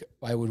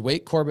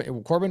wake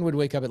Corbin would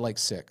wake up at like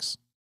 6,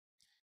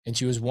 and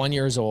she was 1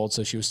 year old.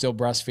 So she was still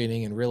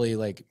breastfeeding and really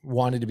like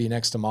wanted to be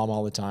next to mom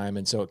all the time.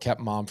 And so it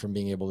kept mom from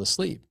being able to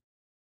sleep.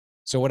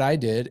 So what I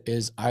did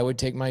is I would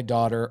take my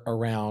daughter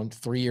around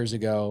 3 years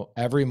ago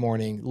every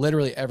morning,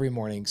 literally every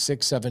morning,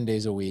 6-7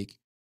 days a week.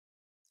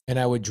 And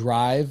I would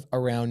drive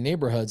around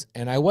neighborhoods,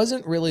 and I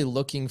wasn't really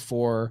looking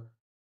for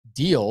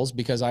deals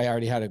because I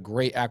already had a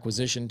great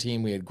acquisition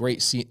team. We had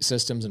great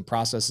systems and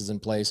processes in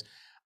place.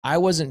 I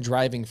wasn't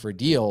driving for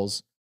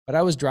deals, but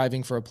I was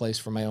driving for a place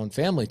for my own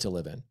family to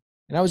live in.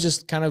 And I was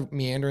just kind of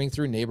meandering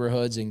through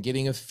neighborhoods and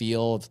getting a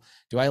feel of,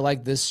 do I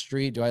like this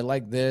street? Do I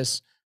like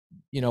this?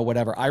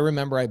 Whatever. I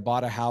remember I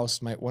bought a house,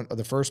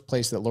 the first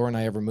place that Laura and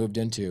I ever moved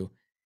into.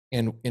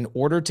 And in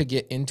order to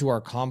get into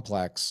our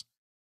complex,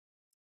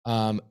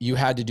 you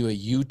had to do a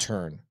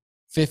U-turn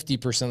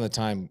 50% of the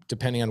time,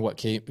 depending on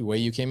what way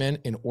you came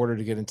in order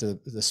to get into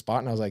the spot.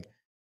 And I was like,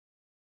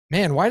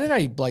 man, why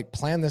didn't I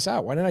plan this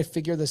out? Why didn't I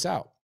figure this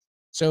out?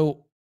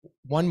 So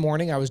one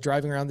morning I was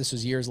driving around, this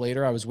was years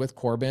later. I was with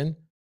Corbin,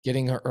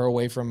 getting her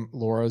away from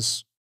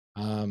Laura's,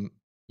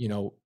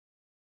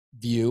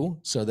 view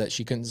so that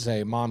she couldn't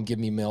say, Mom, give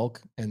me milk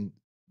and,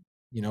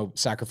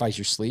 sacrifice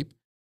your sleep.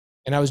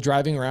 And I was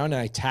driving around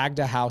and I tagged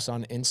a house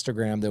on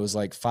Instagram that was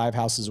like 5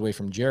 houses away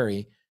from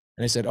Jerry.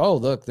 And I said, oh,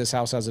 look, this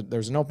house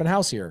there's an open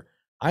house here.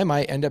 I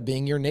might end up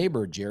being your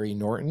neighbor, Jerry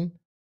Norton.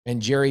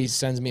 And Jerry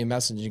sends me a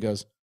message and he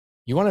goes,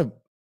 you want to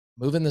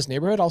move in this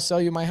neighborhood? I'll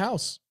sell you my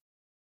house.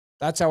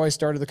 That's how I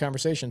started the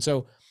conversation.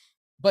 So,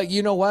 but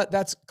you know what?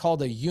 That's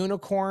called a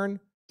unicorn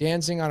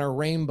dancing on a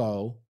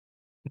rainbow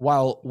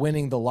while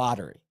winning the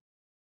lottery.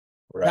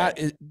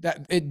 Right.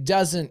 That it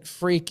doesn't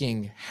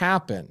freaking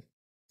happen.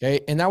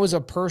 Okay. And that was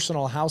a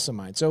personal house of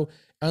mine. So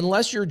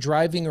unless you're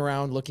driving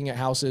around looking at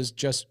houses,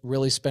 just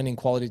really spending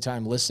quality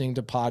time, listening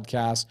to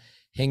podcasts,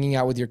 hanging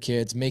out with your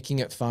kids, making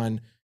it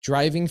fun,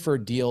 driving for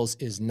deals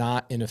is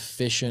not an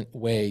efficient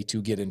way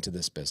to get into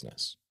this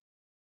business.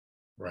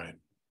 Right.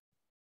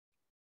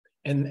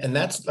 And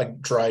that's like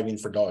driving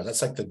for dollars.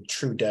 That's like the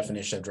true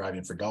definition of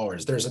driving for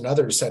dollars. There's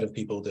another set of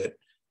people that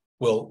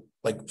will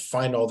like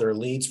find all their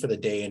leads for the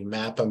day and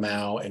map them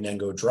out and then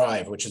go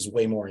drive, which is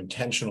way more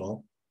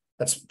intentional.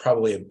 That's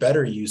probably a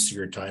better use of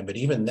your time. But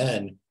even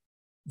then,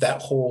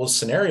 that whole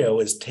scenario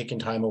is taking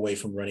time away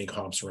from running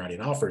comps and writing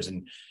offers.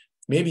 And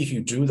maybe if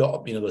you do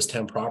those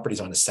 10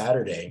 properties on a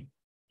Saturday,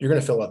 you're going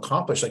to feel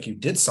accomplished, like you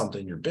did something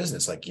in your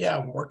business. Like, yeah,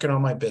 I'm working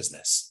on my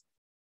business.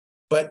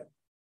 But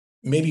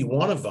maybe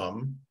one of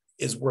them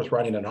is worth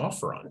writing an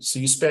offer on. So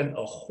you spend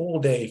a whole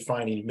day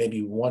finding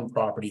maybe one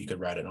property you could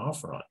write an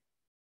offer on.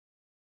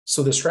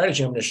 So the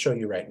strategy I'm going to show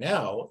you right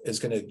now is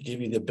going to give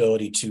you the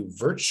ability to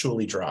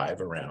virtually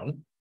drive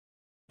around,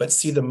 but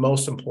see the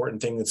most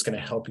important thing that's going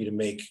to help you to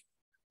make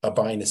a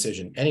buying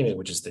decision anyway,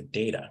 which is the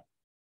data,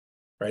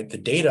 right? The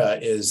data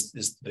is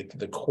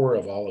the core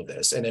of all of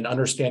this, and then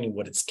understanding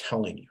what it's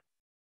telling you,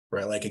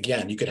 right? Like,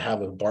 again, you could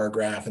have a bar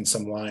graph and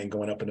some line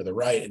going up into the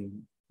right,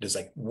 and it's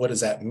like, what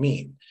does that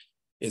mean?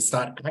 It's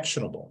not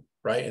actionable,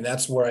 right? And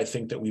that's where I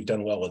think that we've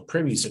done well with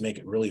Privy, to make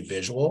it really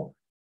visual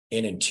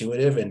and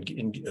intuitive and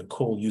a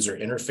cool user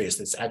interface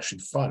that's actually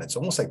fun. It's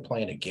almost like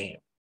playing a game.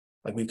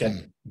 Like, we've got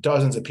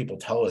dozens of people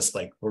tell us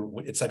like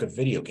it's like a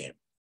video game.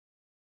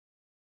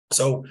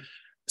 So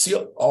see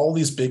all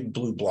these big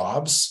blue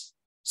blobs.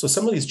 So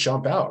some of these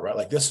jump out, right?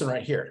 Like this one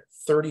right here,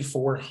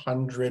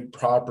 3,400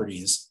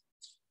 properties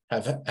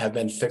have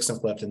been fixed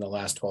and flipped in the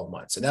last 12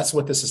 months. And that's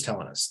what this is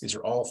telling us. These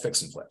are all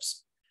fix and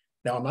flips.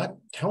 Now, I'm not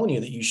telling you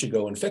that you should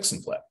go and fix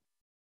and flip.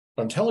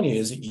 What I'm telling you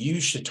is that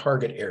you should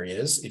target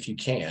areas, if you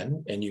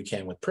can, and you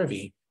can with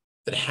Privy,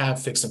 that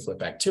have fix and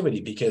flip activity,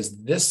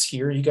 because this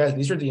here, you guys,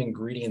 these are the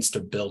ingredients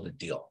to build a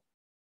deal.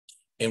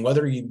 And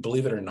whether you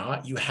believe it or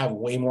not, you have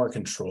way more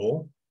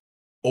control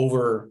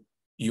over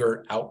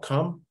your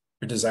outcome,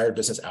 your desired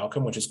business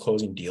outcome, which is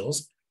closing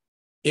deals,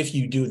 if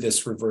you do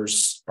this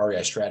reverse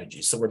REI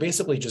strategy. So we're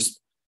basically just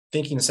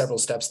thinking several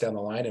steps down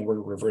the line, and we're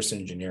reverse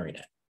engineering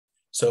it.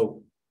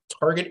 So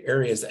target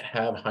areas that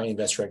have high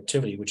investor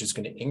activity, which is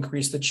going to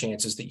increase the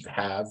chances that you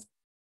have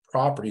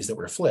properties that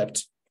were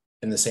flipped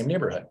in the same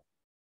neighborhood.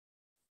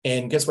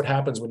 And guess what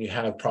happens when you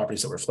have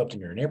properties that were flipped in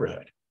your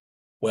neighborhood?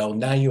 Well,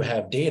 now you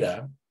have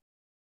data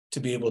to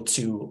be able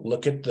to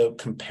look at the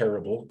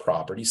comparable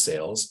property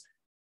sales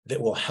that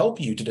will help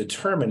you to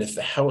determine if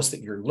the house that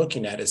you're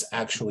looking at is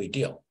actually a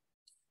deal.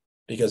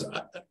 Because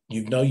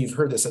you've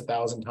heard this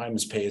 1,000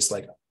 times, Pace.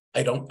 Like,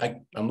 I don't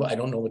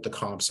know what the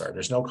comps are.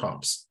 There's no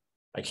comps.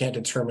 I can't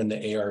determine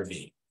the ARV.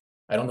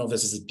 I don't know if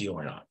this is a deal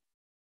or not,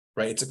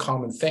 right? It's a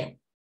common thing.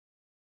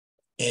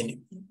 And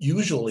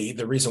usually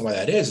the reason why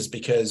that is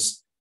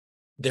because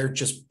they're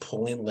just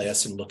pulling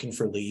lists and looking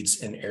for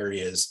leads in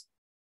areas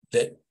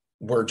that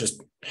were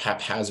just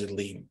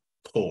haphazardly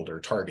pulled or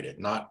targeted,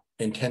 not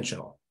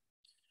intentional.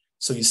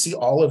 So you see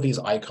all of these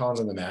icons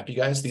on the map, you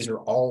guys, these are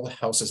all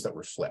houses that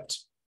were flipped.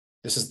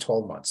 This is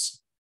 12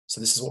 months. So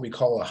this is what we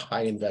call a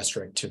high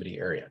investor activity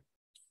area.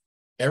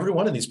 Every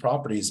one of these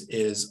properties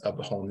is a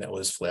home that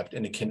was flipped,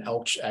 and it can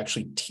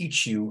actually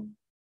teach you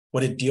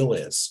what a deal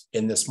is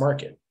in this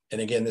market. And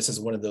again, this is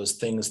one of those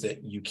things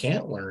that you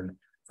can't learn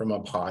from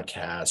a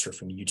podcast or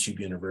from YouTube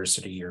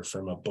University or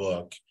from a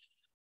book,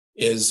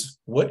 is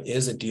what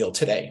is a deal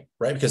today,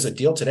 right? Because a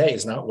deal today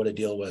is not what a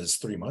deal was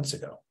 3 months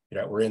ago.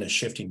 We're in a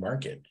shifting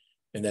market.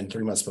 And then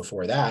 3 months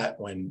before that,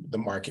 when the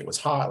market was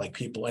hot, like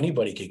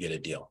anybody could get a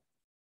deal.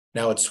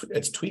 Now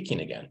it's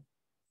tweaking again.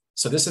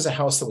 So this is a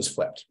house that was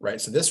flipped,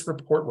 right? So this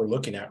report we're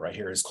looking at right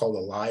here is called a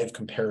live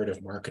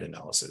comparative market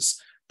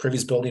analysis.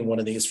 Privy's building one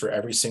of these for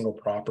every single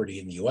property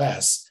in the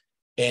US,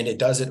 and it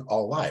does it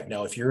all live.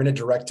 Now, if you're in a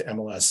direct to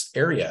MLS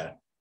area,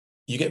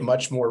 you get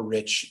much more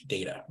rich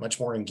data, much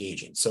more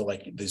engaging. So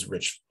like these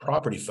rich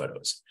property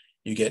photos,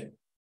 you get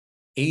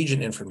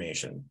agent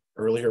information.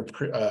 Earlier,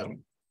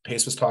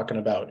 Pace was talking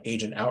about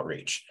agent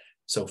outreach.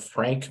 So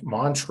Frank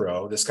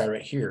Montreux, this guy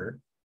right here,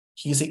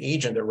 he's the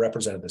agent that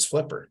represented this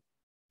flipper.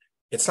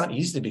 It's not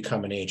easy to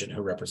become an agent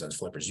who represents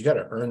flippers. You got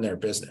to earn their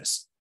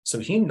business. So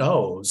he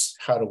knows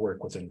how to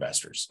work with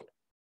investors,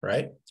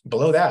 right?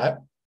 Below that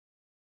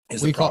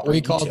is we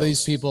call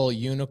these people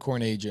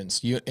unicorn agents,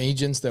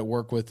 agents that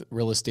work with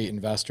real estate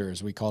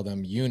investors. We call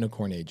them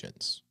unicorn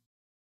agents.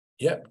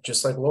 Yep,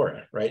 just like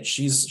Laura, right?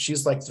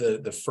 She's like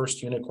the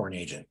first unicorn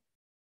agent,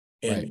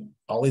 and right.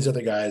 All these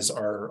other guys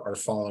are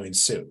following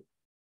suit.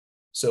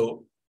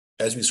 So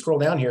as we scroll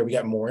down here, we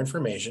got more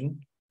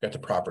information. We got the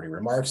property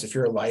remarks. If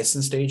you're a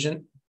licensed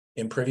agent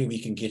in Privy, we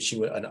can get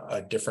you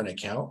a different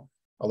account.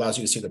 Allows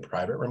you to see the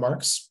private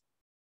remarks,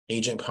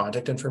 agent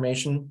contact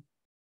information.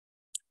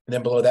 And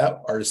then below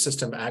that, our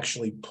system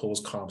actually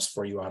pulls comps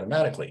for you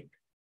automatically.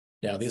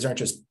 Now, these aren't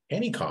just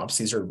any comps.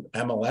 These are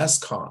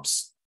MLS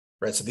comps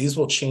right? So these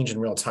will change in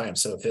real time.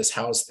 So if this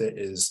house that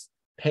is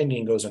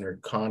pending goes under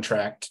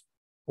contract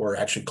or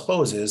actually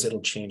closes,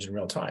 it'll change in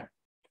real time.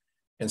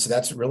 And so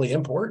that's really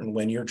important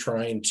when you're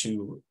trying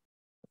to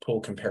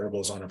pull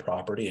comparables on a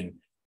property and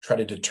try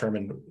to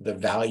determine the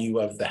value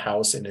of the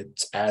house in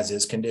its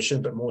as-is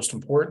condition. But most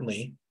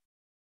importantly,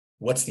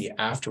 what's the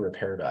after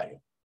repair value?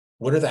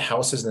 What are the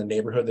houses in the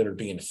neighborhood that are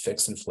being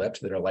fixed and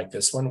flipped that are like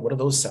this one? What are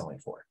those selling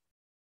for?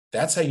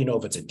 That's how you know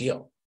if it's a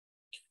deal.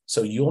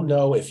 So you'll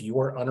know if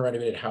your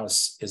unrenovated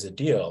house is a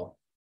deal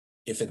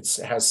if it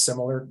has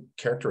similar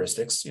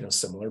characteristics,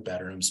 similar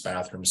bedrooms,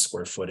 bathrooms,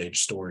 square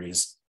footage,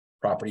 stories,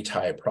 property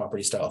type,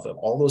 property style. If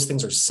all those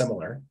things are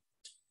similar,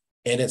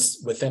 and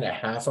it's within a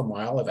half a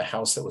mile of a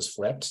house that was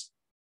flipped,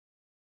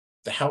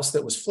 the house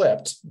that was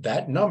flipped,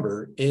 that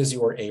number is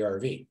your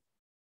ARV.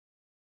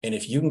 And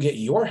if you can get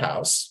your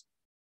house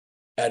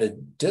at a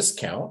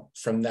discount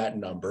from that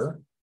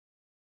number,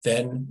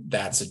 then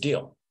that's a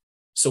deal.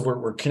 So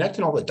we're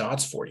connecting all the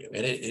dots for you.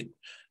 And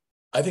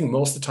I think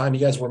most of the time, you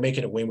guys, we're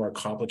making it way more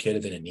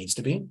complicated than it needs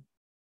to be.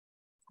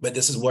 But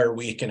this is where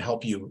we can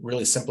help you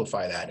really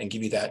simplify that and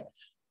give you that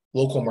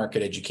local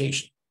market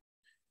education.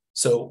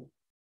 So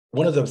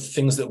one of the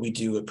things that we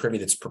do at Privy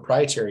that's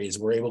proprietary is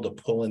we're able to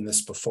pull in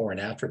this before and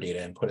after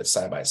data and put it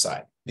side by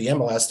side. The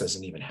MLS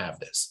doesn't even have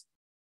this.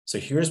 So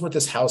here's what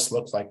this house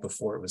looked like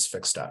before it was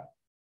fixed up.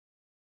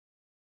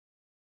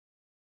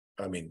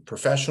 I mean,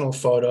 professional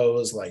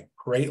photos, like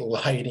great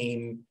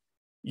lighting.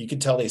 You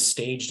could tell they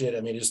staged it.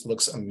 I mean, it just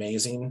looks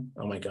amazing.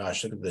 Oh my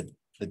gosh, look at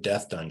the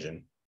death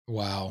dungeon.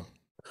 Wow.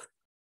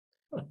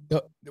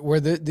 Were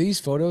these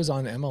photos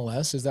on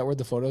MLS? Is that where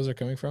the photos are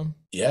coming from?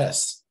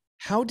 Yes.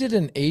 How did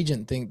an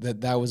agent think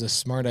that that was a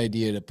smart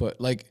idea to put,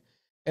 like,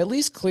 at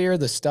least clear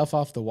the stuff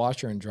off the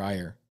washer and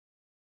dryer?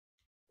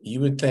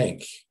 You would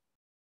think.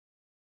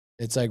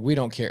 It's like, we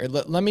don't care.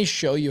 Let me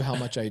show you how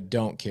much I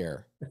don't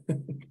care.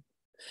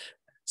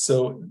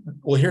 So,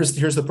 well, here's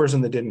the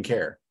person that didn't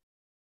care.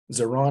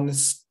 Zoran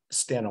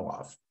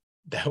Stanilov.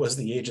 That was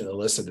the agent that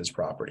listed his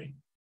property.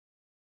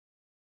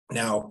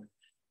 Now,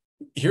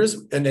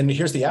 here's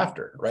the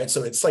after, right?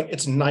 So it's like,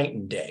 it's night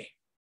and day.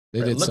 They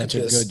right? did Look such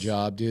a good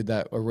job, dude.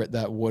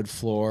 That wood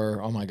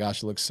floor. Oh my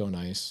gosh, it looks so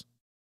nice.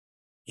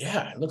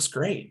 Yeah, it looks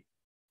great.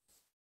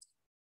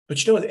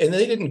 But and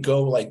they didn't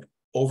go like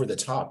over the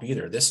top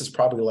either. This is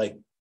probably like,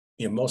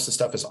 most of the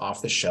stuff is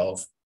off the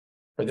shelf.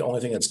 Or the only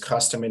thing that's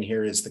custom in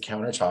here is the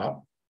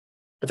countertop.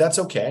 But that's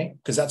okay,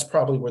 because that's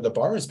probably where the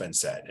bar has been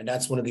set. And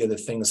that's one of the other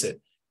things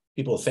that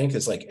people think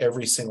is like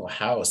every single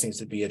house needs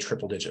to be a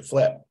triple digit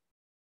flip.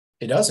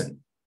 It doesn't.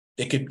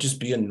 It could just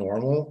be a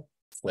normal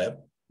flip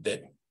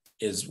that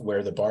is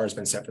where the bar has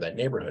been set for that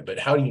neighborhood. But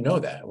how do you know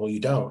that? Well, you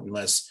don't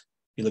unless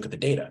you look at the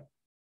data.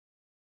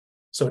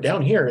 So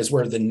down here is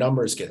where the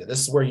numbers get it.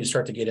 This is where you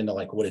start to get into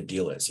like what a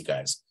deal is, you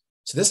guys.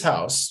 So this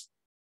house,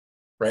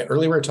 right?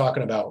 Earlier we were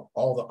talking about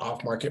all the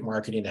off-market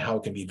marketing and how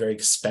it can be very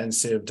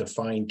expensive to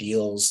find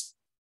deals.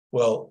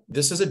 Well,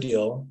 this is a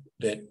deal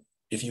that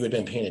if you had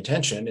been paying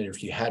attention and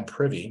if you had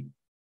Privy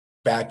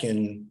back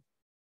in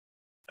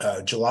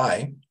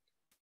July,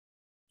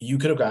 you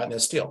could have gotten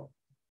this deal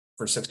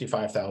for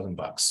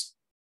 $65,000.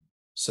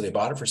 So they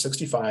bought it for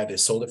 65. They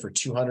sold it for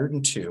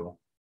 202.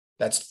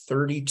 That's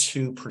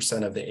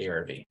 32% of the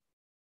ARV.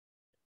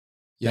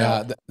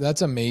 Yeah,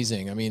 that's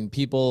amazing. I mean,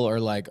 people are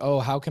like, oh,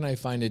 how can I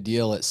find a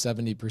deal at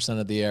 70%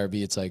 of the ARV?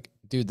 It's like,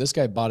 dude, this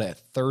guy bought it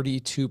at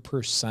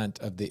 32%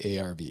 of the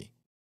ARV.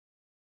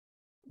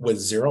 With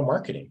zero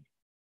marketing,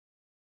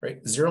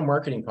 right? Zero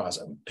marketing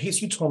costs.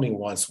 Pace, you told me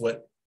once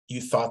what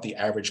you thought the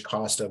average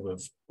cost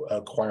of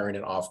acquiring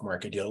an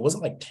off-market deal. It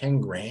wasn't like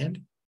 10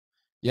 grand.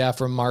 Yeah,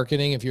 for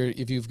marketing, if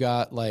you've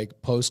got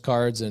like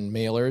postcards and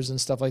mailers and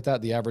stuff like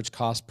that, the average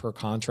cost per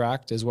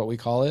contract is what we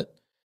call it.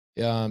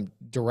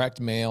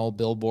 Direct mail,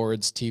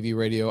 billboards, TV,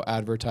 radio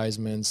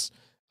advertisements,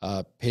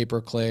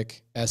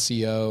 pay-per-click,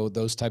 SEO,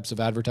 those types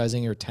of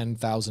advertising are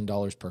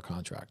 $10,000 per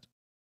contract.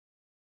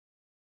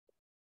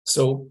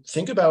 So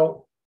think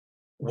about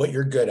what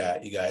you're good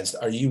at, you guys.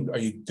 Are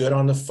you good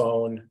on the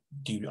phone?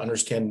 Do you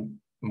understand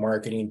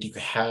marketing? Do you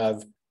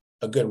have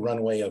a good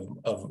runway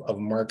of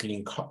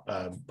marketing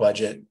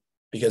budget?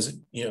 Because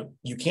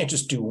you can't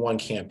just do one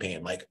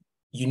campaign. Like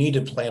you need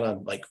to plan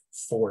on like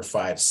 4,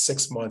 5,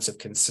 6 months of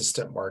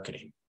consistent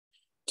marketing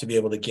to be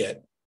able to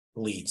get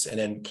leads, and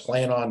then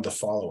plan on the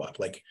follow-up.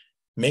 Like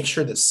make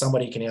sure that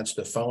somebody can answer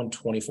the phone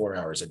 24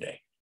 hours a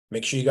day.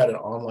 Make sure you got an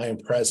online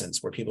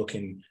presence where people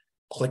can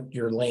click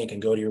your link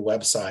and go to your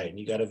website, and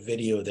you got a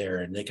video there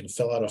and they can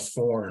fill out a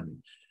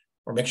form,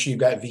 or make sure you've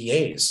got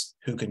VAs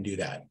who can do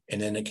that, and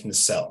then it can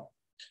sell,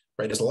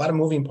 right? There's a lot of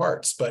moving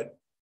parts, but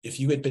if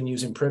you had been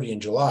using Privy in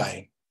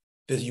July,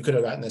 you could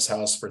have gotten this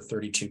house for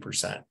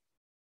 32%.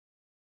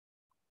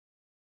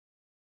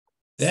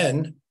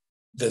 Then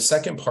the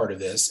second part of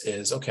this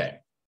is, okay,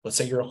 let's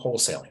say you're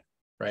wholesaling,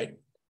 right?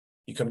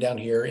 You come down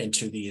here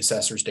into the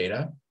assessor's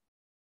data,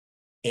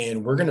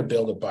 and we're going to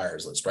build a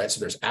buyer's list, right? So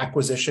there's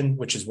acquisition,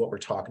 which is what we're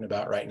talking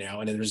about right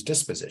now. And then there's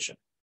disposition.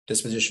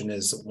 Disposition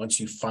is once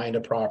you find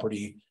a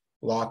property,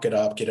 lock it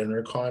up, get it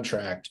under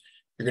contract,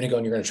 you're going to go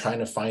and you're going to try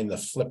to find the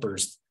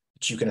flippers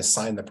that you can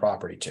assign the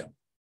property to,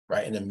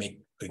 right? And then make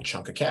a big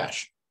chunk of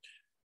cash.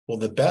 Well,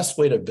 the best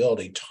way to build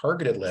a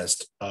targeted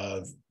list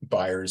of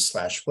buyers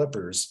 /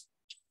 flippers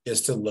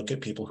is to look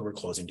at people who are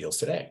closing deals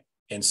today.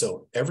 And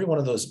so every one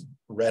of those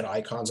red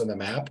icons on the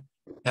map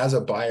has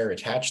a buyer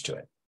attached to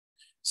it.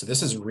 So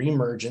this is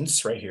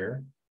Remergence right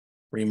here,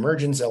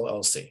 Remergence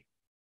LLC.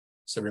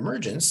 So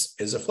Remergence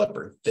is a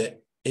flipper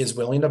that is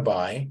willing to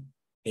buy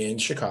in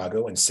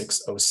Chicago in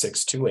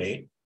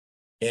 60628,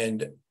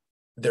 and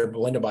they're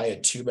willing to buy a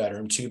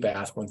 2-bedroom,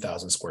 2-bath,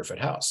 1,000 square foot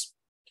house.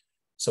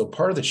 So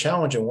part of the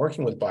challenge in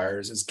working with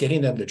buyers is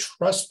getting them to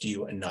trust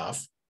you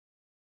enough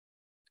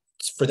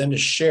for them to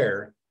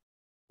share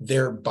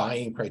their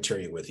buying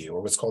criteria with you,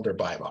 or what's called their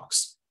buy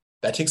box.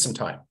 That takes some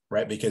time,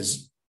 right?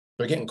 Because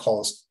they're getting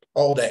calls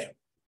all day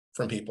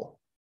from people.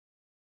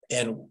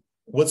 And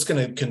what's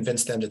going to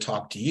convince them to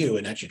talk to you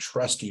and actually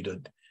trust you to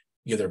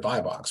give their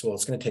buy box? Well,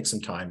 it's going to take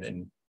some time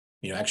and,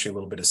 actually a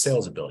little bit of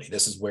sales ability.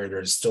 This is where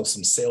there's still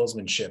some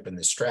salesmanship in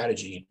this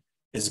strategy,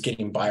 is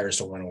getting buyers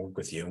to want to work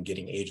with you and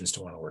getting agents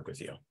to want to work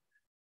with you.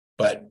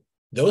 But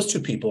those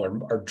two people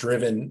are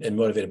driven and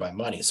motivated by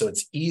money. So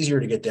it's easier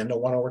to get them to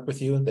want to work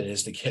with you than it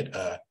is to get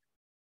a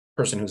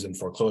person who's in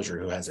foreclosure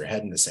who has their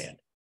head in the sand,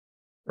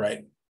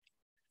 right?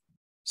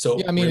 So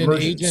yeah, I mean,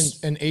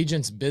 an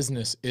agent's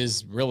business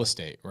is real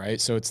estate, right?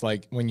 So it's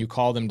like when you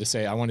call them to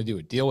say, I want to do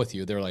a deal with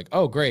you, they're like,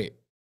 oh, great.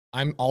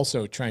 I'm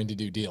also trying to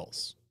do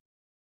deals.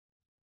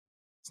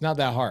 It's not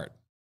that hard.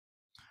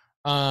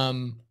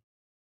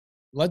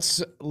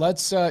 Let's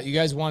you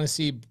guys want to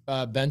see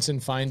Benson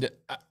find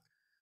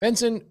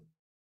Benson,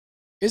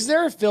 is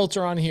there a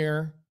filter on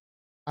here?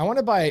 I want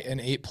to buy an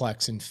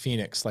 8-plex in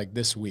Phoenix like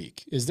this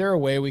week. Is there a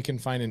way we can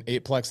find an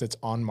 8-plex that's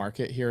on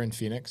market here in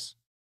Phoenix?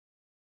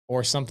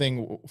 Or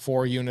something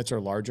 4 units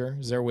or larger?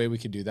 Is there a way we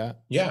could do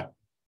that? Yeah,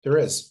 there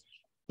is.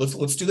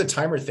 Let's do the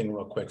timer thing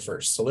real quick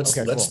first. So let's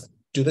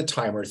do the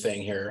timer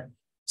thing here.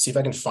 See if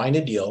I can find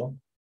a deal.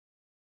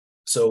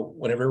 So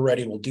whenever we're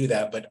ready, we'll do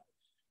that. But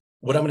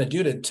what I'm going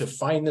to do to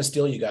find this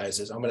deal, you guys,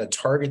 is I'm going to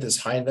target this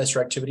high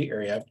investor activity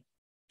area,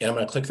 and I'm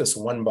going to click this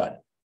one button.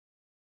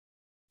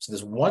 So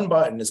this one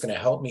button is going to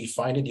help me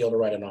find a deal to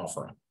write an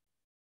offer on.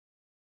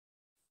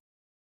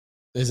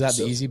 Is that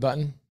the easy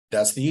button?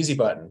 That's the easy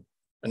button.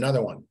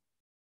 Another one.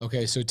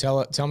 Okay, so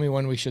tell me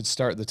when we should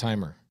start the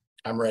timer.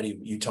 I'm ready.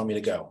 You tell me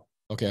to go.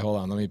 Okay, hold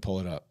on. Let me pull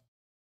it up.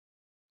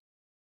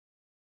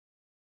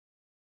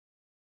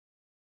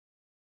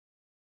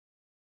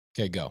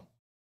 Okay, go. All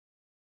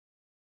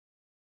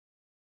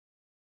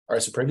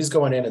right, so Privy's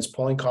going in. It's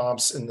pulling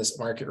comps in this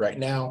market right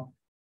now.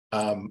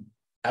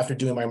 After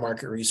doing my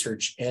market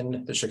research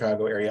in the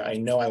Chicago area, I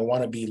know I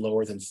want to be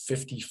lower than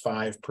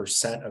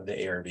 55% of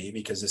the ARV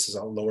because this is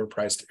a lower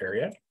priced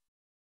area.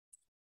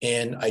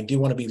 And I do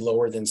want to be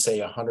lower than, say,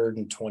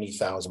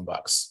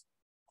 $120,000.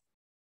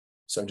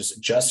 So I'm just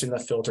adjusting the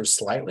filter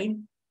slightly.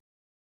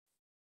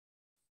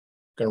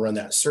 Going to run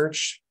that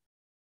search.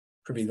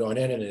 Privy going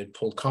in, and it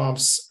pulled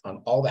comps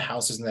on all the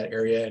houses in that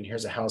area. And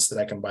here's a house that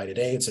I can buy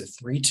today. It's a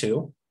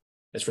 3-2.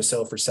 It's for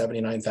sale for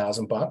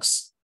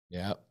 $79,000.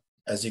 Yeah.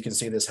 As you can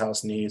see, this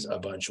house needs a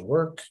bunch of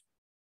work.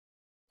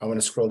 I'm going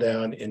to scroll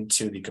down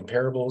into the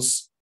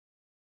comparables.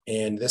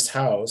 And this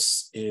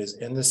house is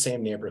in the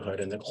same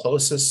neighborhood, and the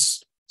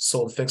closest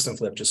sold fix and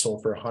flip just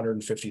sold for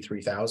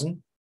 $153,000.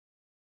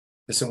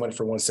 This one went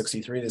for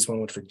 $163,000. This one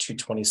went for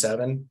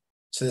 $227,000.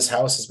 So this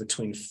house is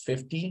between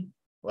 50.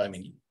 Well, I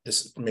mean,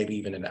 this is maybe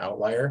even an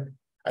outlier.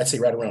 I'd say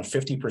right around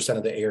 50%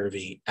 of the ARV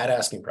at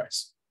asking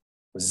price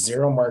with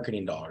zero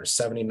marketing dollars,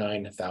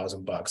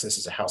 $79,000. This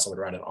is a house I would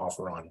write an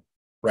offer on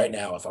right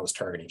now if I was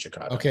targeting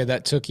Chicago. Okay,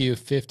 that took you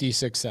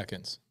 56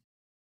 seconds.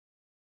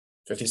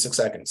 56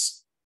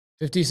 seconds.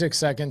 56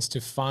 seconds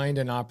to find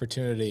an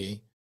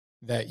opportunity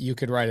that you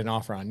could write an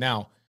offer on.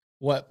 Now,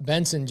 what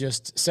Benson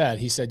just said,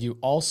 he said you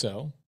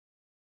also,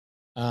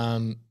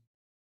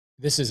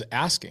 this is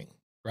asking,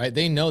 right?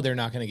 They know they're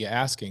not going to get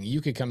asking.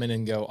 You could come in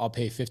and go, I'll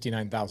pay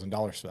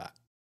 $59,000 for that.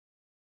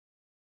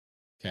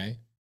 Okay.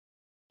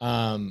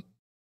 And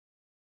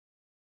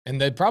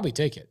they'd probably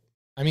take it.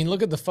 I mean,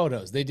 look at the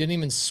photos. They didn't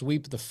even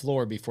sweep the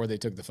floor before they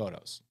took the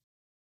photos.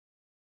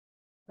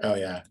 Oh,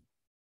 yeah.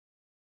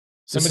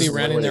 Somebody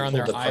ran in there on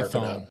their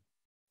iPhone.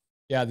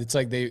 Yeah, it's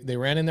like they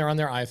ran in there on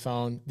their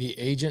iPhone. The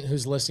agent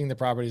who's listing the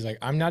property is like,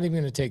 I'm not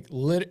even going to take,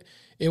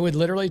 it would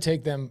literally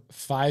take them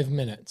 5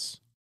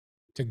 minutes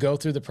to go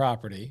through the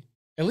property.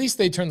 At least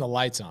they turn the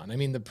lights on. I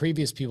mean, the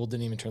previous people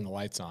didn't even turn the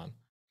lights on.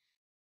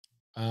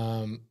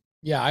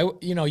 Yeah,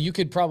 you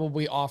could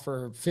probably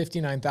offer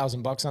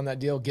 $59,000 on that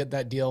deal, get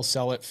that deal,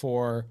 sell it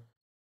for,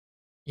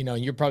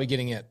 you're probably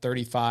getting it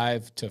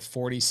 35 to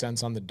 40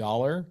 cents on the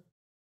dollar.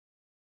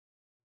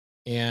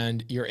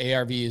 And your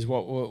ARV is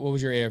what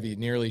was your ARV?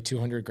 Nearly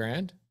 200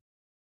 grand?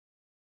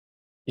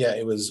 Yeah,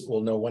 it was,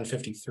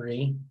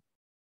 153.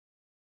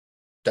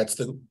 That's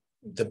the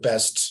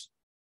best,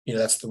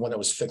 that's the one that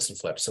was fixed and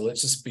flipped. So let's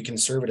just be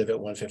conservative at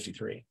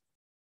 153.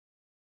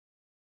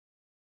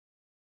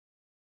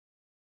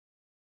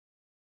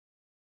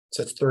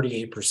 So it's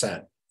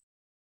 38%.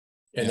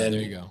 And Yeah, then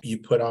there you go. you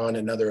put on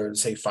another,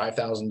 say,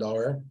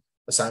 $5,000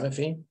 assignment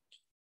fee.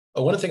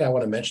 One thing I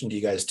want to mention to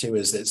you guys too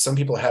is that some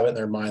people have it in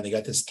their mind, they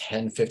got this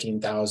 $10,000,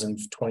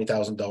 $15,000,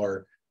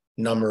 $20,000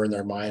 number in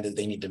their mind that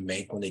they need to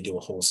make when they do a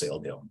wholesale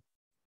deal.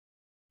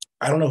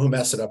 I don't know who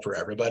messed it up for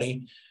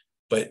everybody,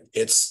 but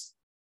it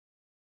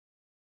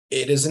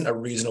isn't a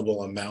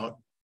reasonable amount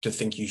to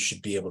think you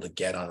should be able to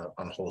get on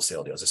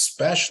wholesale deals,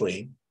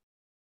 especially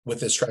with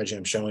this strategy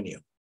I'm showing you.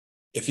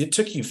 If it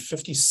took you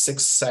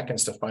 56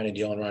 seconds to find a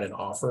deal and write an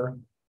offer,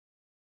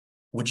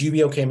 would you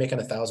be okay making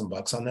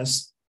 $1,000 on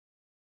this?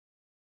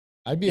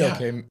 I'd be Yeah.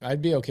 okay.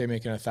 I'd be okay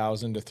making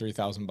 $1,000 to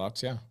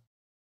 $3,000. Yeah.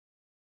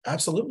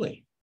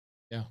 Absolutely.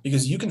 Yeah.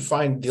 Because you can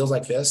find deals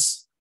like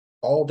this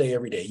all day,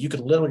 every day. You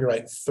could literally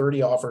write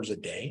 30 offers a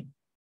day.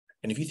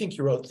 And if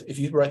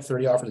you write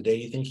 30 offers a day,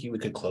 you think you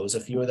could close a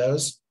few of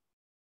those?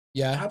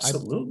 Yeah.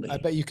 Absolutely. I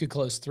bet you could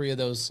close 3 of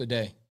those a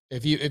day.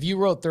 If you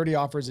wrote 30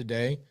 offers a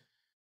day,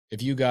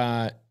 if you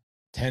got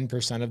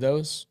 10% of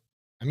those,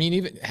 I mean,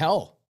 even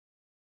hell,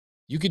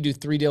 you could do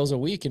 3 deals a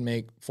week and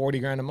make 40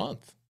 grand a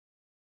month.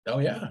 Oh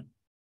yeah.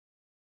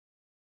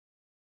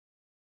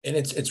 And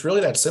it's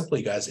really that simple,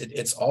 you guys.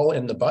 It's all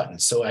in the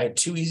buttons. So I had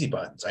 2 easy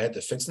buttons. I had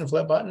the fix and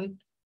flip button,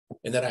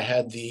 and then I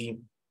had the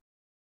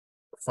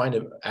find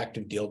an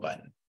active deal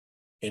button.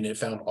 And it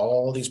found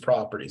all these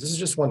properties. This is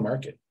just one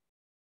market.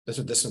 This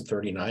is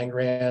 39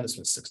 grand. This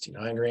one's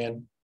 69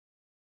 grand.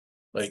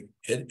 Like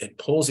it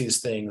pulls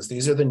these things.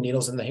 These are the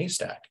needles in the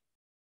haystack.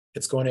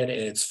 It's going in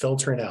and it's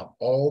filtering out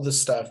all the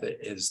stuff that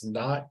is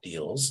not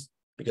deals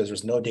because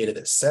there's no data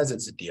that says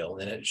it's a deal.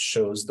 And then it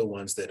shows the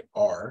ones that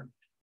are.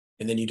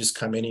 And then you just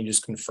come in and you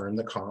just confirm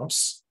the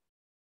comps.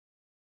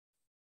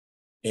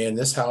 And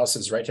this house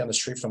is right down the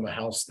street from a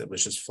house that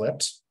was just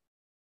flipped.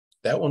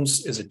 That one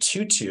is a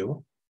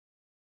 2-2.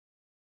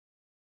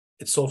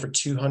 It sold for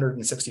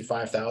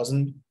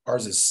 $265,000.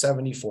 Ours is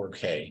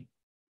 $74K.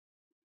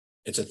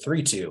 It's a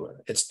 3-2.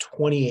 It's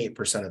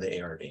 28% of the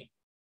ARV.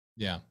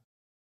 Yeah.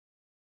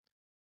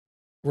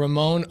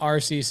 Ramon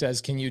RC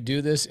says, can you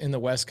do this in the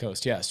West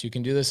Coast? Yes, you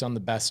can do this on the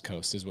best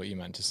coast is what you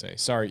meant to say.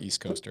 Sorry, East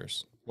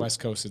Coasters. West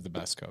Coast is the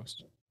best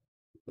coast.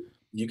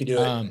 You can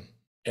do it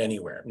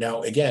anywhere.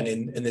 Now, again,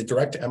 in the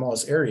direct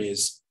MLS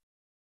areas,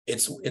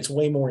 it's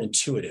way more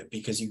intuitive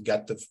because you've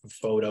got the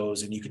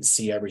photos and you can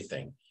see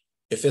everything.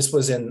 If this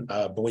was in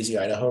Boise,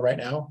 Idaho right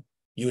now,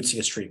 you would see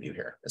a street view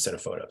here instead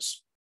of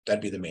photos.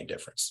 That'd be the main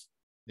difference.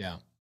 Yeah.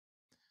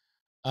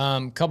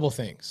 Couple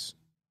things.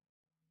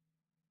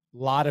 A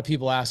lot of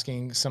people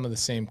asking some of the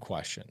same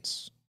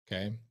questions.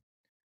 Okay.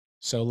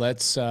 So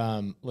let's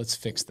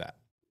fix that.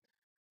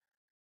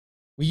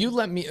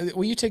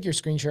 Will you take your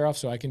screen share off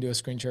so I can do a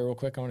screen share real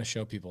quick? I want to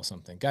show people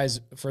something.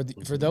 Guys, for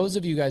those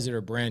of you guys that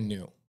are brand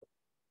new,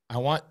 I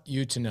want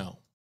you to know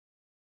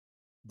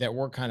that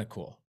we're kind of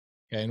cool.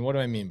 Okay. And what do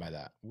I mean by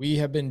that? We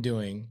have been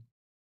doing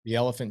the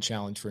Elephant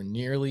Challenge for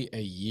nearly a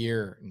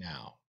year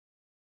now.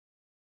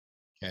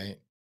 Okay.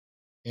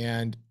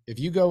 And if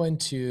you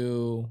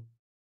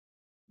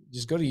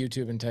just go to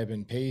YouTube and type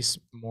in Pace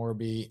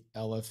Morby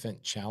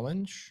Elephant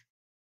Challenge.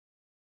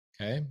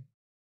 Okay.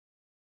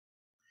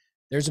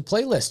 There's a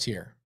playlist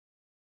here.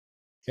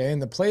 Okay.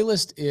 And the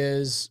playlist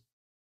is,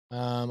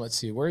 let's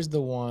see, where's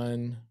the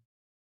one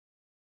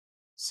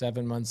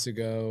 7 months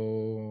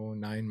ago,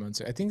 9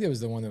 months ago? I think it was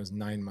the one that was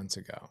 9 months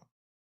ago.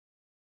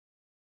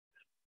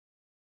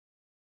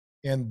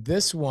 And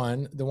this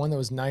one, the one that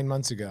was 9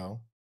 months ago,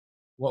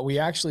 what we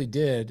actually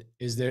did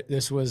is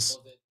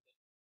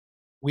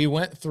we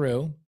went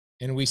through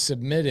and we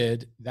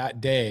submitted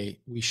that day.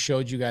 We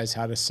showed you guys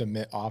how to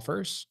submit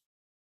offers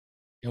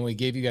and we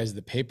gave you guys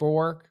the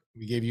paperwork.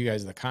 We gave you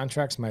guys the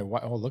contracts.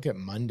 Oh, look at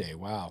Monday.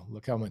 Wow.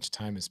 Look how much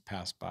time has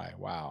passed by.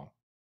 Wow.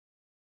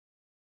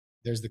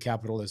 There's the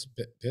capitalist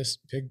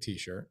pig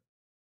t-shirt.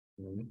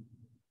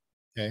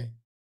 Okay.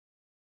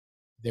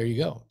 There you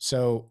go.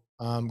 So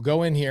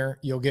go in here.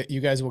 You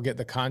guys will get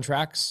the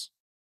contracts.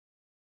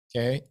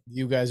 Okay.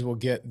 You guys will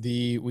get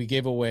we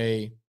gave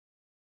away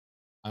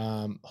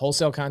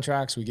wholesale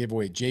contracts. We gave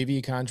away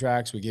JV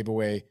contracts. We gave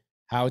away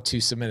how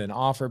to submit an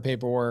offer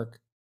paperwork.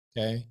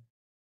 Okay.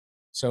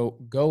 So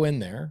go in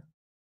there.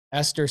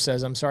 Esther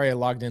says, I'm sorry I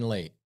logged in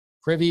late.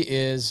 Privy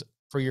is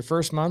for your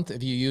first month.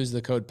 If you use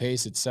the code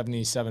PACE, it's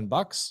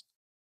 $77.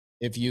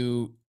 If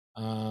you,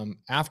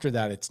 after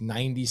that, it's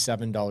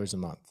 $97 a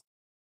month.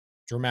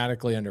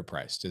 Dramatically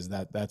underpriced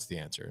that's the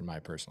answer in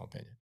my personal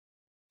opinion.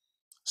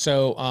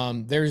 So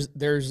there's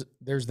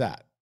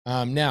that.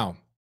 Now,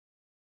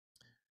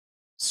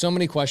 so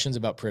many questions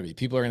about Privy.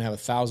 People are going to have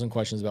 1,000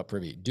 questions about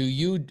Privy.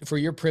 For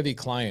your Privy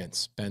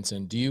clients,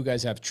 Benson, do you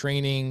guys have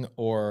training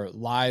or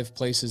live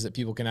places that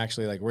people can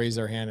actually like raise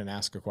their hand and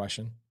ask a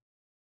question?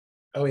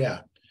 Oh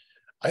yeah.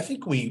 I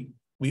think we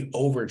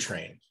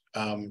overtrain.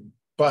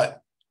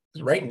 But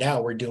right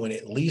now we're doing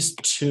at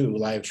least 2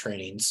 live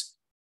trainings,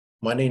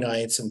 Monday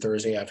nights and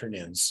Thursday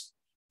afternoons.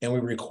 And we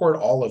record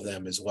all of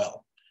them as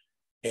well.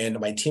 And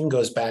my team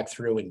goes back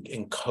through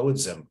and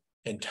codes them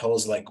and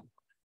tells like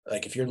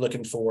if you're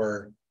looking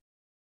for,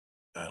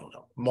 I don't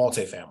know,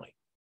 multifamily,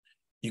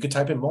 You could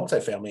type in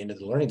multifamily into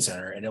the Learning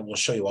Center and it will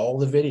show you all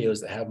the videos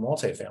that have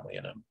multifamily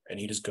in them. And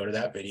you just go to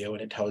that video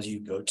and it tells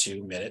you go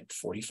to minute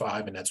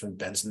 45. And that's when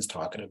Benson's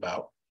talking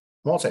about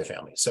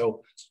multifamily.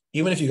 So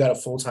even if you got a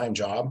full-time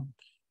job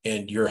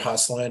and you're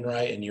hustling,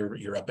 right, and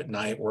you're up at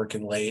night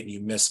working late and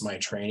you miss my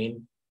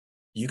training,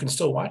 you can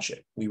still watch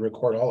it. We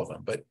record all of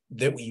them, but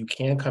that you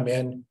can come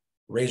in,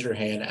 raise your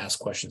hand, ask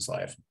questions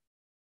live.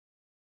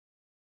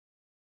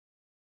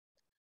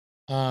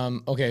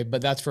 Okay,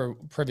 but that's for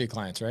privy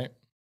clients, right?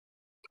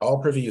 All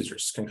privy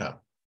users can come.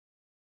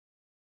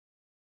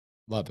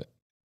 Love it.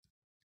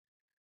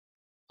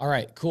 All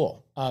right,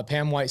 cool.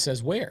 Pam White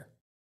says, where?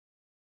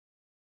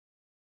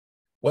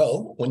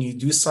 Well, when you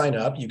do sign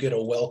up, you get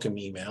a welcome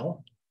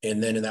email.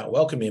 And then in that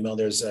welcome email,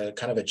 there's a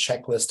kind of a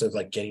checklist of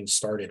like getting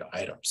started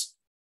items.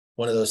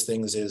 One of those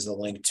things is the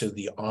link to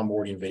the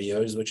onboarding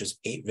videos, which is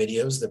 8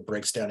 videos that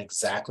breaks down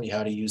exactly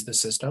how to use the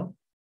system.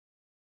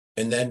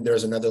 And then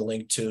there's another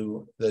link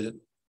to the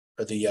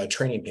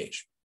training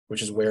page,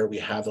 which is where we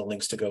have the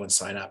links to go and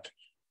sign up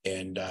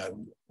and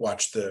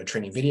watch the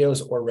training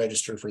videos or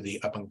register for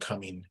the up and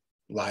coming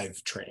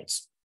live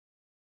trainings.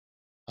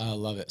 I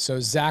love it. So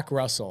Zach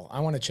Russell, I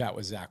want to chat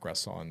with Zach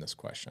Russell on this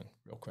question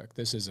real quick.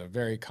 This is a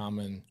very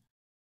common,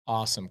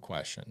 awesome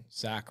question.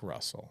 Zach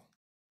Russell.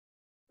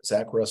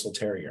 Zach Russell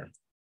Terrier.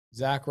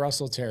 Zach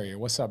Russell Terrier.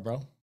 What's up,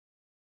 bro?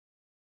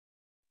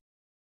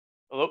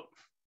 Hello.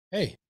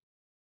 Hey.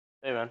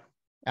 Hey, man.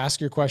 Ask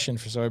your question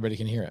so everybody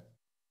can hear it.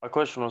 My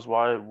question was,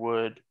 why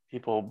would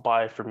people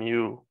buy from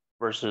you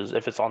versus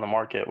if it's on the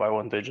market? Why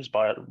wouldn't they just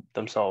buy it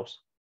themselves?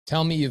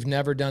 Tell me you've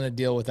never done a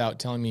deal without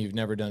telling me you've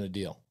never done a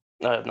deal.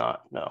 I have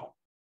not. No.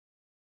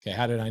 Okay.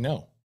 How did I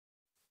know?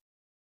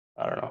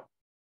 I don't know.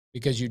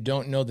 Because you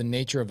don't know the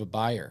nature of a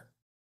buyer.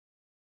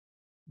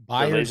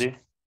 They're lazy?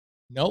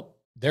 Nope.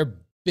 They're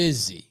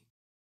busy.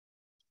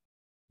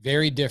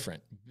 Very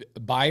different.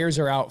 Buyers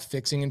are out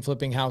fixing and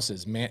flipping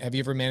houses. Have you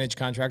ever managed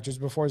contractors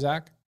before,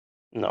 Zach?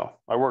 No,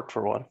 I worked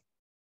for one.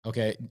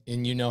 Okay.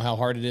 And you know how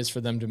hard it is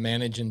for them to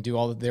manage and do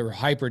all that. They were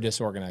hyper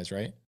disorganized,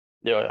 right?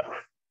 Yeah.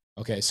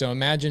 Okay. So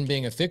imagine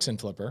being a fix and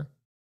flipper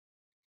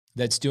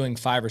that's doing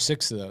 5 or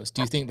 6 of those.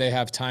 Do you think they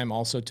have time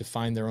also to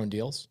find their own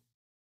deals?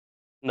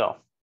 No.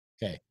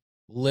 Okay.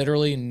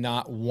 Literally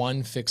not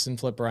one fix and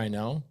flipper I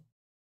know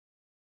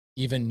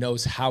even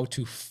knows how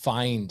to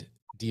find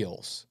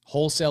deals.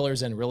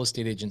 Wholesalers and real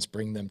estate agents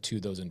bring them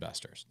to those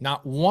investors.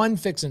 Not one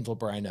fix and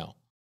flipper I know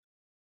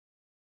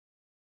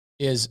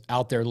is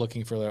out there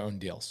looking for their own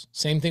deals.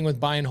 Same thing with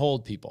buy and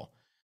hold people.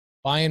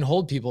 Buy and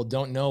hold people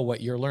don't know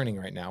what you're learning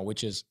right now,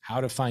 which is how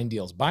to find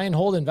deals. Buy and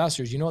hold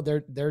investors, you know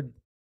what their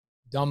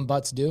dumb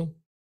butts do?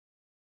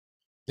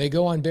 They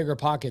go on Bigger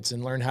Pockets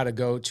and learn how to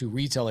go to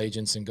retail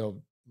agents and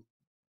go,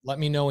 let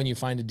me know when you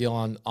find a deal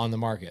on the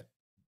market.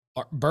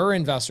 Burr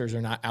investors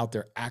are not out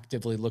there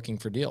actively looking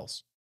for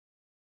deals.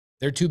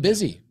 They're too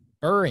busy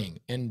burring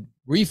and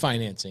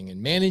refinancing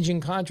and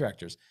managing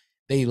contractors.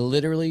 They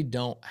literally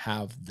don't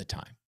have the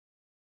time.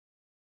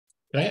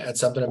 Can I add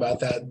something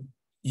about that?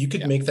 You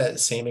could make that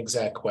same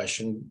exact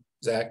question,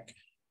 Zach,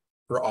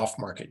 for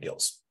off-market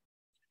deals.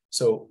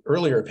 So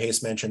earlier,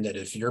 Pace mentioned that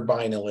if you're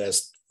buying a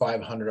list,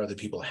 500 other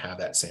people have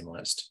that same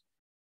list.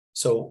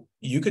 So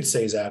you could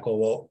say, Zach,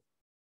 well,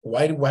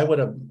 why would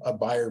a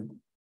buyer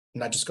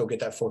not just go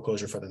get that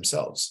foreclosure for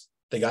themselves?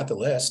 They got the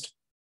list,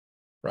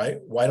 right?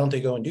 Why don't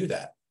they go and do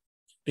that?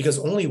 Because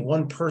only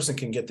one person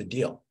can get the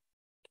deal.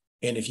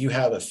 And if you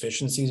have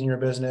efficiencies in your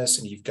business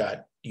and you've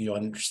got,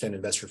 understand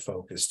investor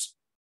focused,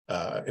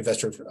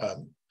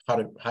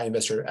 high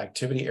investor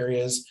activity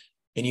areas,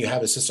 and you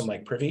have a system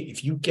like Privy,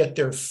 if you get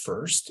there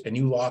first and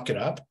you lock it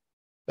up,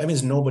 that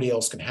means nobody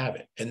else can have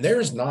it. And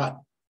there's not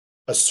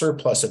a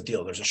surplus of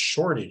deals. There's a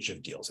shortage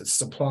of deals. It's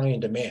supply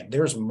and demand.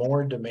 There's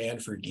more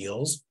demand for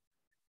deals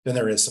than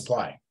there is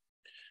supply.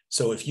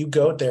 So if you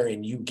go there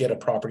and you get a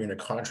property under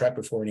contract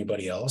before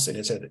anybody else, and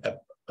it's at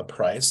a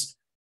price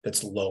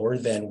that's lower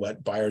than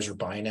what buyers are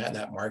buying at in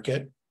that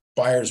market,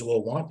 buyers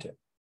will want it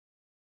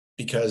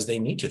because they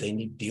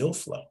need deal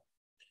flow.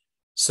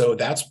 So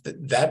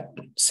that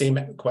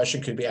same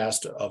question could be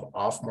asked of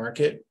off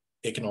market.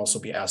 It can also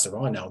be asked of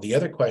on. Now, the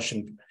other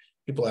question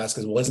people ask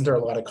is, well, isn't there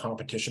a lot of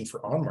competition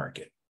for on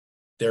market?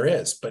 There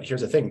is, but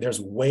here's the thing. There's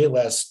way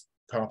less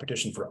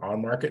competition for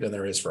on market than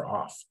there is for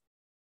off.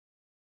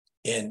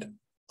 And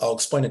I'll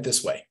explain it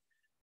this way.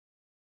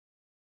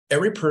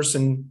 Every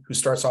person who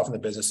starts off in the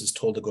business is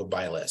told to go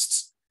buy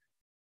lists,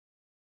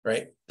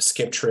 right?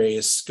 Skip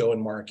trace, go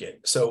and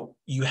market. So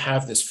you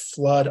have this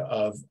flood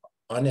of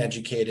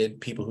uneducated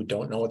people who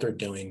don't know what they're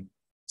doing,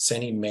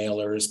 sending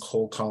mailers,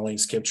 cold calling,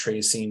 skip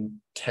tracing,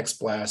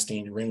 text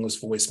blasting,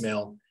 ringless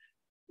voicemail,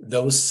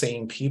 those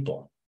same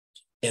people.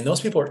 And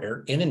those people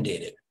are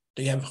inundated.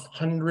 They have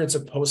hundreds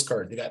of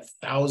postcards. They got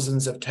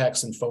thousands of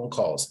texts and phone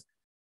calls.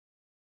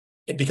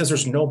 Because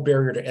there's no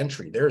barrier to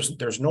entry.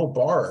 There's no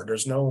bar.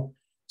 There's no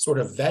sort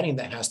of vetting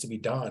that has to be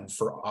done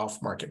for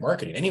off-market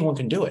marketing. Anyone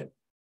can do it.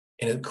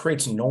 And it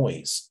creates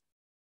noise.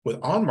 With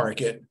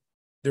on-market,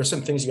 there's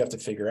some things you have to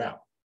figure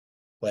out.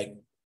 Like,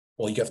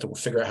 well, you have to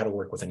figure out how to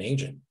work with an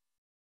agent.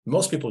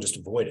 Most people just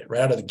avoid it.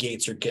 Right out of the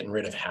gates, you're getting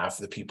rid of half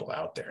of the people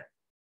out there.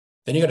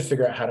 Then you got to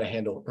figure out how to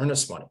handle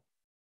earnest money.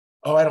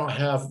 Oh, I don't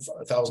have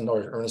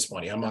 $1,000 earnest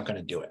money. I'm not going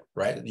to do it,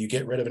 right? You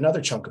get rid of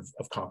another chunk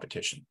of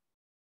competition.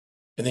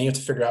 And then you have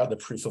to figure out the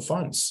proof of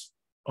funds.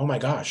 Oh my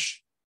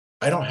gosh,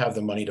 I don't have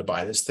the money to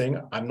buy this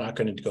thing. I'm not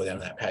going to go down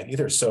that path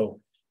either. So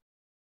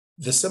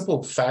the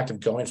simple fact of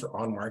going for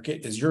on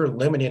market is you're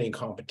eliminating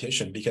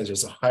competition because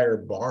there's a higher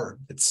bar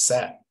that's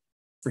set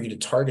for you to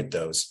target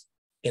those.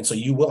 And so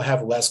you will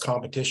have less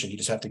competition. You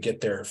just have to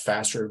get there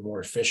faster, more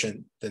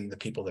efficient than the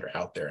people that are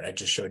out there. And I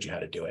just showed you how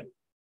to do it.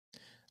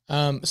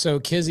 So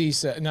Kizzy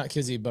said, not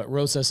Kizzy, but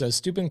Rosa says,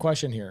 stupid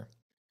question here.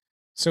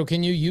 So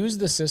can you use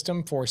the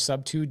system for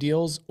sub 2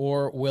 deals,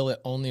 or will it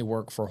only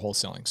work for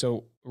wholesaling?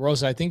 So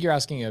Rosa, I think you're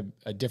asking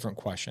a different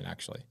question,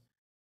 actually.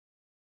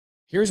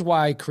 Here's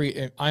why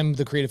I'm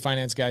the creative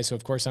finance guy. So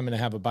of course I'm going to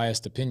have a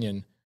biased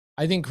opinion.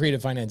 I think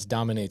creative finance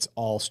dominates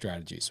all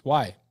strategies.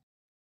 Why?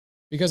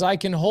 Because I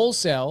can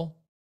wholesale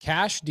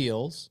cash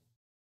deals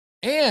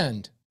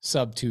and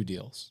sub 2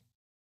 deals.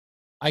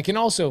 I can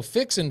also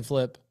fix and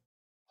flip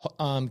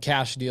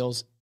cash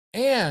deals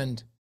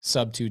and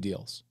sub 2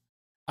 deals.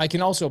 I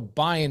can also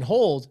buy and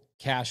hold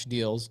cash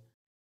deals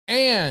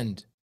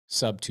and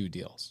sub 2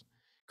 deals.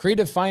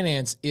 Creative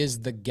finance is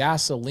the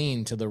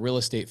gasoline to the real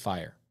estate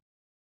fire.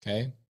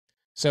 Okay.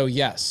 So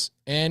yes,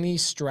 any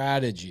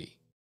strategy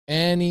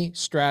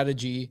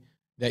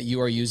that you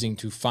are using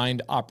to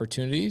find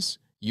opportunities,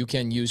 you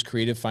can use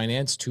creative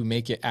finance to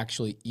make it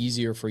actually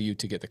easier for you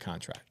to get the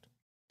contract.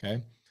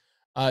 Okay.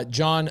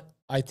 John,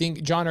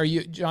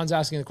 John's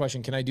asking the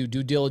question, can I do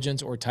due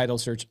diligence or title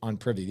search on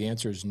Privy? The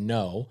answer is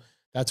no.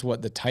 That's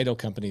what the title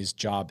company's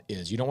job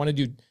is. You don't want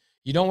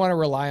to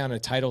rely on a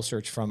title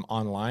search from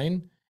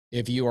online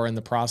if you are in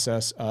the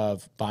process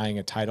of buying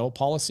a title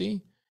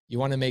policy. You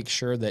want to make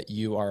sure that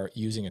you are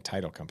using a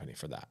title company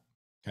for that.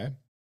 Okay.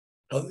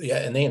 Oh yeah,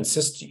 and they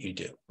insist that you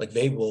do. Like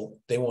they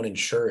won't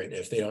insure it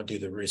if they don't do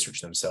the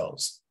research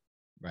themselves.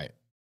 Right.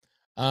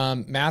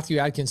 Matthew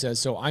Adkins says,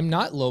 so I'm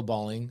not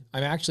lowballing.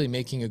 I'm actually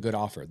making a good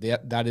offer.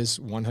 That is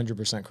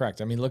 100%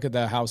 correct. I mean, look at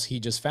the house he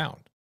just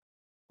found.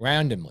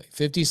 Randomly,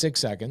 56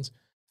 seconds,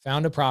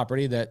 found a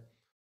property that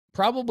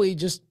probably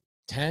just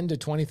 $10,000 to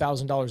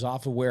 $20,000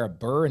 off of where a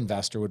Burr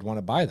investor would want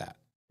to buy that,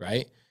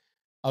 right?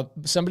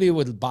 Somebody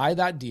would buy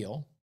that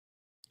deal,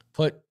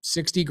 put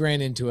 60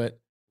 grand into it,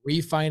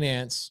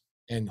 refinance,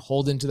 and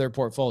hold into their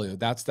portfolio.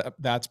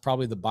 That's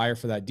probably the buyer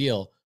for that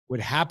deal would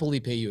happily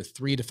pay you a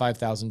 $3,000 to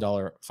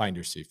 $5,000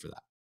 finder's fee for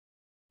that.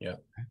 Yeah.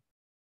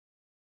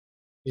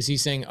 Is he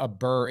saying a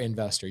Burr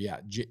investor? Yeah.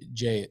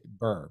 J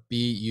Burr,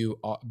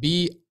 B-R-R-R-R.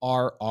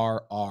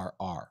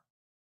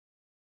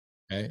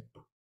 Okay.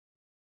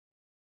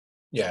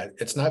 Yeah.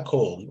 It's not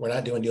cold. We're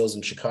not doing deals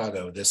in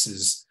Chicago.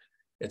 It's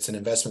an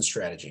investment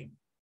strategy.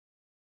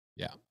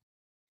 Yeah.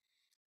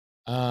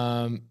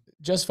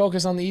 Just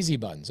focus on the easy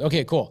buttons.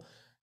 Okay, cool.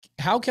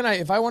 How can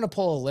if I want to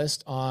pull a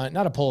list on,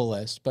 not a pull a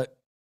list, but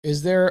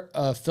is there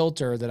a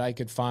filter that I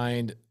could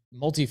find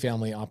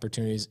multifamily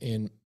opportunities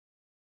in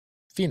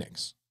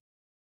Phoenix?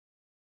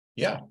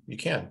 Yeah, you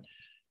can.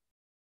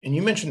 And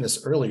you mentioned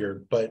this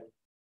earlier, but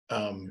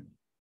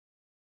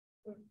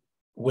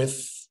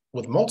with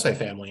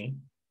multifamily,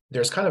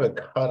 there's kind of a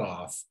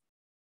cutoff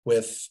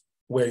with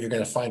where you're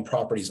going to find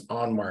properties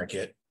on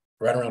market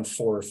right around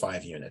 4 or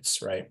 5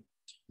 units, right?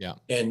 Yeah.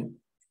 And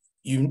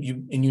you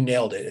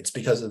nailed it. It's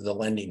because of the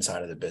lending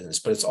side of the business,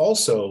 but it's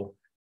also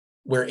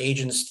where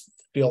agents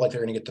feel like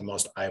they're going to get the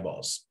most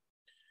eyeballs.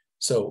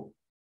 So,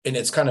 and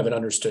it's kind of an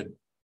understood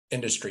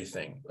industry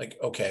thing. Like,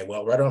 okay,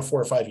 well, right around 4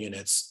 or 5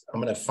 units,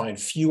 I'm going to find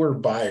fewer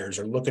buyers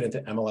are looking at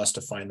the MLS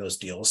to find those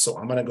deals. So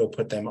I'm going to go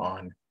put them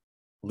on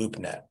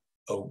LoopNet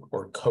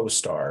or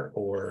CoStar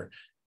or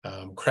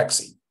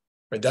Crexy,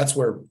 right? That's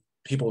where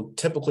people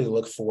typically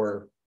look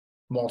for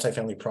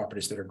multifamily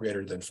properties that are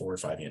greater than 4 or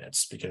 5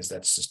 units, because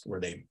that's just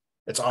where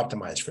it's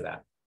optimized for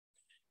that.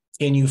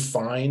 Can you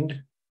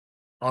find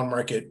on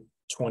market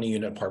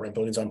 20-unit apartment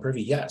buildings on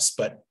Privy? Yes,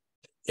 but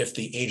if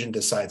the agent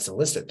decides to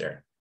list it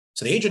there.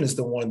 So the agent is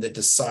the one that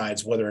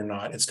decides whether or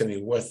not it's going to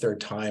be worth their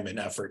time and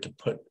effort to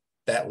put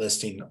that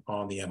listing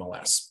on the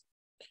MLS.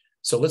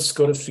 So let's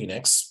go to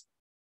Phoenix.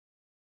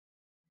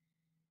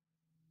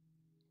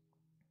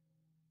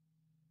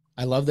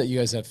 I love that you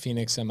guys have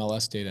Phoenix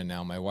MLS data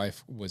now. My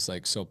wife was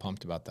like so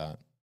pumped about that.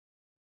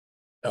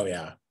 Oh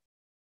yeah.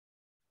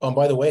 Oh, and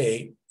by the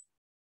way,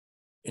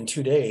 in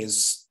 2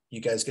 days,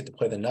 you guys get to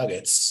play the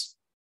Nuggets.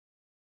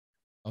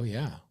 Oh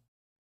yeah.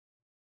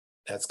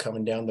 That's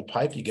coming down the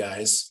pipe, you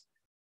guys.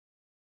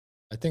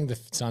 I think the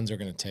Suns are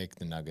going to take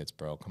the Nuggets,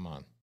 bro. Come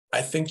on.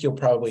 I think you'll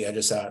probably edge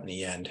us out in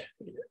the end.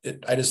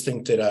 I just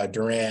think that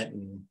Durant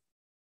and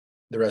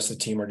the rest of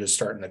the team are just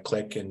starting to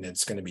click, and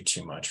it's going to be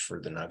too much for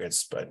the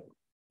Nuggets, but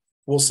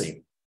we'll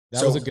see.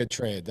 That was a good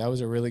trade. That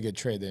was a really good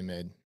trade they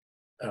made.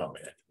 Oh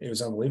man, it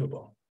was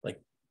unbelievable.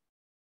 Like,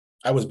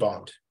 I was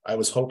bummed. I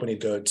was hoping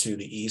he'd go to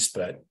the East,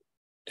 but it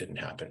didn't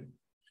happen.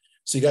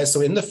 So you guys,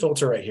 so in the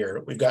filter right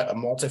here, we've got a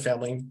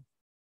multifamily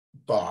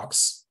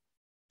box,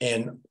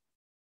 and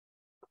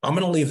I'm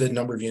going to leave the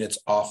number of units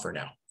off for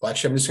now. Well,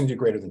 actually, I'm just going to do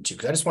greater than 2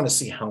 because I just want to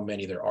see how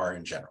many there are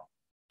in general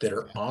that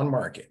are on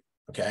market.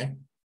 Okay.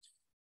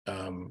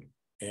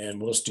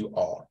 And we'll just do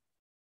all.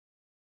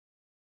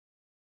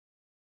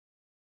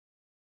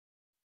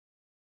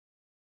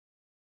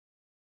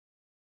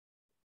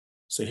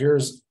 So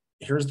here's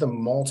the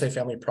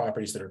multifamily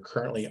properties that are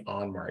currently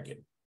on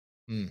market.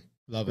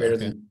 Love greater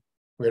it. Okay.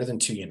 Greater than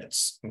 2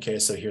 units. Okay,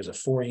 so here's a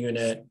 4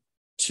 unit,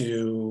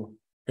 2.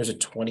 Here's a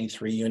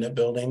 23 unit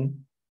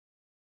building.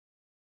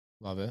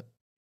 Love it.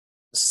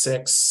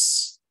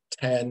 6,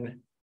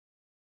 10,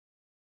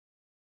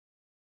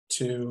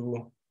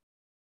 2.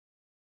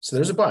 So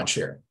there's a bunch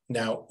here.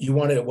 Now you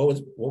wanted,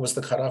 what was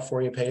the cutoff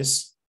for you,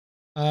 Pace?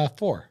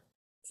 4.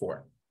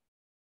 4.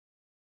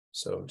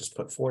 So just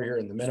put 4 here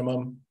in the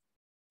minimum.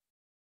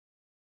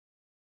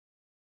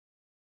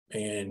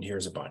 And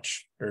here's a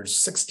bunch. There's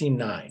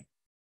 69.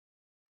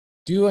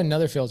 Do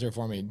another filter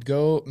for me.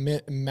 Go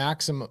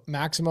maximum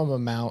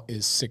amount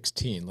is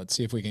 16. Let's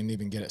see if we can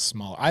even get it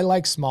smaller. I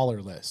like smaller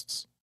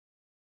lists.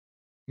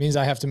 Means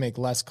I have to make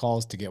less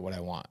calls to get what I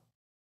want.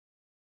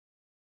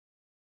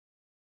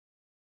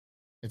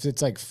 If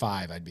it's like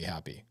 5, I'd be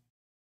happy.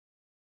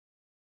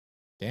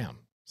 Damn,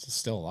 this is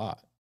still a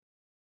lot.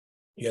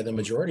 Yeah, the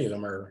majority of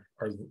them are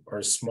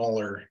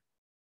smaller.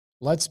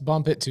 Let's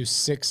bump it to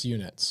 6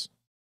 units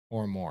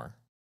or more.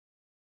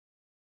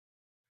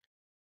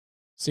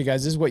 See,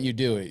 guys, this is what you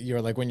do.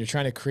 You're like, when you're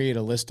trying to create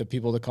a list of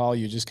people to call,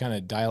 you just kind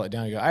of dial it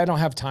down. You go, I don't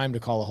have time to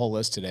call a whole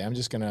list today. I'm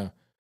going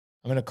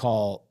to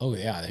call, oh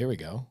yeah, here we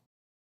go.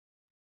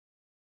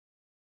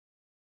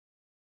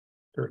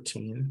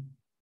 13.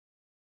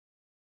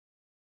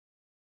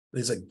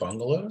 These like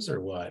bungalows or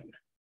what?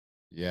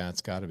 Yeah,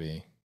 it's got to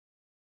be.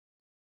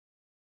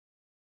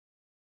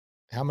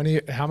 How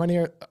many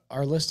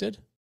are listed?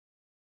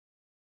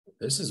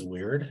 This is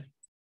weird.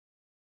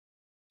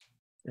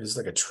 Is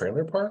this like a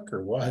trailer park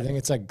or what? I think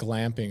it's like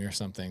glamping or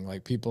something.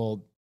 Like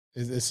people,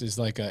 this is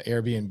like a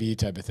Airbnb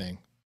type of thing.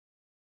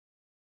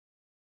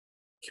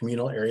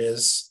 Communal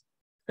areas.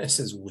 This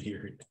is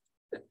weird.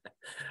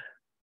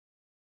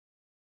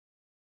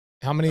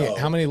 How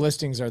many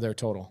listings are there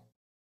total?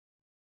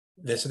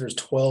 There's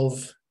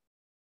 12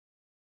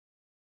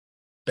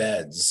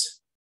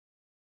 beds,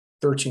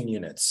 13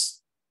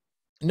 units.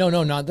 No,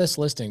 not this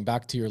listing.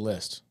 Back to your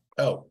list.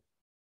 Oh,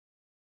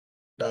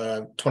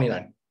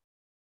 29.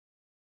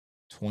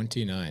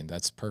 29.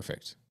 That's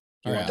perfect.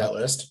 You want that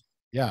list?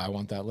 Yeah, I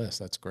want that list.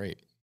 That's great.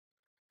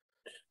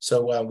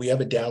 So we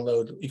have a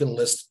download. You can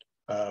list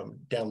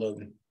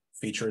download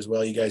feature as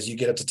well. You guys, you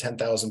get up to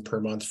 10,000 per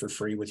month for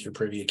free with your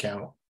Privy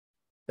account.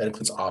 That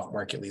includes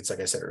off-market leads, like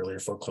I said earlier,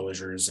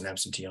 foreclosures and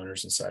absentee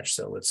owners and such.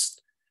 So let's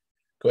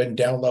go ahead and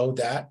download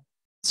that.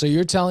 So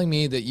you're telling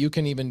me that you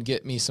can even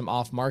get me some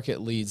off-market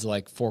leads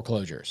like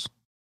foreclosures?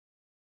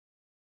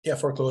 Yeah,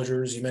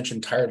 foreclosures. You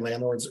mentioned tired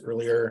landlords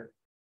earlier.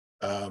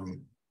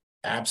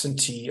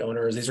 Absentee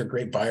owners. These are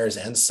great buyers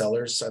and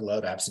sellers. I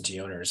love absentee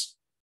owners.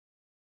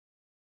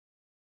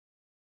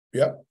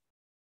 Yep.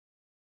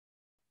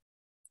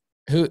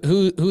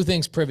 Who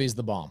thinks Privy's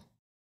the bomb?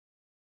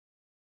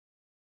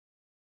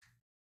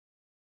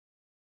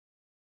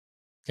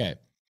 Okay.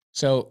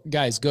 So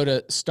guys, go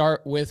to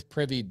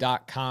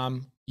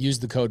startwithprivy.com. Use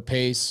the code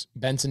PACE.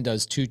 Benson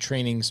does 2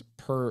 trainings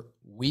per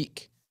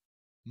week,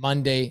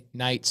 Monday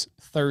nights,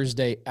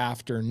 Thursday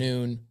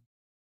afternoon.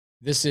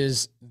 This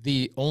is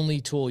the only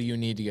tool you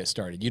need to get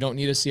started. You don't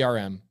need a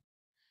CRM.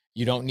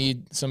 You don't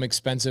need some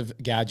expensive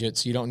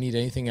gadgets. You don't need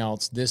anything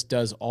else. This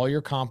does all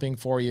your comping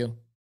for you.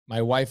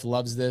 My wife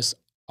loves this.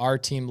 Our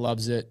team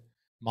loves it.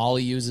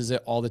 Molly uses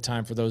it all the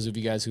time. For those of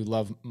you guys who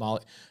love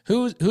Molly,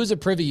 who's a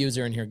Privy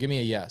user in here? Give me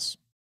a yes.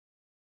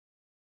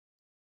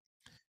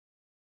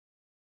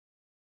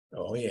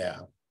 Oh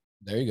yeah.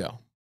 There you go.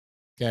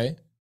 Okay.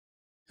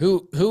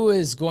 Who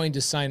is going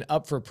to sign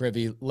up for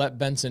Privy? Let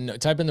Benson know.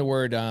 Type in the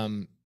word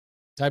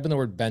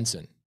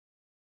Benson.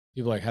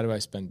 People are like, how do I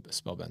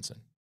spell Benson?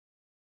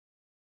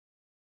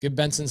 Give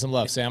Benson some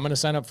love. Say, I'm going to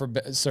sign up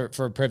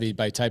for Privy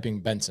by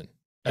typing Benson.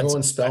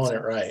 Everyone's spelling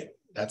it right.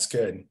 That's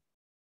good.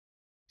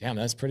 Damn,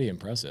 that's pretty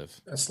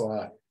impressive. That's a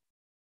lot.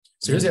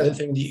 So here's the other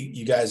thing,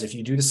 you guys, if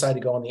you do decide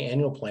to go on the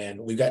annual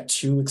plan, we've got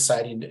 2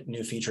 exciting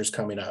new features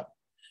coming up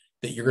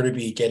that you're going to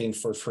be getting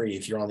for free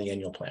if you're on the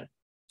annual plan.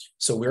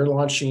 So we're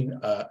launching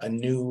a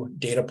new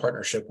data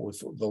partnership with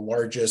the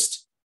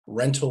largest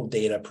rental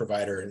data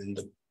provider in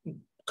the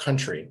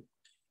country.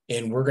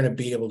 And we're going to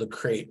be able to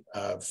create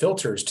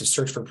filters to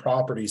search for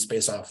properties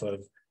based off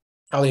of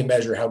how they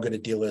measure how good a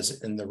deal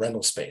is in the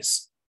rental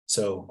space.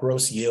 So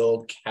gross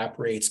yield, cap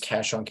rates,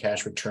 cash on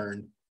cash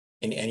return,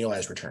 and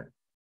annualized return.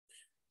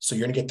 So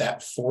you're going to get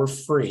that for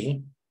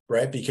free,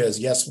 right? Because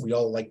yes, we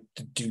all like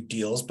to do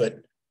deals, but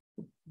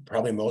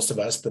probably most of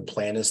us, the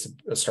plan is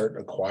to start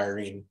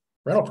acquiring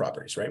rental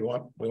properties, right?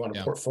 We want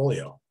a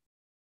portfolio.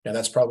 And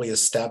that's probably a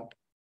step,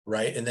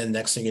 right? And then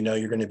next thing you know,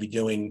 you're going to be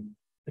doing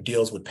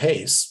deals with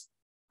Pace,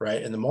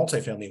 right? In the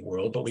multifamily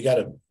world, but we got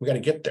to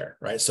get there,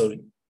 right? So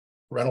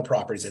rental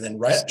properties. And then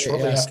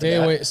shortly after stay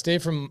that, away,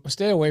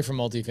 stay away from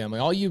multifamily.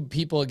 All you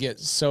people get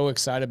so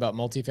excited about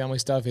multifamily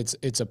stuff.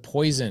 It's a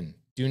poison.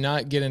 Do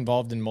not get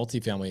involved in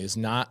multifamily. It's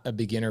not a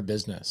beginner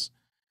business.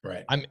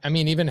 right. I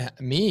mean, even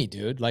me,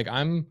 dude, like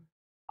I'm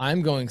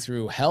going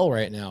through hell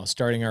right now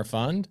starting our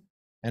fund,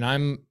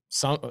 and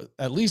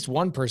at least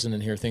one person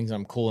in here thinks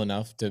I'm cool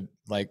enough to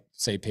like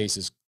say Pace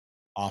is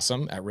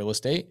awesome at real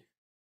estate.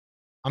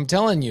 I'm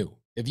telling you,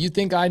 if you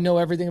think I know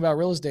everything about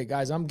real estate,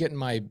 guys, I'm getting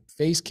my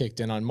face kicked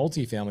in on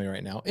multifamily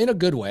right now in a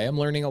good way. I'm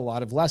learning a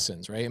lot of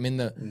lessons, right? I'm in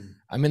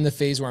the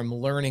phase where I'm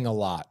learning a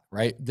lot,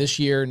 right? This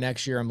year,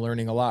 next year, I'm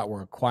learning a lot.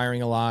 We're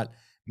acquiring a lot,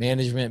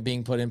 management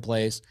being put in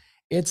place.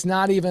 It's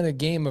not even a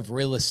game of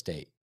real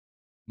estate.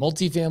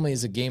 Multifamily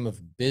is a game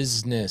of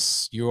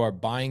business. You are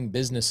buying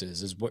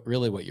businesses is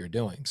what you're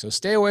doing. So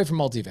stay away from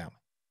multifamily.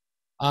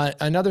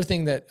 Another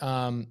thing that,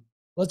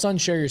 let's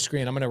unshare your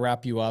screen. I'm going to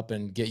wrap you up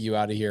and get you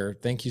out of here.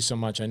 Thank you so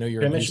much. I know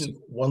you're. Can I mention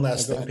one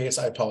last thing, Pace?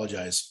 I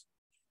apologize.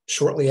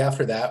 Shortly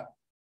after that,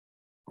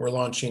 we're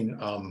launching.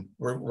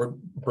 We're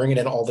bringing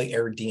in all the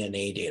air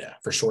DNA data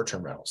for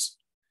short-term rentals.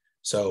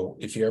 So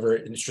if you're ever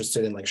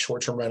interested in like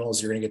short-term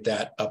rentals, you're going to get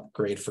that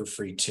upgrade for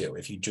free too.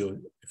 If you do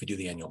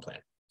the annual plan.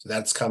 So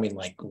that's coming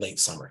like late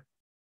summer.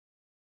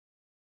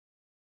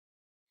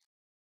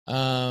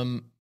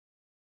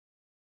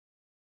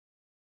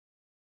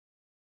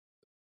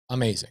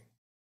 Amazing.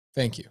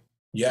 Thank you.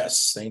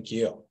 Yes, thank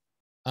you.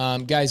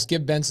 Guys,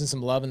 give Benson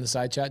some love in the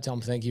side chat. Tell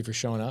him thank you for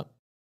showing up.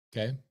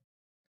 Okay.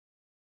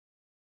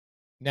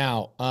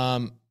 Now,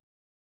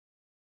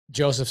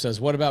 Joseph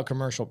says, what about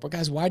commercial? But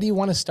guys, why do you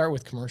want to start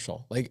with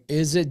commercial? Like,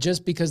 is it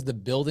just because the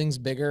building's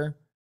bigger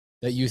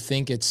that you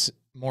think it's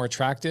more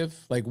attractive?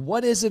 Like,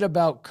 what is it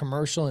about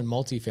commercial and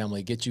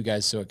multifamily get you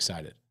guys so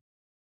excited?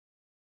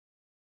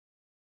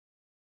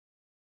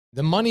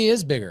 The money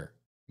is bigger,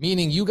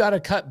 meaning you got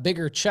to cut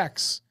bigger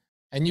checks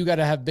and you got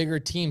to have bigger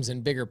teams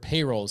and bigger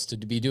payrolls to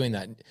be doing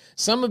that.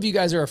 Some of you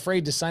guys are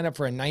afraid to sign up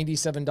for a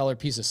 $97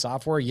 piece of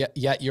software,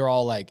 yet you're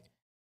all like,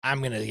 I'm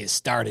going to get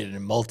started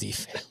in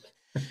multifamily.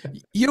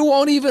 You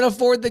won't even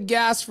afford the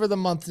gas for the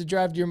month to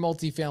drive to your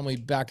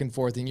multifamily back and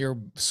forth, and you're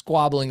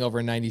squabbling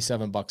over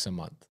 $97 a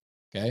month.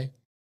 Okay.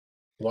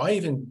 Why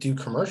even do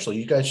commercial?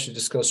 You guys should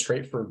just go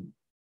straight for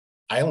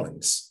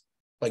islands.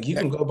 Like you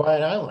can go buy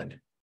an island.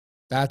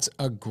 That's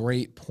a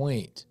great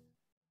point.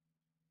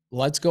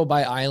 Let's go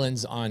buy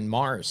islands on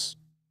Mars,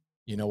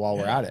 while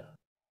we're at it.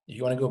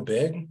 You want to go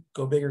big?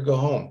 Go big or go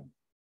home.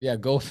 Yeah,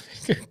 go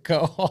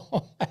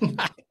home.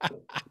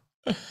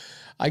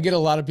 I get a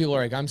lot of people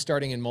are like, I'm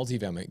starting in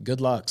multifamily.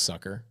 Good luck,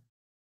 sucker.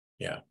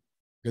 Yeah.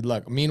 Good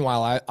luck.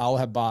 Meanwhile, I'll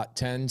have bought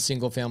 10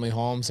 single family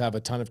homes, have a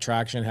ton of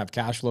traction, have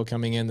cash flow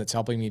coming in that's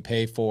helping me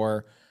pay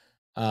for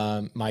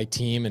my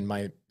team and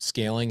my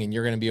scaling. And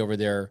you're going to be over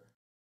there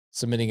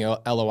submitting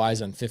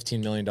LOIs on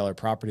 $15 million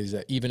properties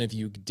that even if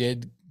you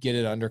did get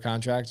it under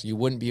contract, you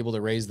wouldn't be able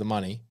to raise the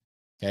money,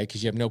 okay,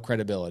 because you have no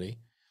credibility.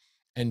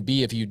 And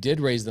B, if you did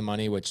raise the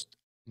money, which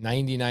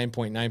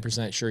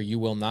 99.9% sure you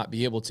will not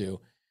be able to,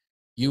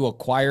 you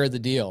acquire the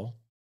deal,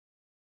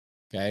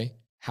 okay?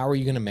 How are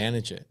you going to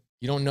manage it?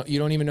 You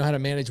don't even know how to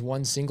manage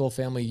one single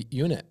family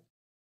unit,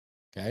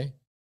 okay?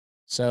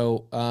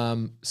 So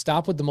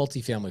stop with the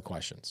multifamily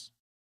questions.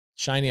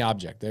 Shiny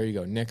object. There you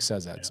go. Nick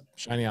says that. Yeah.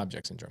 Shiny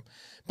object syndrome.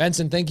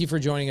 Benson, thank you for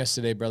joining us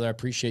today, brother. I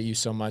appreciate you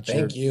so much.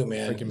 Thank you,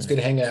 man. It's good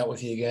hanging out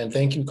with you again.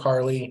 Thank you,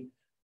 Carly.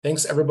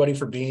 Thanks, everybody,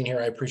 for being here.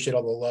 I appreciate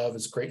all the love.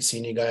 It's great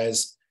seeing you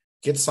guys.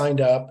 Get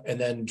signed up and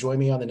then join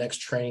me on the next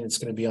training. It's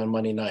going to be on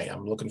Monday night.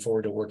 I'm looking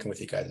forward to working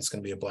with you guys. It's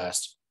going to be a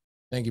blast.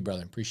 Thank you,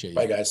 brother. Appreciate you.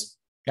 Bye, guys.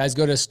 Guys,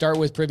 go to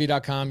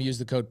startwithprivy.com. Use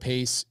the code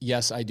PACE.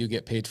 Yes, I do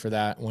get paid for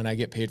that. When I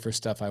get paid for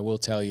stuff, I will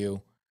tell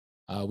you.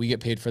 We get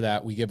paid for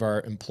that. We give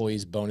our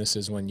employees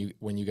bonuses when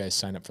you guys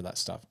sign up for that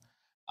stuff.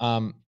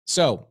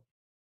 So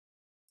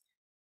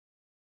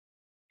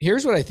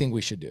here's what I think we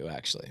should do,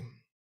 actually.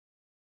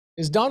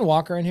 Is Don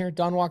Walker in here?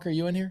 Don Walker,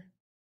 you in here?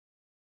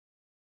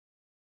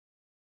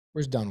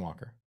 Where's Don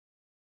Walker?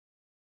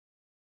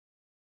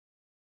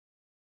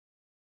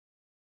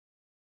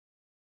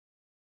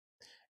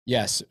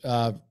 Yes,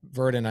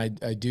 Verdon, I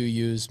do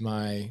use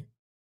a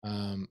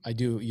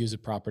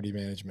property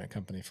management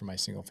company for my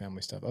single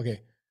family stuff.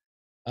 Okay.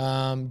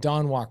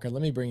 Don Walker,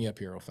 let me bring you up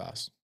here real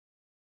fast.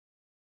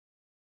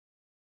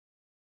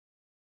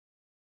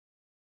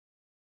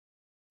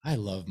 I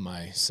love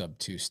my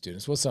sub-2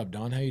 students. What's up,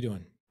 Don? How you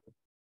doing?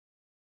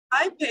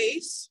 Hi,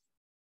 Pace.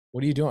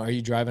 What are you doing? Are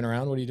you driving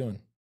around? What are you doing?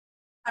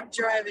 I'm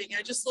driving.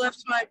 I just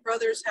left my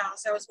brother's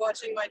house. I was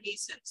watching my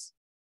nieces.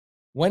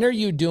 When are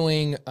you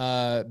doing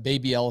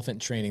baby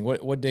elephant training?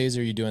 What days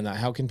are you doing that?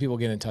 How can people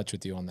get in touch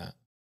with you on that?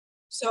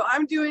 So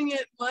I'm doing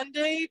it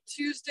Monday,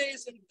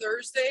 Tuesdays, and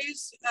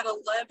Thursdays at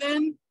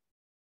 11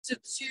 to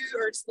 2,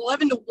 or it's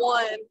 11 to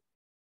 1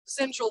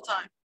 Central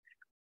Time.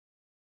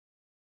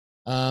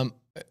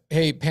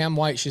 Hey, Pam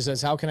White, she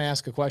says, how can I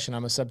ask a question?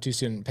 I'm a sub-2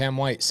 student. Pam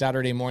White,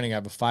 Saturday morning, I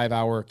have a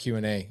 5-hour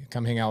Q&A.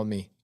 Come hang out with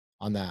me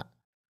on that.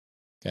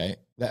 Okay.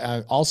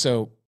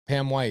 Also,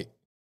 Pam White,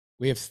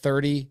 we have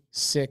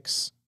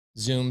 36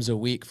 Zooms a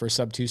week for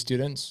sub 2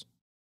 students.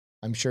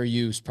 I'm sure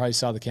you probably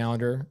saw the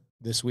calendar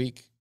this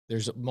week.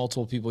 There's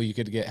multiple people you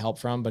could get help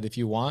from, but if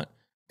you want,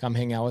 come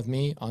hang out with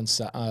me on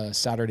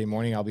Saturday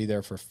morning. I'll be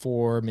there for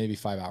 4, maybe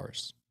 5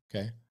 hours.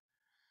 Okay.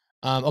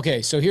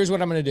 Okay. So here's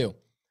what I'm going to do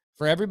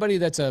for everybody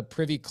that's a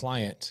privy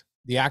client,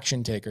 the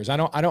action takers.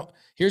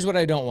 Here's what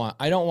I don't want.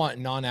 I don't want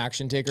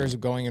non-action takers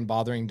going and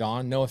bothering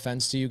Dawn. No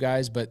offense to you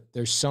guys, but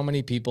there's so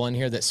many people in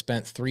here that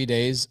spent 3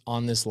 days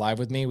on this live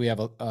with me. We have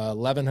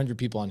 1,100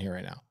 people on here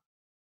right now.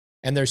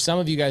 And there's some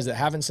of you guys that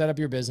haven't set up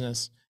your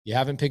business, you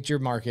haven't picked your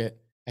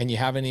market, and you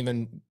haven't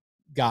even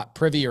got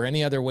privy or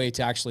any other way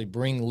to actually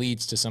bring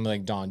leads to somebody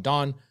like Dawn.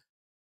 Dawn,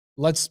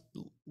 let's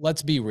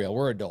be real.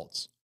 We're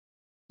adults.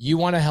 You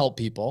want to help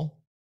people,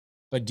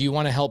 but do you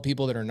want to help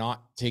people that are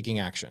not taking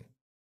action?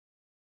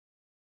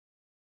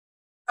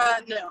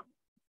 No.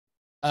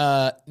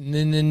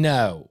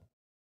 No.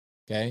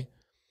 Okay.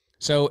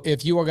 So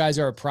if you guys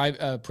are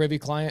a privy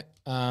client,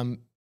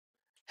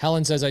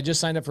 Helen says, I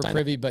just signed up for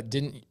privy, but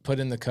didn't put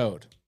in the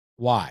code.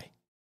 Why?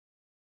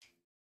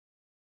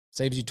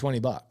 Saves you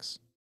 $20,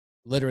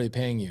 literally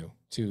paying you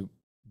to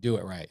do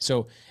it right.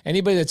 So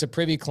anybody that's a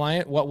privy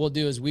client, what we'll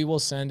do is we will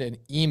send an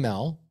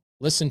email.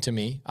 Listen to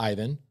me,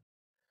 Ivan.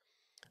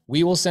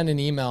 We will send an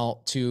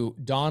email to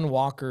Dawn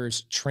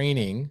Walker's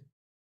training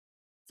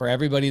for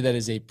everybody that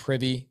is a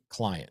privy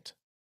client.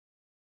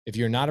 If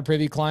you're not a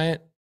privy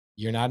client,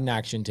 you're not an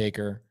action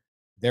taker.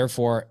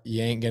 Therefore,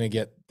 you ain't going to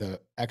get the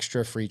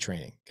extra free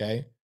training.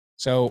 Okay.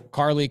 So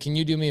Carly, can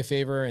you do me a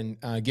favor and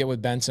get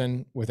with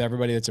Benson, with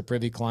everybody that's a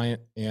privy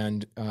client,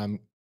 and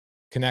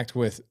connect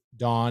with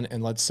Dawn,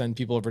 and let's send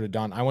people over to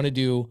Dawn. I want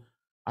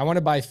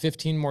to buy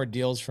 15 more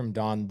deals from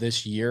Dawn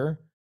this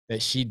year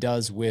that she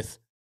does with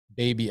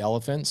baby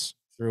elephants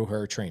through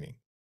her training.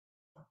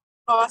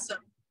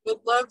 Awesome. Would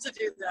love to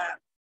do that.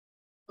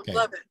 Would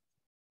love it.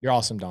 You're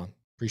awesome, Dawn.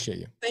 Appreciate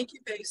you. Thank you,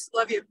 Pace.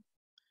 Love you.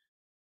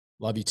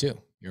 Love you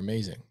too. You're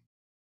amazing.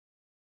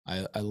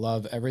 I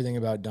love everything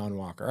about Dawn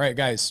Walker. All right,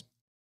 guys.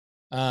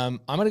 I'm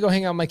going to go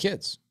hang out with my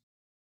kids.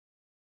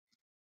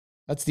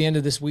 That's the end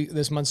of this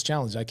month's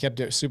challenge. I kept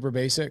it super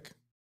basic.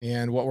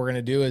 And what we're going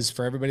to do is,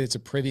 for everybody that's a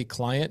privy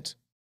client,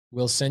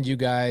 we'll send you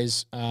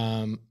guys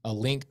a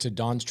link to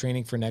Dawn's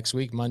training for next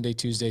week, Monday,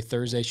 Tuesday,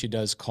 Thursday. She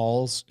does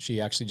calls.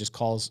 She actually just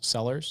calls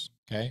sellers.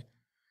 Okay.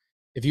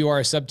 If you are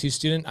a sub 2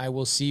 student, I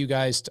will see you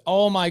guys.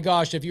 Oh my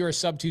gosh. If you're a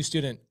sub 2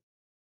 student,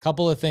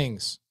 couple of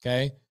things.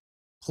 Okay.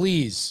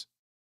 Please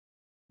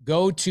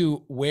go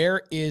to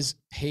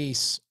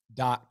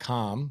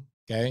whereispace.com.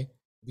 Okay.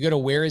 If you go to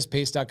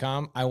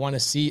whereispace.com, I want to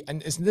see,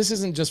 and this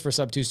isn't just for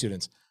sub 2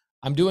 students.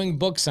 I'm doing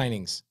book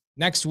signings.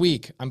 Next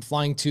week, I'm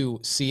flying to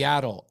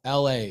Seattle,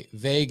 LA,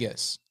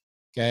 Vegas.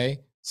 Okay.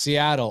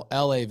 Seattle,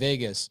 LA,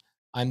 Vegas.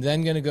 I'm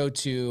then going to go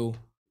to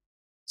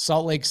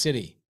Salt Lake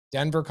City,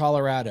 Denver,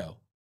 Colorado.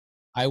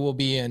 I will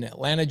be in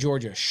Atlanta,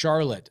 Georgia,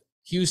 Charlotte,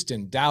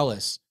 Houston,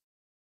 Dallas,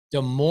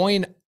 Des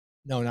Moines.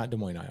 No, not Des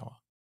Moines, Iowa.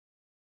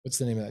 What's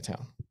the name of that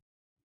town?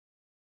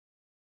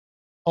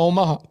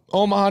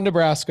 Omaha,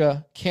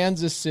 Nebraska,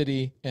 Kansas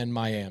City, and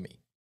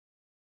Miami.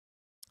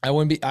 I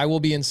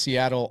will be in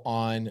Seattle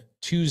on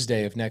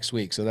Tuesday of next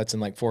week. So that's in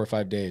like 4 or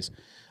 5 days.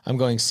 I'm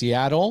going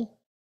Seattle.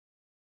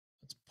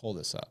 Let's pull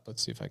this up.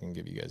 Let's see if I can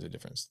give you guys a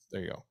difference.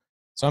 There you go.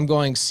 So I'm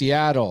going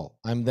Seattle.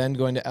 I'm then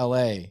going to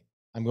LA.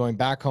 I'm going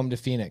back home to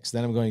Phoenix.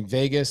 Then I'm going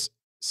Vegas,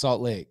 Salt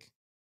Lake.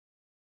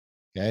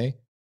 Okay.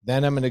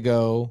 Then I'm going to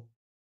go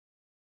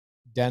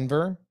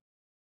Denver,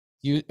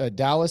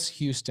 Dallas,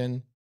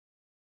 Houston,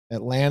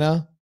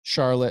 Atlanta,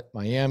 Charlotte,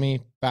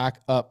 Miami,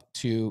 back up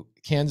to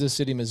Kansas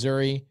City,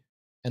 Missouri,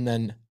 and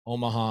then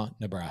Omaha,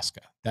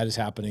 Nebraska. That is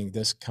happening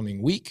this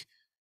coming week.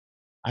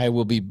 I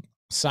will be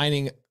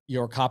signing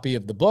your copy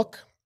of the book.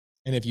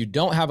 And if you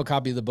don't have a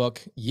copy of the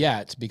book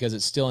yet, because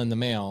it's still in the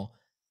mail,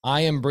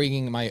 I am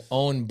bringing my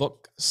own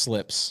book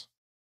slips.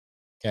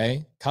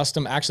 Okay.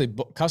 Custom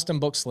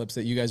book slips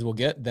that you guys will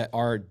get that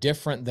are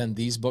different than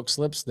these book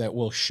slips, that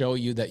will show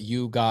you that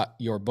you got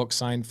your book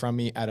signed from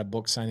me at a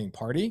book signing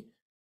party.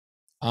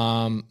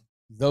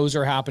 Those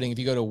are happening. If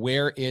you go to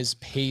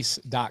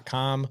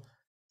whereispace.com,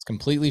 it's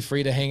completely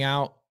free to hang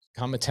out,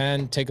 come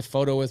attend, take a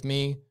photo with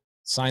me,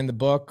 sign the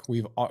book.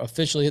 We've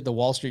officially hit the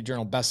Wall Street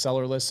Journal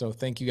bestseller list. So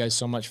thank you guys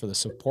so much for the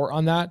support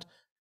on that.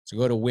 So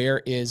go to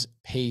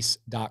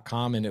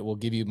whereispace.com and it will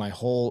give you my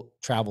whole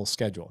travel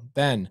schedule.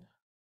 Then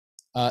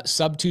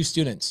sub 2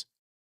 students,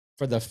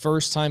 for the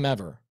first time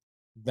ever,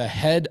 the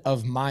head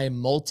of my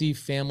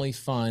multifamily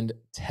fund,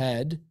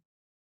 Ted,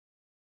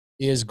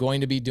 is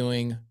going to be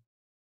doing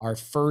our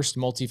first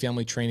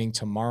multifamily training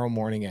tomorrow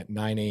morning at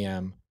 9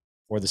 a.m.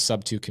 for the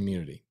sub 2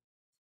 community.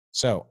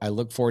 So I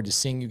look forward to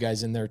seeing you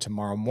guys in there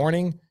tomorrow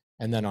morning.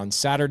 And then on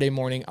Saturday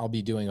morning, I'll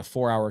be doing a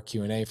 4-hour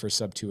Q&A for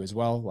sub 2 as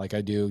well, like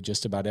I do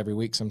just about every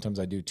week. Sometimes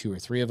I do 2 or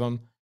 3 of them.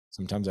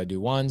 Sometimes I do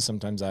 1.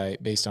 Sometimes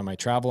based on my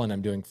travel, and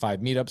I'm doing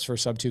 5 meetups for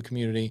sub 2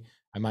 community,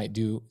 I might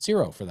do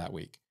 0 for that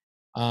week.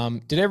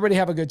 Did everybody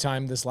have a good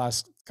time this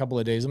last couple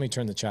of days? Let me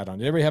turn the chat on.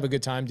 Did everybody have a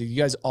good time? Did you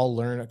guys all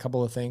learn a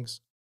couple of things?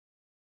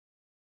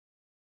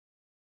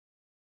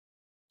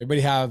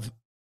 Everybody have a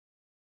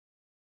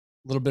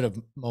little bit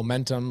of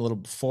momentum, a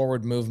little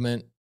forward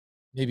movement,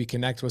 maybe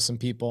connect with some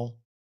people.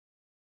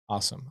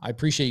 Awesome. I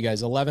appreciate you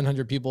guys.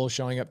 1,100 people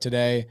showing up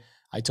today.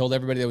 I told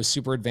everybody that was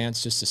super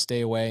advanced just to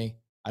stay away.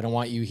 I don't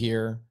want you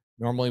here.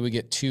 Normally we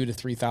get 2,000 to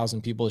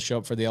 3,000 people to show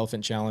up for the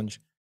Elephant Challenge.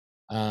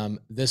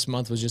 This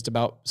month was just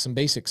about some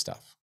basic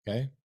stuff.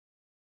 Okay.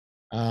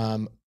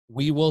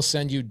 We will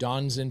send you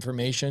Dawn's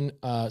information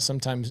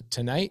sometime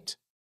tonight.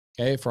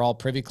 Okay. For all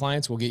Privy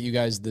clients, we'll get you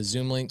guys the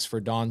Zoom links for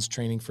Dawn's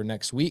training for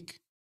next week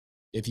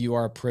if you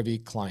are a Privy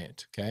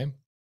client. Okay.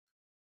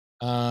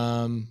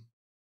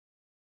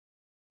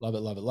 Love it,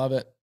 love it, love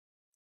it.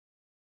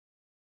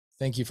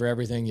 Thank you for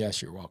everything.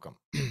 Yes, you're welcome.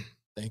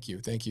 Thank you,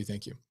 thank you,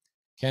 thank you.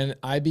 Can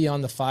I be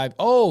on the 5?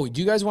 Oh, do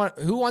you guys want,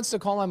 who wants to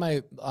call on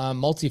my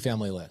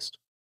multifamily list?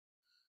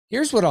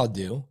 Here's what I'll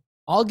do.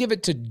 I'll give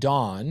it to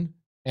Dawn,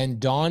 and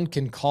Dawn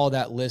can call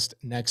that list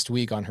next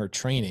week on her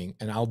training,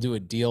 and I'll do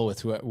a deal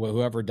with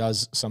whoever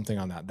does something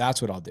on that.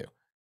 That's what I'll do.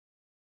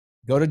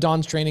 Go to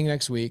Dawn's training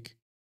next week.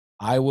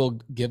 I will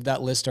give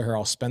that list to her.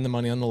 I'll spend the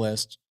money on the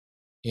list.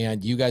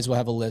 And you guys will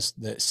have a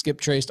list that skip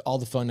traced all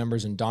the phone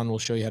numbers, and Dawn will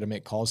show you how to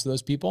make calls to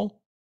those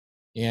people.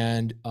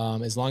 And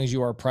as long as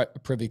you are a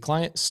Privy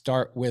client,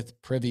 start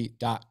with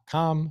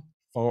privy.com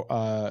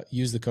or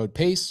use the code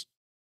PACE.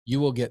 You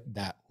will get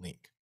that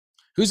link.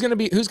 Who's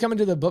coming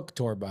to the book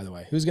tour, by the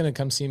way? Who's going to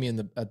come see me on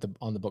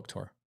the book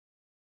tour?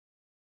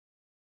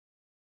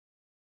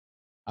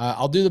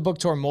 I'll do the book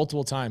tour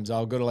multiple times.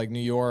 I'll go to like New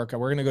York.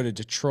 We're going to go to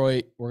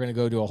Detroit. We're going to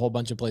go to a whole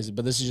bunch of places,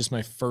 but this is just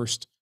my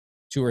first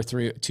 2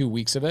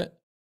 weeks of it.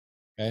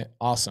 Okay.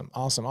 Awesome.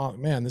 Awesome. Oh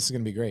man, this is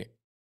going to be great.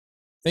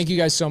 Thank you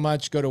guys so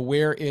much. Go to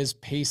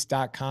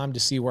whereispace.com to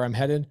see where I'm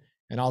headed.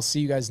 And I'll see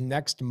you guys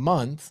next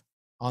month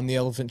on the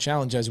Elephant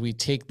Challenge as we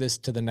take this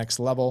to the next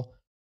level.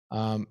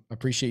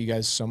 Appreciate you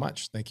guys so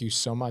much. Thank you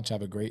so much.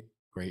 Have a great,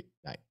 great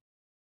night.